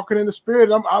walking in the spirit,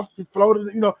 I'm floating,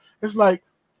 you know. It's like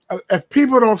if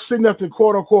people don't see nothing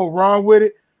quote unquote wrong with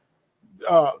it,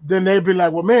 then they'd be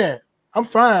like, well man, I'm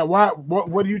fine.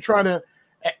 What are you trying to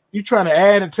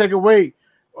add and take away?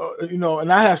 You know,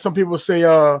 and I have some people say,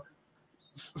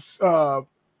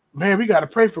 man, we got to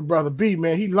pray for Brother B,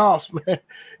 man. He lost, man.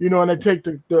 You know, and they take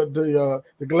the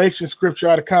Galatians scripture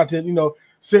out of content, you know,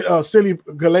 silly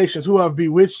Galatians, who have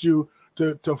bewitched you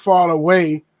to fall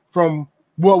away from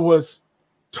what was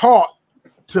taught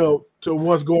to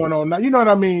what's going on now. You know what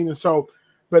I mean? And so,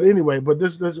 but anyway, but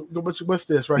what's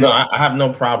this right here? No, I have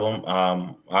no problem.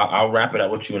 I'll wrap it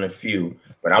up with you in a few,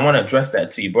 but I want to address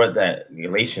that to you. Brought that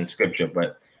Galatians scripture,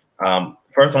 but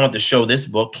first I want to show this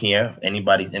book here. If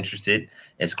anybody's interested,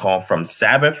 it's called From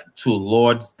Sabbath to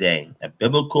Lord's Day, a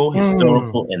biblical,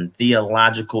 historical, and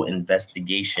theological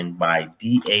investigation by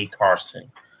D.A.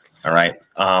 Carson. All right.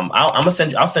 I'll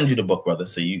send you the book, brother,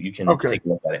 so you can take a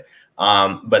look at it.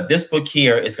 But this book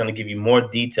here is going to give you more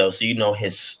details so you know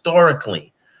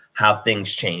historically how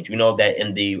things change. We know that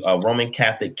in the Roman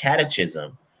Catholic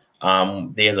Catechism,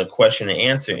 there's a question and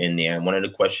answer in there. And one of the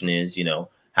questions is, you know,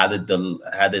 how did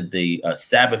the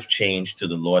Sabbath change to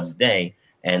the Lord's Day?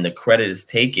 And the credit is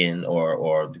taken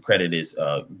or the credit is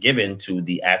given to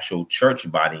the actual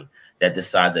church body that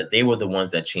decides that they were the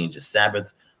ones that changed the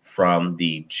Sabbath from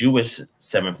the Jewish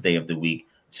seventh day of the week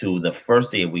to the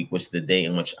first day of the week, which is the day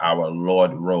in which our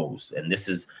Lord rose. And this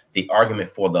is the argument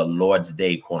for the Lord's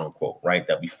Day, quote unquote, right,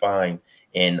 that we find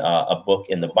in a book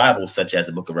in the Bible, such as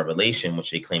the book of Revelation,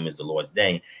 which they claim is the Lord's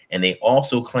Day. And they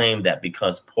also claim that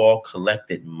because Paul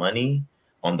collected money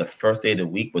on the first day of the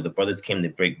week where the brothers came to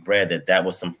break bread, that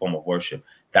was some form of worship.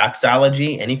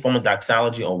 Doxology, any form of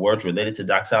doxology or words related to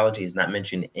doxology is not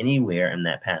mentioned anywhere in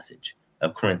that passage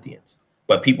of Corinthians.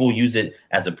 But people use it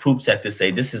as a proof text to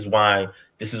say this is why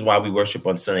we worship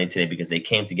on Sunday today, because they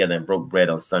came together and broke bread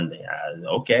on Sunday.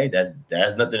 Okay, that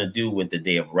has nothing to do with the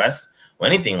day of rest or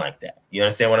anything like that. You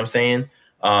understand what I'm saying?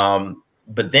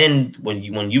 But then when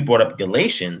you brought up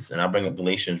Galatians, and I'll bring up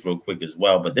Galatians real quick as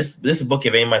well. But this book,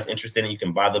 if anybody's interested, you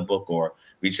can buy the book or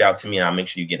reach out to me, and I'll make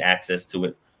sure you get access to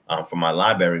it from my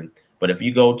library. But if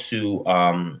you go to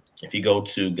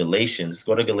Galatians,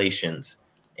 go to Galatians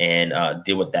and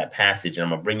deal with that passage, and I'm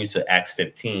gonna bring you to Acts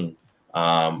 15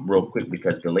 real quick,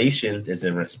 because Galatians is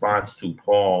in response to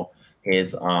Paul,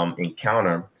 his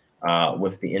encounter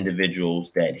with the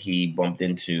individuals that he bumped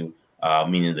into,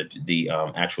 meaning the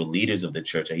actual leaders of the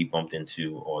church that he bumped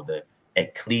into, or the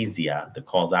ecclesia, the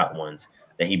calls out ones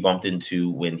that he bumped into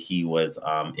when he was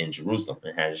in Jerusalem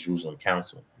and had his Jerusalem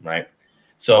council, right?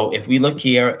 So if we look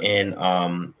here in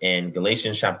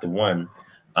Galatians chapter 1,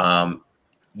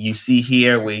 you see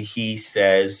here where he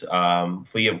says,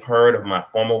 for you have heard of my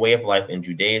former way of life in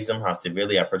Judaism, how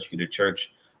severely I persecuted the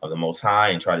church of the Most High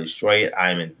and tried to destroy it.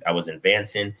 I was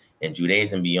advancing in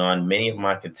Judaism beyond many of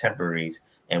my contemporaries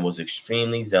and was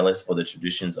extremely zealous for the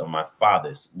traditions of my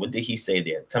fathers. What did he say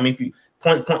there? Tell me if you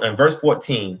point in verse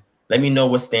 14. Let me know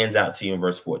what stands out to you in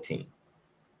verse 14.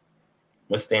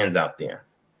 What stands out there?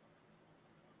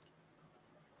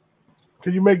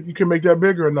 You can make that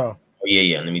bigger or no? Oh,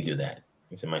 yeah. Let me do that.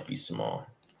 It might be small.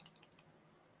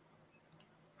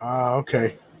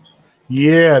 Okay.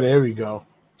 Yeah, there we go.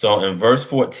 So in verse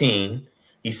 14,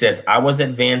 he says, I was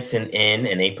advancing in,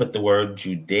 and they put the word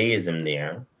Judaism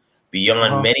there,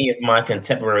 beyond many of my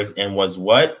contemporaries, and was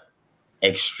what?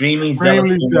 Extremely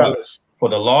zealous for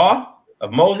the law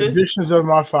of Moses. Traditions of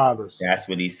my fathers. That's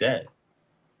what he said.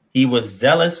 He was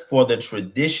zealous for the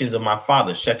traditions of my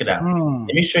fathers. Check it out.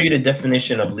 Let me show you the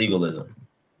definition of legalism.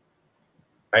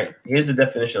 Right? Here's the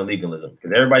definition of legalism,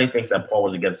 because everybody thinks that Paul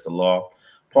was against the law.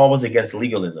 Paul was against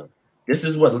legalism. This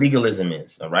is what legalism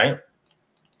is, all right?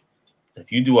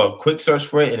 If you do a quick search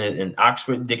for it in an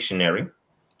Oxford dictionary, let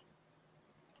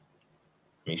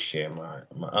me share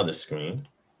my other screen.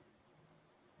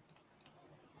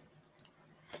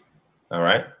 All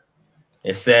right.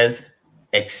 It says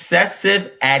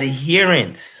excessive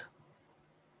adherence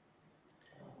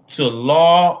to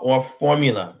law or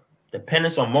formula,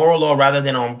 dependence on moral law rather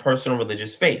than on personal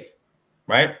religious faith,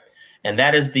 right? And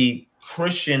that is the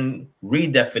Christian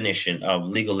redefinition of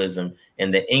legalism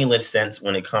in the English sense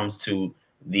when it comes to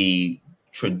the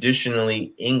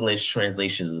traditionally English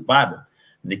translations of the Bible.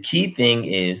 The key thing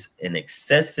is an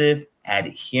excessive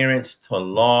adherence to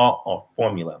law or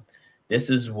formula. This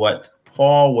is what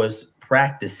Paul was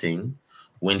practicing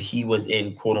when he was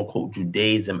in quote unquote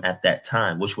Judaism at that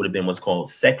time, which would have been what's called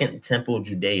Second Temple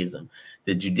Judaism.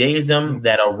 The Judaism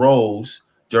that arose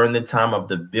during the time of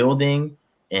the building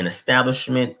and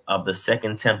establishment of the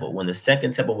Second Temple. When the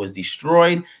Second Temple was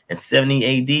destroyed in 70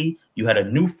 AD, you had a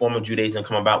new form of Judaism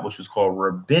come about, which was called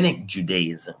Rabbinic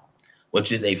Judaism,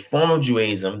 which is a form of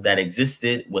Judaism that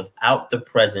existed without the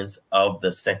presence of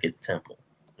the Second Temple,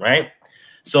 right?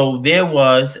 So there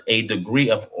was a degree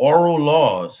of oral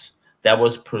laws that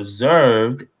was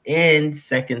preserved in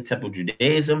Second Temple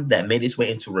Judaism that made its way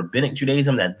into Rabbinic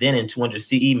Judaism, that then in 200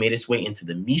 CE made its way into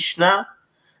the Mishnah,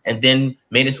 and then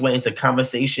made its way into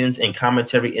conversations and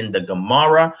commentary in the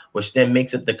Gemara, which then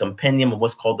makes up the compendium of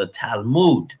what's called the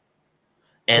Talmud.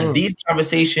 And these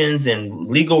conversations and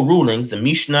legal rulings, the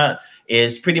Mishnah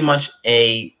is pretty much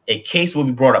a case will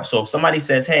be brought up. So if somebody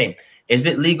says, hey, is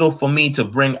it legal for me to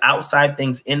bring outside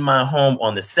things in my home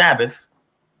on the Sabbath?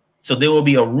 So there will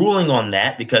be a ruling on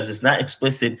that because it's not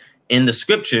explicit in the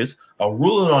scriptures, a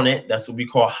ruling on it. That's what we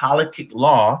call halakhic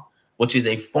law, which is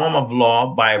a form of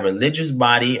law by a religious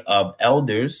body of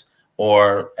elders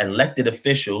or elected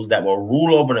officials that will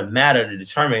rule over the matter to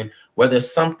determine whether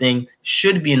something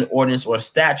should be an ordinance or a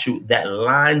statute that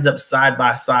lines up side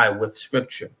by side with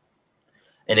scripture.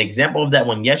 An example of that,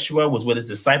 when Yeshua was with his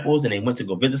disciples and they went to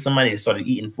go visit somebody, they started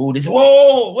eating food. They said,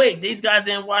 whoa, wait, these guys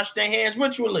didn't wash their hands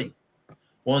ritually.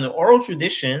 Well, in the oral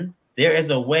tradition, there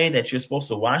is a way that you're supposed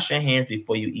to wash your hands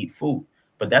before you eat food,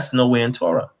 but that's nowhere in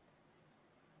Torah.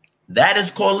 That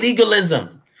is called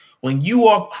legalism. When you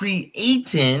are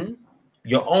creating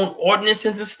your own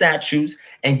ordinances and statutes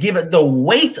and give it the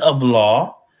weight of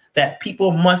law that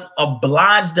people must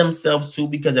oblige themselves to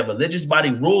because a religious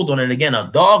body ruled on it, again, a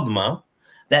dogma,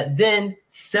 that then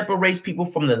separates people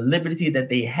from the liberty that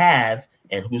they have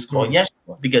and who's called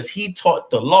Yeshua, because he taught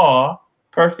the law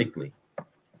perfectly.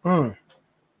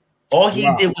 All he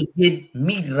did was get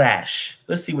midrash.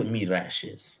 Let's see what midrash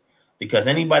is. because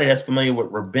anybody that's familiar with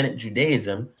rabbinic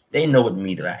Judaism, they know what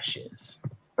midrash is,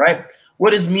 right?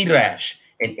 What is midrash?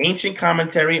 An ancient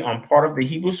commentary on part of the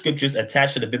Hebrew scriptures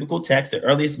attached to the biblical text. The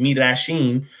earliest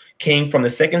midrashim came from the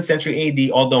 2nd century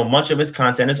AD, although much of its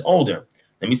content is older.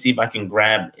 Let me see if I can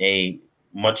grab a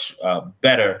much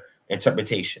better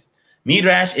interpretation.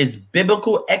 Midrash is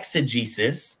biblical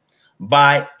exegesis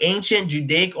by ancient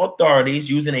Judaic authorities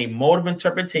using a mode of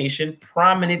interpretation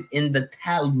prominent in the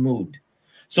Talmud.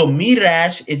 So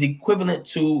midrash is equivalent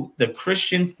to the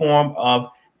Christian form of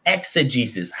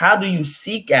exegesis. How do you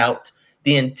seek out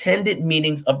the intended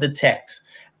meanings of the text?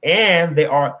 And there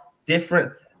are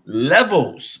different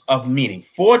levels of meaning,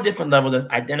 4 different levels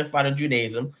that's identified in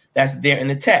Judaism that's there in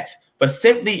the text. But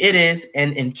simply it is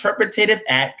an interpretative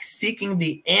act seeking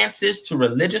the answers to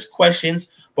religious questions,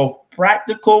 both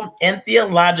practical and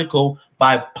theological,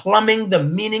 by plumbing the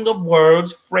meaning of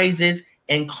words, phrases,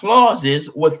 and clauses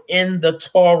within the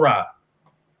Torah.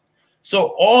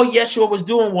 So all Yeshua was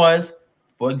doing was,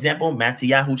 for example,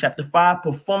 Matthew chapter 5,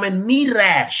 performing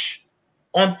midrash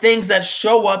on things that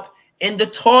show up in the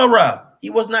Torah. He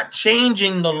was not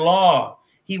changing the law.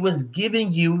 He was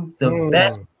giving you the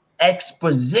best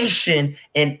exposition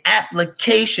and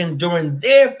application during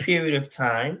their period of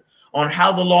time on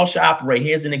how the law should operate.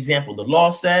 Here's an example. The law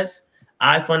says,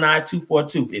 eye for an eye, tooth for a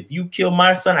tooth. If you kill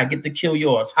my son, I get to kill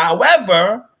yours.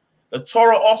 However, the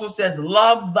Torah also says,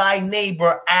 love thy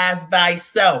neighbor as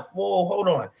thyself. Whoa, hold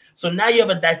on. So now you have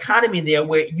a dichotomy there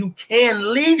where you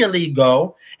can legally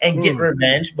go and get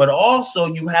revenge, but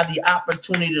also you have the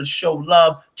opportunity to show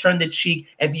love, turn the cheek,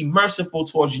 and be merciful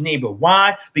towards your neighbor.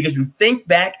 Why? Because you think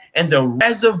back and the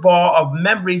reservoir of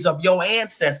memories of your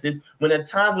ancestors, when the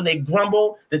times when they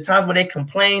grumbled, the times when they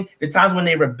complained, the times when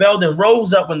they rebelled and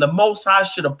rose up when the Most High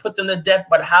should have put them to death.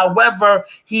 But however,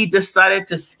 he decided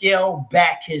to scale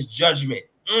back his judgment.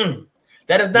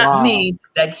 That does not mean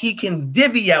that he can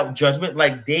divvy out judgment,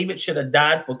 like David should have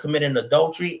died for committing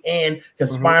adultery and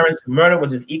conspiring to murder,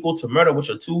 which is equal to murder, which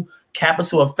are 2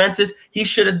 capital offenses. He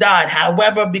should have died.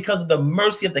 However, because of the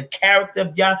mercy of the character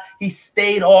of Yah, he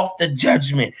stayed off the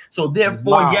judgment. So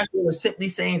therefore, Yeshua was simply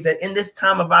saying that in this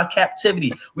time of our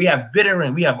captivity, we have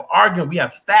bittering, we have arguing, we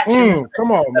have factions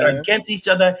that are against each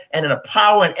other, and in a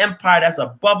power and empire that's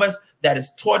above us, that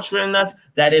is torturing us,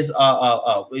 that is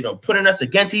putting us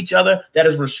against each other, that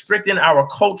is restricting our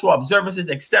cultural observances,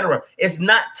 etc. It's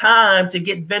not time to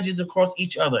get vengeance across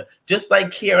each other. Just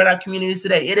like here in our communities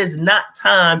today, it is not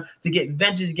time to get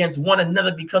vengeance against one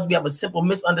another because we have a simple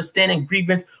misunderstanding,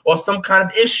 grievance, or some kind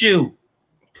of issue.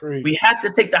 We have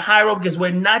to take the high road because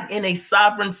we're not in a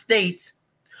sovereign state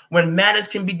when matters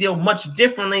can be dealt much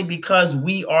differently because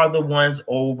we are the ones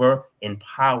over in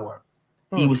power.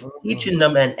 He was teaching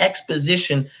them an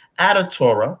exposition out of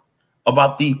Torah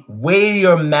about the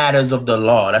weightier matters of the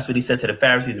law. That's what he said to the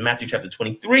Pharisees in Matthew chapter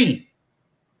 23.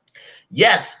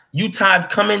 Yes, you tithe,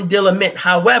 come in, dill, admit.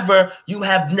 However, you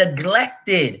have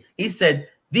neglected. He said,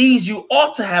 these you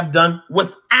ought to have done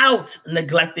without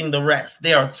neglecting the rest.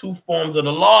 There are 2 forms of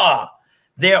the law.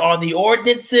 There are the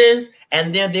ordinances,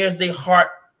 and then there's the heart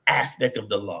aspect of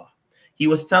the law. He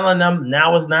was telling them,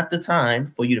 now is not the time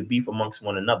for you to beef amongst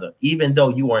one another. Even though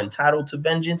you are entitled to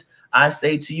vengeance, I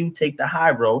say to you, take the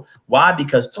high road. Why?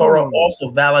 Because Torah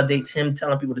also validates him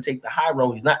telling people to take the high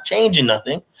road. He's not changing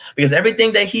nothing, because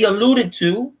everything that he alluded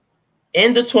to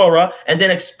in the Torah and then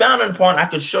expounded upon, I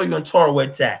could show you in Torah where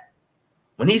it's at.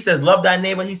 When he says, love thy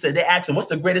neighbor, he said, they asked him, what's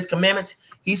the greatest commandments?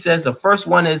 He says the first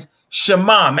one is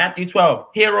Shema, Matthew 12.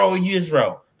 Hear, O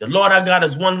Israel, the Lord our God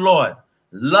is one Lord.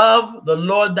 Love the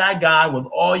Lord thy God with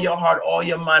all your heart, all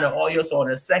your mind, and all your soul.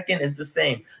 And the second is the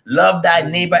same. Love thy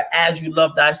neighbor as you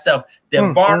love thyself.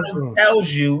 Devarim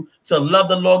tells you to love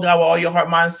the Lord God with all your heart,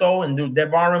 mind, and soul. And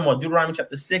Devarim, or Deuteronomy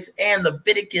chapter 6 and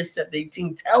Leviticus chapter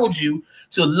 18 tells you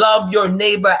to love your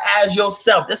neighbor as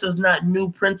yourself. This is not new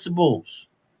principles.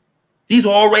 These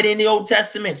are already in the Old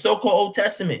Testament, so-called Old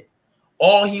Testament.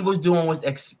 All he was doing was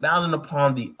expounding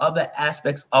upon the other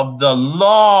aspects of the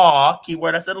law,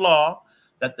 keyword I said law,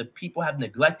 that the people have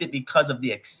neglected because of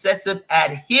the excessive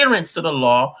adherence to the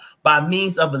law by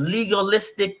means of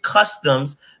legalistic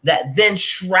customs that then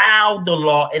shroud the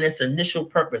law in its initial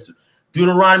purpose.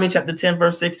 Deuteronomy chapter 10,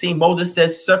 verse 16, Moses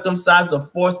says, circumcise the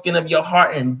foreskin of your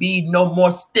heart and be no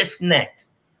more stiff-necked.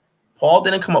 Paul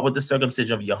didn't come up with the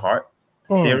circumcision of your heart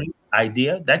theory,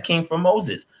 idea. That came from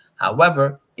Moses.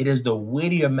 However, it is the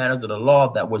weightier matters of the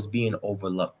law that was being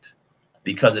overlooked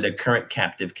because of the current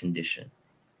captive condition.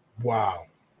 Wow.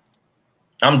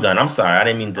 I'm done. I'm sorry. I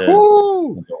didn't mean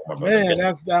to.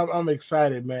 Man, I'm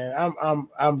excited, man.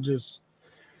 I'm just,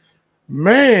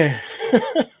 man.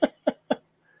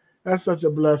 That's such a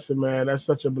blessing, man. That's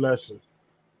such a blessing.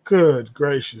 Good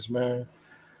gracious, man.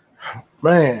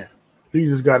 Man, you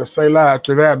just got to say live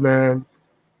to that, man.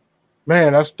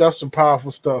 Man, that's some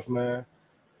powerful stuff, man.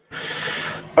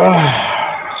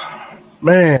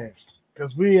 Man,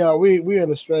 because we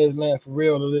in a strange land for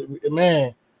real.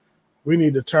 Man, we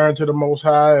need to turn to the Most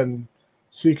High and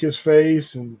seek His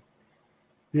face, and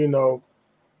you know,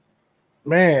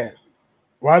 man,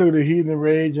 why do the heathen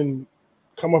rage and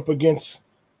come up against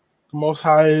the Most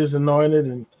High, His anointed,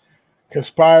 and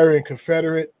conspire and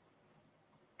confederate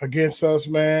against us,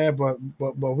 man? But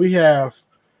we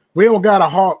don't got a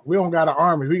hawk, we don't got an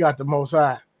army, we got the Most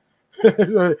High.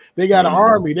 So they got an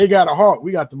army, they got a hawk,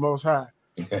 we got the Most High.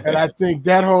 And I think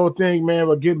that whole thing, man,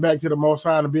 but getting back to the Most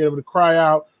High and being able to cry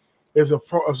out is a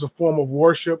form of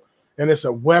worship, and it's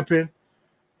a weapon.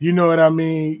 You know what I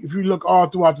mean? If you look all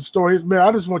throughout the story, man,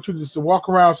 I just want you just to walk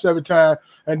around 7 times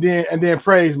and then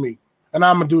praise me, and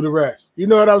I'm gonna do the rest. You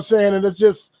know what I'm saying? And it's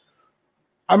just,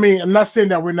 I mean, I'm not saying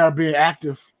that we're not being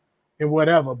active and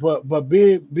whatever, but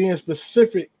being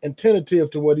specific and tentative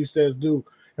to what He says do,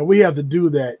 and we have to do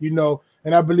that, you know.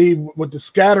 And I believe with the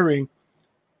scattering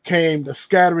came the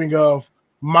scattering of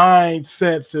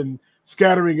mindsets and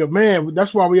scattering of man.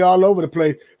 That's why we all over the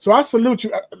place. So I salute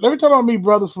you. Let me talk about me,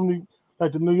 brothers from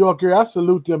the New York area. I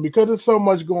salute them because there's so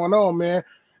much going on, man.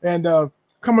 And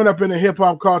coming up in the hip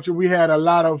hop culture, we had a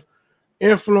lot of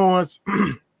influence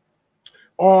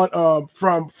on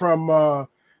from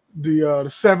the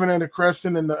Seven and the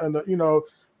Crescent and the you know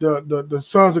the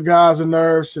Sons of Gods and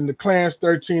Nerves and the Clans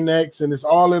 13X, and it's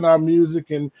all in our music,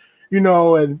 and we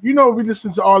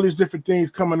listen to all these different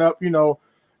things coming up, you know,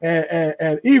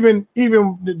 and even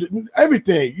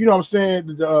everything, you know what I'm saying,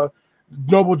 the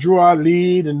Noble Drew our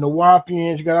lead and the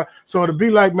Wapians, so to be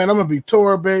like, man, I'm gonna be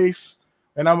Torah based,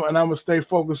 and I'm gonna stay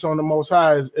focused on the Most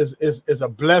High is a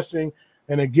blessing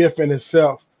and a gift in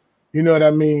itself, you know what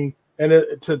I mean, and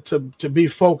to be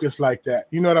focused like that,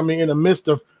 you know what I mean, in the midst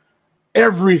of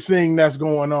everything that's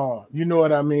going on, you know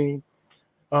what I mean.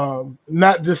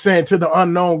 Not just saying to the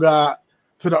unknown God,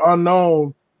 to the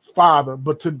unknown Father,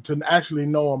 but to actually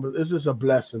know Him. It's just a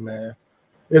blessing, man.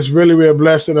 It's really a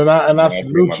blessing, and I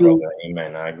salute you.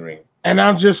 Amen. I agree. And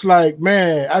I'm just like,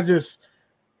 man,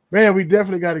 we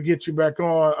definitely got to get you back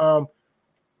on.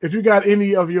 If you got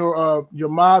any of your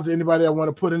mods, anybody that want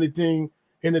to put anything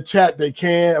in the chat, they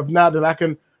can. If not, then I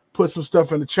can put some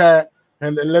stuff in the chat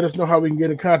and let us know how we can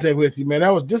get in contact with you, man.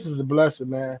 This is a blessing,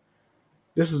 man.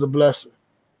 This is a blessing.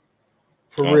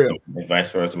 For awesome. real.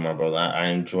 Vice versa, my brother. I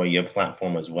enjoy your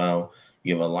platform as well.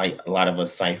 You have a lot of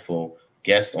insightful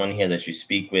guests on here that you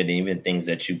speak with, and even things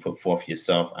that you put forth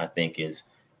yourself, I think is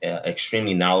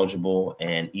extremely knowledgeable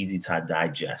and easy to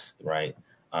digest, right?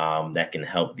 That can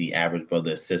help the average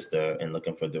brother or sister in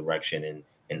looking for direction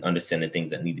and understanding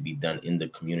things that need to be done in the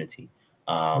community.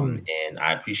 And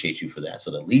I appreciate you for that.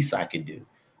 So the least I could do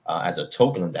as a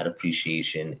token of that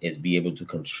appreciation is be able to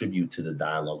contribute to the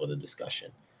dialogue or the discussion.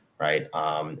 Right.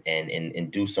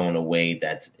 And do so in a way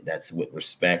that's with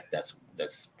respect,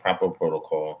 that's proper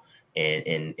protocol,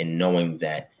 and knowing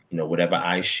that, you know, whatever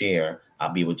I share,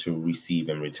 I'll be able to receive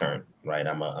in return. Right.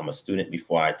 I'm a student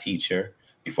before I teach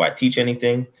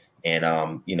anything.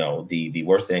 And you know, the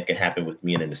worst thing that can happen with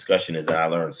me in a discussion is that I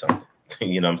learn something.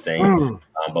 You know what I'm saying?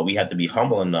 But we have to be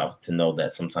humble enough to know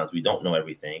that sometimes we don't know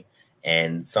everything.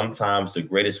 And sometimes the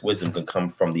greatest wisdom can come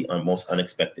from the most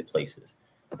unexpected places.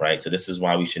 Right. So this is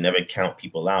why we should never count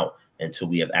people out until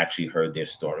we have actually heard their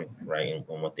story. Right.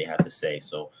 And what they have to say.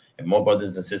 So if more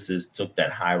brothers and sisters took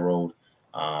that high road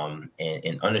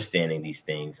and understanding these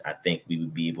things, I think we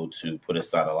would be able to put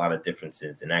aside a lot of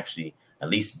differences and actually at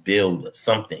least build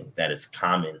something that is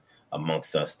common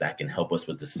amongst us that can help us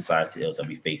with the societal ills that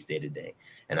we face day to day.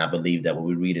 And I believe that what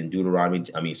we read in Jeremiah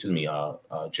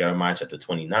chapter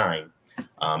 29,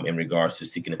 in regards to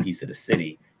seeking a piece of the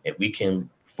city, if we can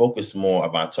focus more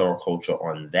of our Torah culture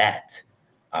on that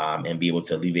and be able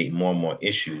to alleviate more and more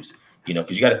issues, you know,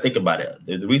 because you got to think about it.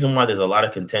 The reason why there's a lot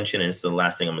of contention, and it's the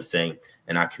last thing I'm going to say,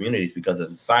 in our communities, because of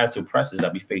societal pressures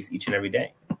that we face each and every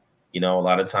day. You know, a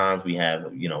lot of times we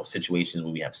have, you know, situations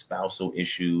where we have spousal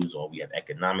issues, or we have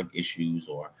economic issues,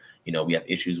 or, you know, we have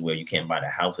issues where you can't buy the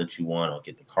house that you want or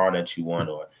get the car that you want,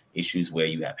 or issues where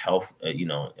you have health,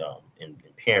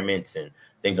 impairments and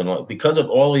things on all. Because of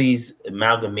all of these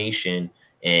amalgamation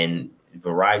and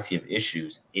variety of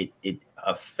issues, it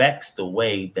affects the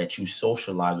way that you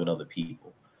socialize with other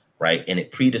people, right? And it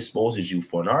predisposes you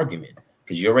for an argument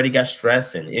because you already got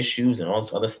stress and issues and all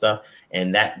this other stuff,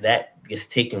 and that gets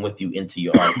taken with you into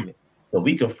your argument. So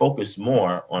we can focus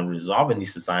more on resolving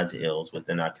these societal ills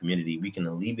within our community. We can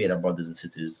alleviate our brothers and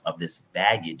sisters of this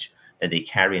baggage that they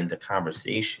carry into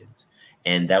conversations.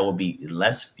 And that will be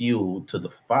less fuel to the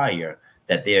fire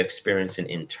that they're experiencing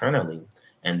internally.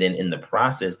 And then in the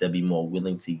process, they'll be more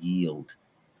willing to yield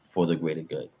for the greater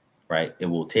good, right? It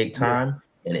will take time,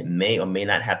 and it may or may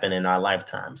not happen in our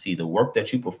lifetime. See, the work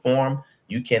that you perform,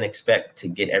 you can't expect to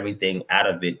get everything out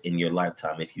of it in your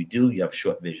lifetime. If you do, you have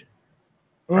short vision.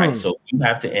 Right. So you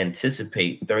have to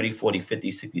anticipate 30, 40,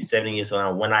 50, 60, 70 years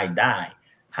on when I die,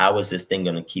 how is this thing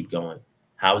going to keep going?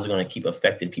 How is it going to keep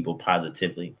affecting people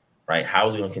positively? Right. How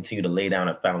is it going to continue to lay down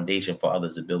a foundation for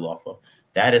others to build off of?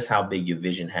 That is how big your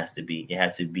vision has to be. It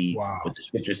has to be what the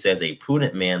scripture says: a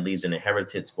prudent man leaves an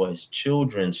inheritance for his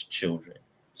children's children,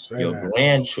 your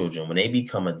grandchildren. When they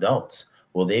become adults,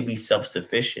 will they be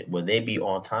self-sufficient? Will they be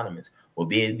autonomous? Will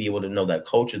they be able to know that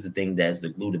culture is the thing that's the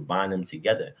glue to bind them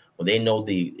together? Will they know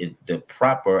the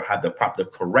proper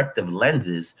corrective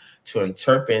lenses to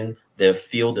interpret the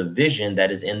field of vision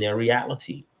that is in their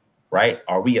reality? Right?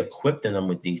 Are we equipping them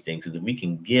with these things so that we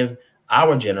can give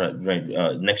our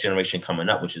next generation coming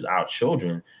up, which is our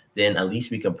children, then at least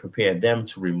we can prepare them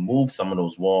to remove some of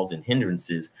those walls and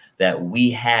hindrances that we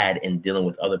had in dealing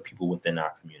with other people within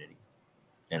our community.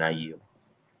 And I yield.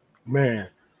 Man.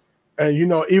 And you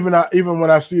know, even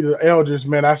when I see the elders,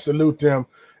 man, I salute them,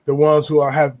 the ones who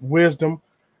have wisdom,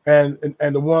 and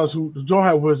the ones who don't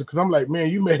have wisdom. Because I'm like, man,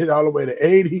 you made it all the way to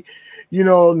 80,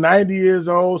 90 years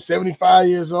old, 75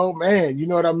 years old, man. You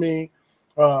know what I mean?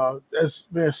 That's,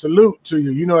 man, salute to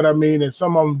you. You know what I mean? And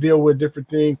some of them deal with different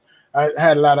things. I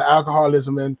had a lot of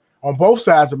alcoholism and on both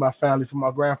sides of my family, from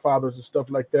my grandfathers and stuff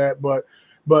like that. But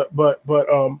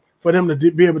for them to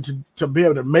be able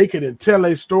to make it and tell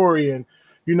a story. And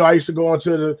I used to go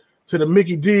into the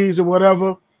Mickey D's or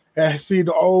whatever and see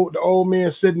the old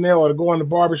men sitting there, or to go in the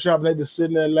barbershop and they just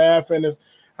sitting there laughing.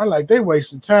 I'm like, they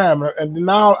wasting time. And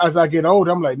now as I get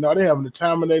older, I'm like, no, they having the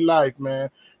time of their life, man.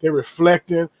 They're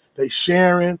reflecting, they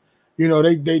sharing,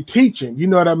 they teaching, you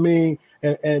know what I mean?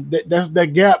 And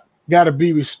that gap got to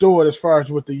be restored as far as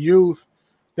with the youth.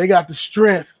 They got the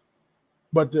strength,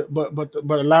 but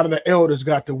a lot of the elders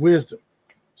got the wisdom.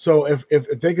 So if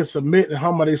they can submit and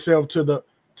humble themselves to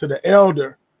the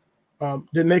elder,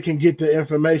 then they can get the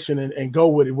information and go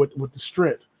with it with the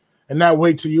strength, and not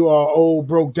wait till you are old,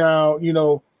 broke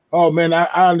down. Oh man, I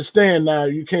understand now.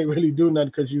 You can't really do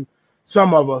nothing because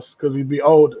some of us, because we be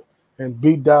older and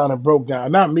beat down and broke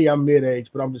down. Not me, I'm mid-age,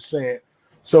 but I'm just saying.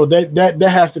 So that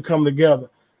has to come together,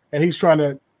 and he's trying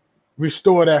to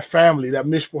restore that family, that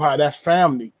mishpah, that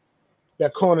family,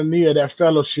 that koinonia, that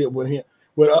fellowship with him,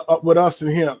 with us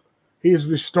and him. He's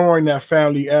restoring that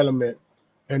family element,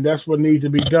 and that's what needs to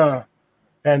be done.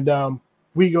 And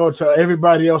we go to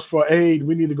everybody else for aid.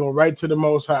 We need to go right to the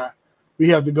Most High. We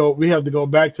have to go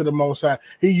back to the Most High.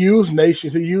 He used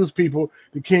nations. He used people.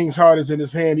 The king's heart is in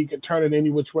his hand. He can turn it any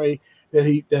which way that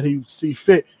he see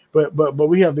fit. But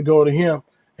we have to go to him,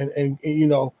 and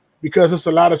because there's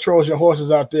a lot of Trojan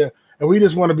horses out there, and we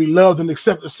just want to be loved and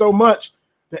accepted so much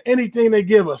that anything they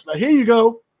give us, like, here you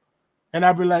go, and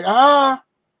I'd be like,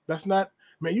 that's not,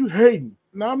 man, you hating.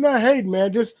 No, I'm not hating,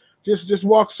 man. Just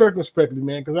walk circumspectly,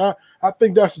 man, because I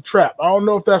think that's a trap. I don't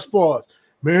know if that's for us,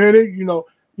 man. What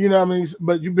I mean.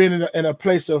 But you've been in a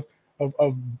place of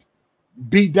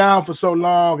beat down for so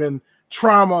long, and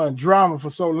trauma and drama for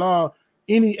so long.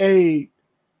 Any aid,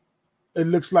 it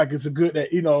looks like it's a good,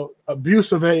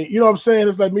 abusive aid. You know what I'm saying?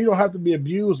 It's like, you don't have to be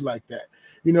abused like that.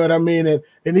 You know what I mean? And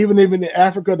even in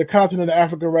Africa, the continent of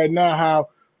Africa right now,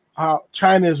 how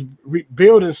China is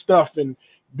rebuilding stuff and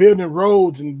building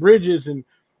roads and bridges, and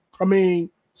I mean,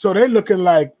 so they're looking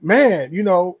like, man,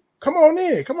 come on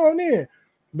in.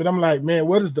 But I'm like, man,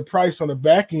 what is the price on the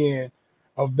back end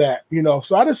of that?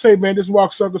 So I just say, man, just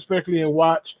walk circumspectly and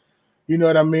watch. You know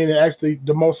what I mean? And actually,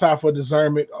 the Most High for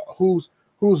discernment, who's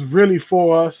really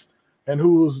for us and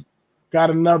who's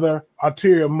got another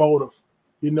ulterior motive.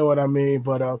 You know what I mean?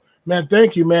 But man,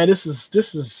 thank you, man. This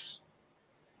is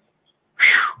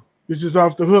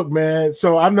off the hook, man.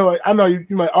 So I know you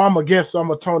might, I'm a guest, so I'm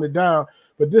gonna tone it down.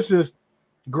 But this is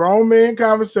grown man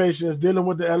conversations dealing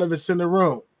with the elephants in the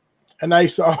room. And I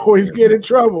used to always get in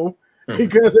trouble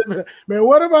because, man,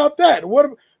 what about that?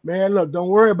 Man, look, don't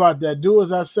worry about that. Do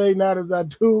as I say, not as I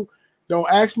do. Don't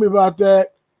ask me about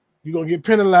that. You're gonna get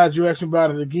penalized. You ask me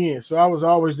about it again. So I was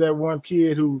always that one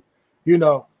kid who,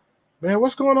 man,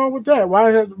 what's going on with that?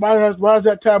 Why is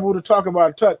that taboo to talk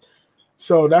about touch?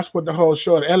 So that's what the whole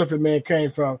show, The Elephant Man,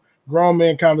 came from. Grown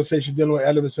man conversation dealing with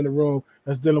elephants in the room.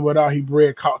 That's dealing with our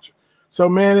Hebrew culture. So,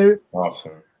 man,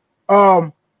 awesome.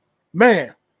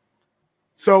 Man.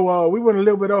 So we went a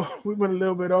little bit over. We went a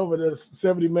little bit over the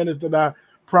 70 minutes that I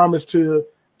promised to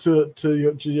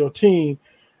your team,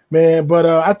 man. But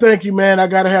I thank you, man. I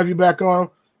got to have you back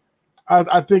on.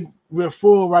 I think we're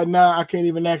full right now. I can't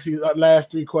even ask you the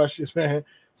last 3 questions, man.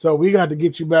 So we got to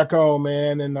get you back on,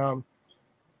 man, and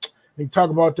talk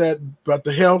about that, about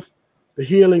the health, the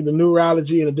healing, the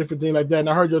neurology, and the different thing like that. And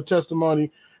I heard your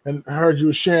testimony, and I heard you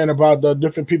were sharing about the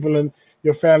different people in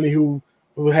your family who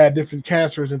had different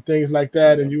cancers and things like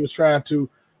that, and you was trying to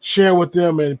share with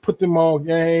them and put them on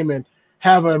game and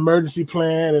have an emergency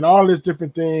plan and all these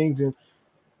different things. And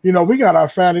we got our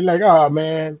family like, oh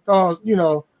man, don't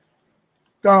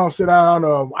sit down,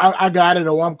 or I got it,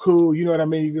 or I'm cool. You know what I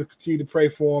mean? You just continue to pray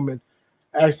for them and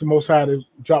ask the Most High to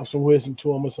drop some wisdom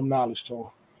to them and some knowledge to them.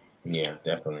 Yeah,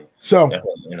 definitely. So,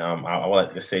 definitely. And I would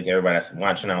like to say to everybody that's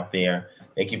watching out there,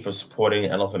 thank you for supporting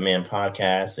Elephant Man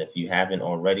Podcast. If you haven't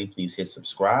already, please hit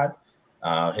subscribe.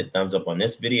 Hit thumbs up on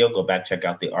this video. Go back, check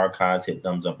out the archives. Hit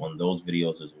thumbs up on those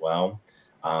videos as well.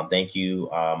 Thank you,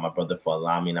 my brother, for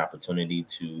allowing me an opportunity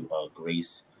to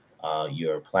grace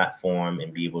your platform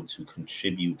and be able to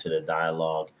contribute to the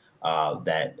dialogue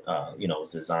that is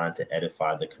designed to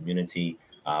edify the community.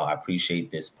 I appreciate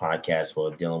this podcast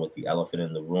for dealing with the elephant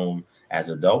in the room as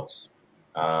adults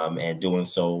and doing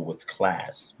so with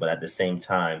class, but at the same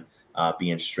time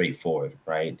being straightforward,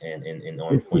 right, and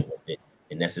on point with it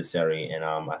and necessary. And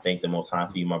I thank the Most High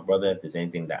for you, my brother. If there's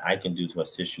anything that I can do to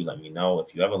assist you, let me know.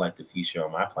 If you ever like to feature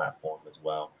on my platform as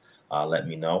well, let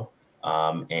me know.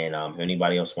 If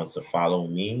anybody else wants to follow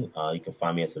me, you can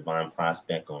find me as Divine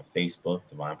Prospect on Facebook,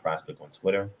 Divine Prospect on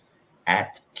Twitter,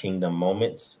 at Kingdom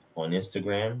Moments on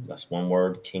Instagram. That's one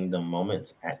word, Kingdom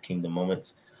Moments, at Kingdom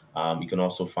Moments. You can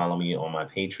also follow me on my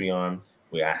Patreon,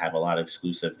 where I have a lot of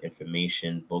exclusive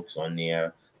information, books on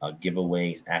there,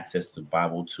 giveaways, access to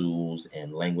Bible tools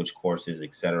and language courses,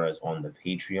 etc. is on the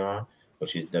Patreon,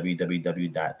 which is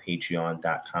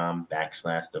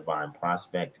www.patreon.com/Divine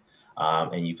Prospect.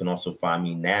 And you can also find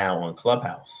me now on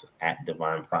Clubhouse at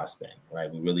Divine Prospect, right?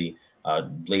 We're really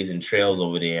blazing trails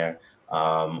over there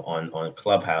on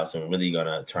Clubhouse, and we're really going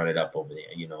to turn it up over there,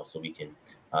 so we can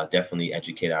definitely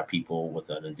educate our people with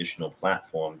an additional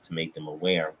platform to make them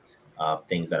aware of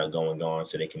things that are going on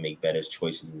so they can make better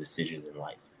choices and decisions in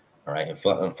life. All right. And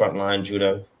Frontline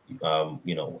Judah,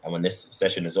 when this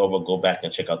session is over, go back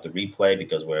and check out the replay,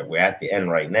 because we're at the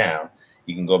end right now.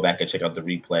 You can go back and check out the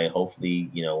replay. Hopefully,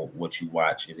 what you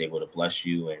watch is able to bless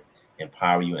you and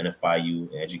empower you, edify you,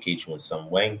 and educate you in some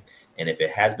way. And if it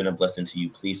has been a blessing to you,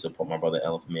 please support my brother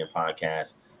Elephant Man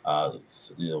Podcast.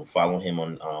 Follow him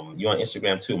on you on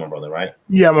Instagram too, my brother, right?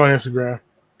 Yeah, I'm on Instagram.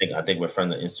 I think we're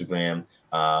friends on Instagram.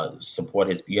 Support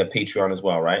his. You have Patreon as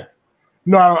well, right?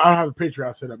 No, I don't have a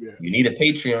Patreon set up yet. You need a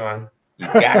Patreon. You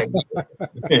got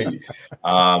it.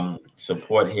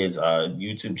 Support his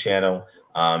YouTube channel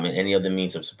and any other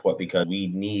means of support, because we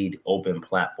need open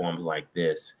platforms like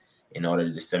this in order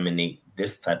to disseminate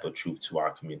this type of truth to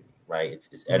our community. Right?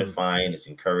 It's edifying, it's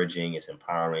encouraging, it's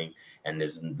empowering, and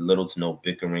there's little to no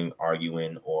bickering,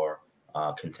 arguing, or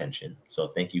contention. So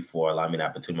thank you for allowing me the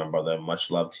opportunity, my brother. Much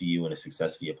love to you and the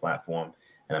success of your platform.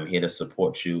 And I'm here to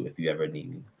support you if you ever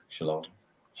need me. Shalom.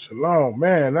 Shalom,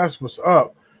 man. That's what's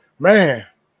up, man.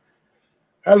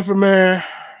 Elephant Man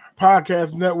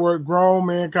Podcast Network, grown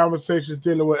man conversations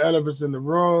dealing with elephants in the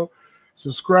room.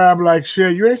 Subscribe, like,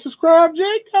 share. You ain't subscribed,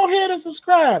 Jake? Go ahead and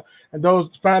subscribe. And those,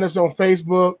 find us on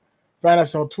Facebook, find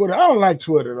us on Twitter. I don't like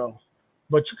Twitter though,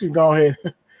 but you can go ahead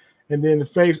and then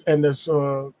this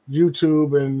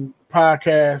YouTube and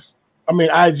podcast.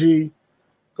 IG.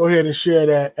 Go ahead and share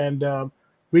that, and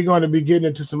we're going to be getting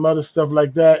into some other stuff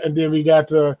like that. And then we got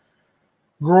the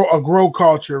grow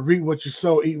culture. Read what you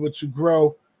sow, eat what you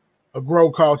grow. A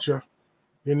grow culture.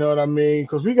 You know what I mean?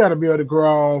 Because we got to be able to grow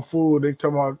our own food. They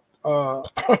talking about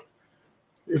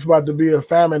it's about to be a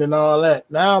famine and all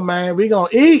that. Now, man, we gonna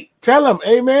eat. Tell them,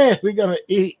 amen. We're gonna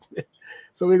eat.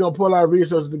 So we're gonna pull our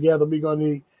resources together. We're gonna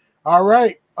eat. All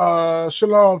right.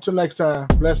 Shalom till next time.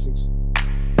 Blessings.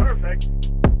 Perfect.